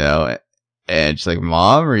 and she's like,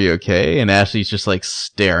 Mom, are you okay? And Ashley's just like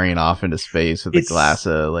staring off into space with a glass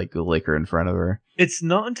of like liquor in front of her. It's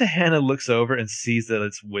not until Hannah looks over and sees that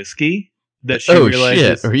it's whiskey that she shit,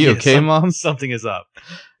 realizes, are you okay, Mom? Something is up.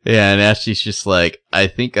 Yeah, and Ashley's just like, I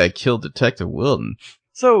think I killed Detective Wilden.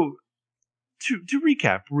 So, to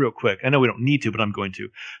recap real quick, I know we don't need to, but I'm going to.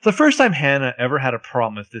 The first time Hannah ever had a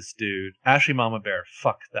problem with this dude, Ashley Mama Bear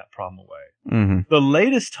fucked that problem away. Mm-hmm. The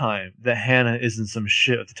latest time that Hannah is in some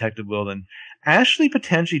shit with Detective Wilden, Ashley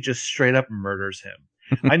potentially just straight up murders him.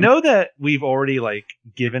 I know that we've already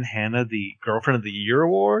given Hannah the Girlfriend of the Year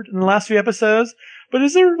award in the last few episodes, but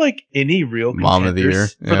is there any real Mom of the Year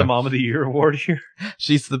for the Mom of the Year award here?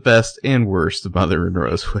 She's the best and worst mother in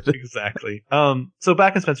Rosewood. Exactly. So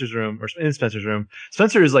back in Spencer's room,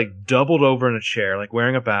 Spencer is doubled over in a chair,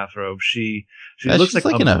 wearing a bathrobe. She looks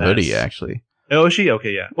like in a hoodie, actually. Oh, is she?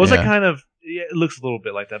 Okay, yeah. Well, it's kind of. Yeah, it looks a little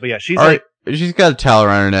bit like that, but yeah, she's she's got a towel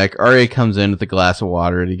around her neck. Arya comes in with a glass of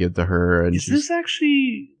water to give to her. And is this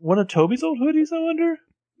actually one of Toby's old hoodies, I wonder?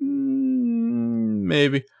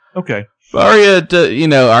 Maybe. Okay. Arya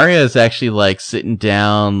is actually sitting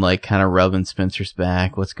down, kind of rubbing Spencer's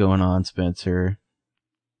back. What's going on, Spencer?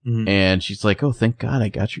 Mm-hmm. And she's like, oh, thank God I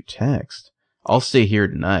got your text. I'll stay here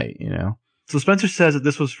tonight, So Spencer says that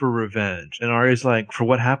this was for revenge. And Arya's like, for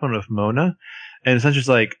what happened with Mona? And Spencer's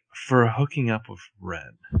like, for hooking up with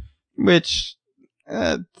Ren. Which,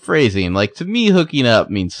 phrasing, to me, hooking up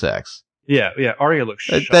means sex. Yeah, Arya looks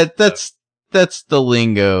shocked. That's the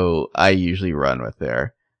lingo I usually run with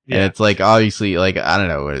there. Yeah. And it's obviously, I don't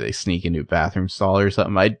know, whether they sneak into a bathroom stall or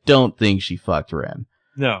something. I don't think she fucked Ren.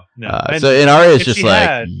 No. And Arya's just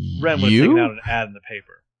like, Ren would have taken out an ad in the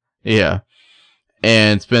paper. Yeah.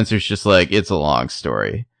 And Spencer's just like, it's a long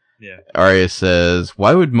story. Yeah. Arya says,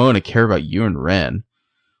 why would Mona care about you and Ren?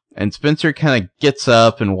 And Spencer kind of gets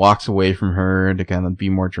up and walks away from her to kind of be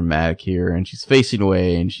more dramatic here. And she's facing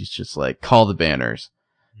away and she's just like, call the Banners.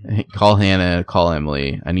 Call Hannah, call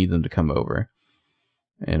Emily. I need them to come over.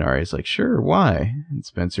 And Arya's like, sure, why? And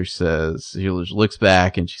Spencer says, she looks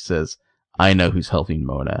back and she says, I know who's helping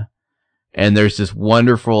Mona. And there's this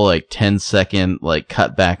wonderful 10-second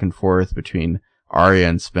cut back and forth between Arya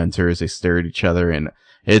and Spencer as they stare at each other, and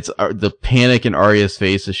it's the panic in Arya's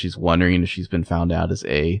face as she's wondering if she's been found out as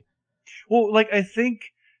A. Well, I think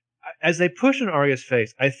as they push in Arya's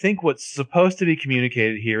face, I think what's supposed to be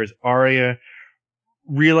communicated here is Arya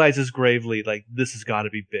realizes gravely, this has got to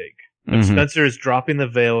be big. Mm-hmm. Spencer is dropping the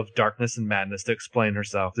veil of darkness and madness to explain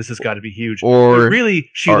herself. This has got to be huge. Or really,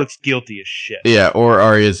 she looks guilty as shit. Yeah, or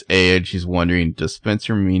Arya's A, and she's wondering, does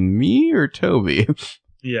Spencer mean me or Toby?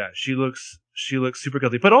 Yeah, she looks super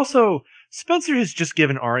guilty. But also, Spencer has just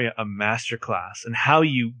given Arya a masterclass in how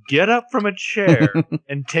you get up from a chair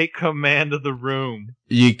and take command of the room.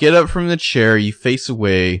 You get up from the chair, you face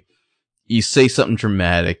away, you say something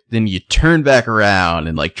dramatic, then you turn back around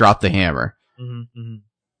and drop the hammer. Mm-hmm, mm-hmm.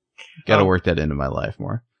 Got to work that into my life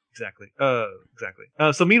more. Exactly.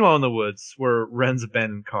 So meanwhile in the woods, where Ren's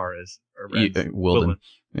abandoned car is. Or Wilden.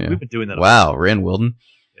 Yeah. We've been doing that. Wow, Ren Wilden?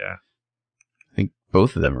 Yeah. I think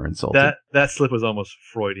both of them are insulted. That slip was almost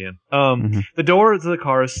Freudian. Mm-hmm. The door to the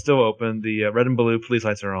car is still open. The red and blue police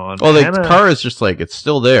lights are on. Oh, the car is just it's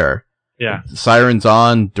still there. Yeah. The siren's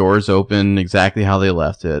on, doors open, exactly how they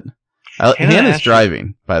left it. Hannah's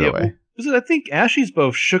driving, by the way. I think Ashley's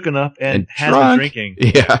both shooken up and has drunk. been drinking.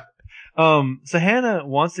 Yeah. So Hannah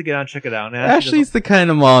wants to get out and check it out. And Ashley's the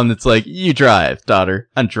kind of mom that's like, you drive, daughter.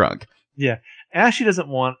 I'm drunk. Yeah. Ashley doesn't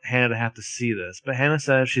want Hannah to have to see this, but Hannah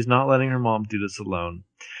says she's not letting her mom do this alone.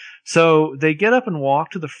 So they get up and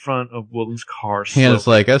walk to the front of Wilden's car. Hannah's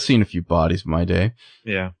like, I've seen a few bodies in my day.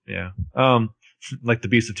 Yeah. like the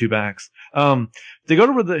beast of two backs. They go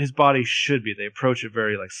to where his body should be. They approach it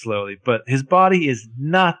very like slowly, but his body is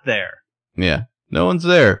not there. Yeah, no one's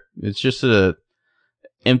there. It's just a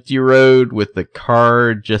empty road with the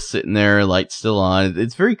car just sitting there, lights still on.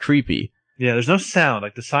 It's very creepy. Yeah, there's no sound.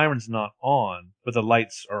 Like the siren's not on, but the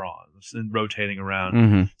lights are on and rotating around.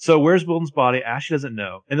 Mm-hmm. So where's Wilton's body? Ashley doesn't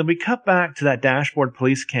know. And then we cut back to that dashboard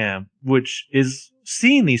police cam, which is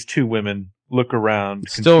seeing these two women look around.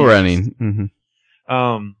 Still confused. running.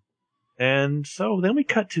 Mm-hmm. And so then we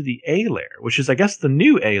cut to the A layer, which is, I guess, the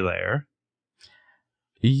new A layer.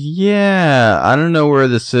 Yeah, I don't know where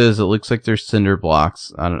this is. It looks like there's cinder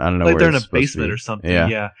blocks. I don't know like where they're in it's a basement or something. Yeah.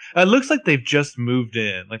 Yeah. It looks like they've just moved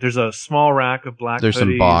in. Like there's a small rack of black There's hoodies.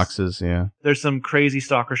 some boxes, yeah. There's some crazy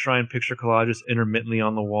Stalker Shrine picture collages intermittently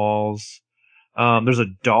on the walls. There's a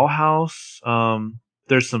dollhouse.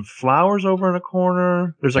 There's some flowers over in a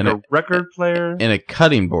corner. There's like a record player. And a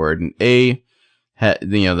cutting board. And the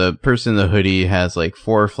person in the hoodie has like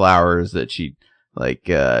 4 flowers that she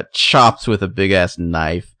chops with a big ass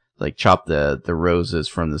knife, like chop the roses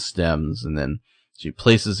from the stems, and then she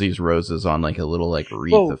places these roses on like a little like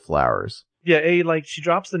wreath of flowers. Yeah, she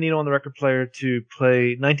drops the needle on the record player to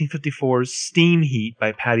play 1954's Steam Heat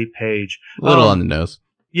by Patti Page. A little on the nose.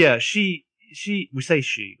 Yeah, we say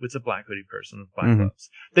she. It's a black hoodie person with black gloves.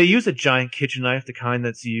 They use a giant kitchen knife, the kind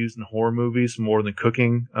that's used in horror movies more than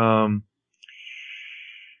cooking.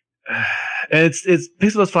 And it's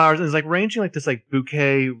picks up those flowers and it's like arranging like this like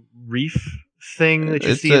bouquet wreath thing that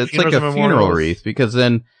you see. It's like a funeral wreath, because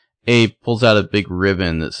then A pulls out a big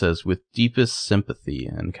ribbon that says "with deepest sympathy"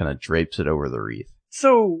 and kind of drapes it over the wreath.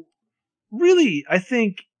 So really, I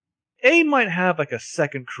think A might have like a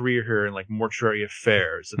second career here in like mortuary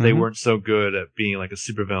affairs if they weren't so good at being like a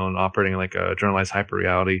supervillain operating like a journalized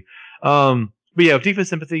hyperreality. But yeah, with deepest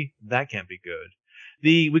sympathy, that can't be good.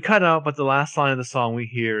 We cut out, but the last line of the song we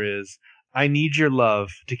hear is, "I need your love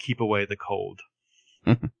to keep away the cold."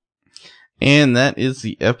 And that is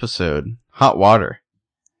the episode. Hot Water.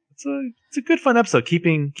 It's a good fun episode.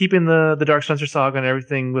 Keeping the Dark Spencer saga and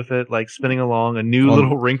everything with it, like spinning along. A new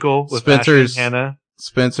little wrinkle with Ashley and Hannah.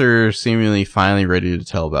 Spencer seemingly finally ready to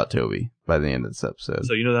tell about Toby by the end of this episode.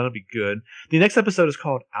 So that'll be good. The next episode is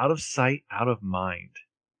called Out of Sight, Out of Mind.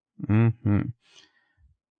 Mm-hmm.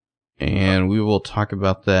 And we will talk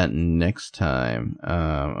about that next time.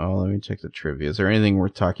 Let me check the trivia. Is there anything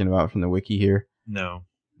worth talking about from the wiki here? No.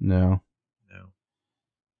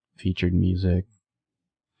 Featured music.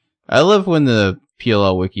 I love when the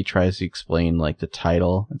PLL wiki tries to explain like the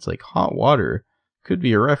title. It's like Hot Water. Could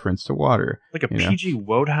be a reference to water. Like a P.G.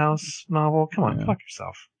 Wodehouse novel? Come on, fuck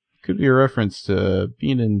yourself. Could be a reference to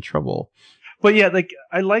being in trouble. But yeah, like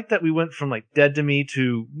I like that we went from like Dead to Me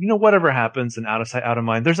to whatever happens and Out of Sight, Out of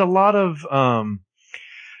Mind. There's a lot of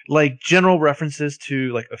like general references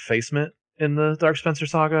to like effacement in the Dark Spencer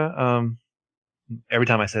saga. Every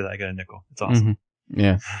time I say that, I get a nickel. It's awesome. Mm-hmm.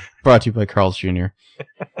 Yeah, brought to you by Carl's Jr.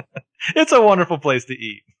 It's a wonderful place to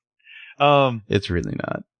eat. It's really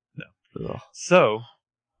not. No. Ugh. So.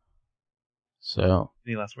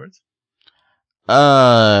 Any last words?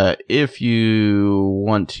 If you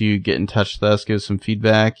want to get in touch with us, give us some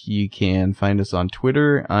feedback, you can find us on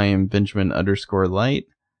Twitter. I am Benjamin_Light.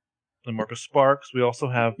 And Marcus Sparks. We also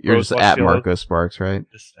have You're just at Marcus Sparks, right?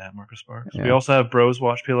 Just at Marcus Sparks. Yeah. We also have Bros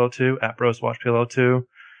Watch PLO2, at Bros Watch PLO2.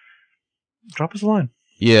 Drop us a line.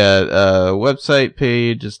 Yeah, website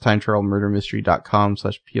page is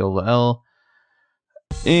timetravelmurdermystery.com/PLL.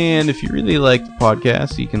 And if you really like the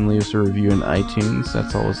podcast, you can leave us a review in iTunes.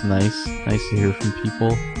 That's always nice. Nice to hear from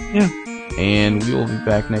people. Yeah. And we will be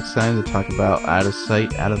back next time to talk about Out of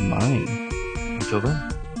Sight, Out of Mind. Until then.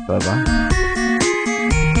 Bye-bye.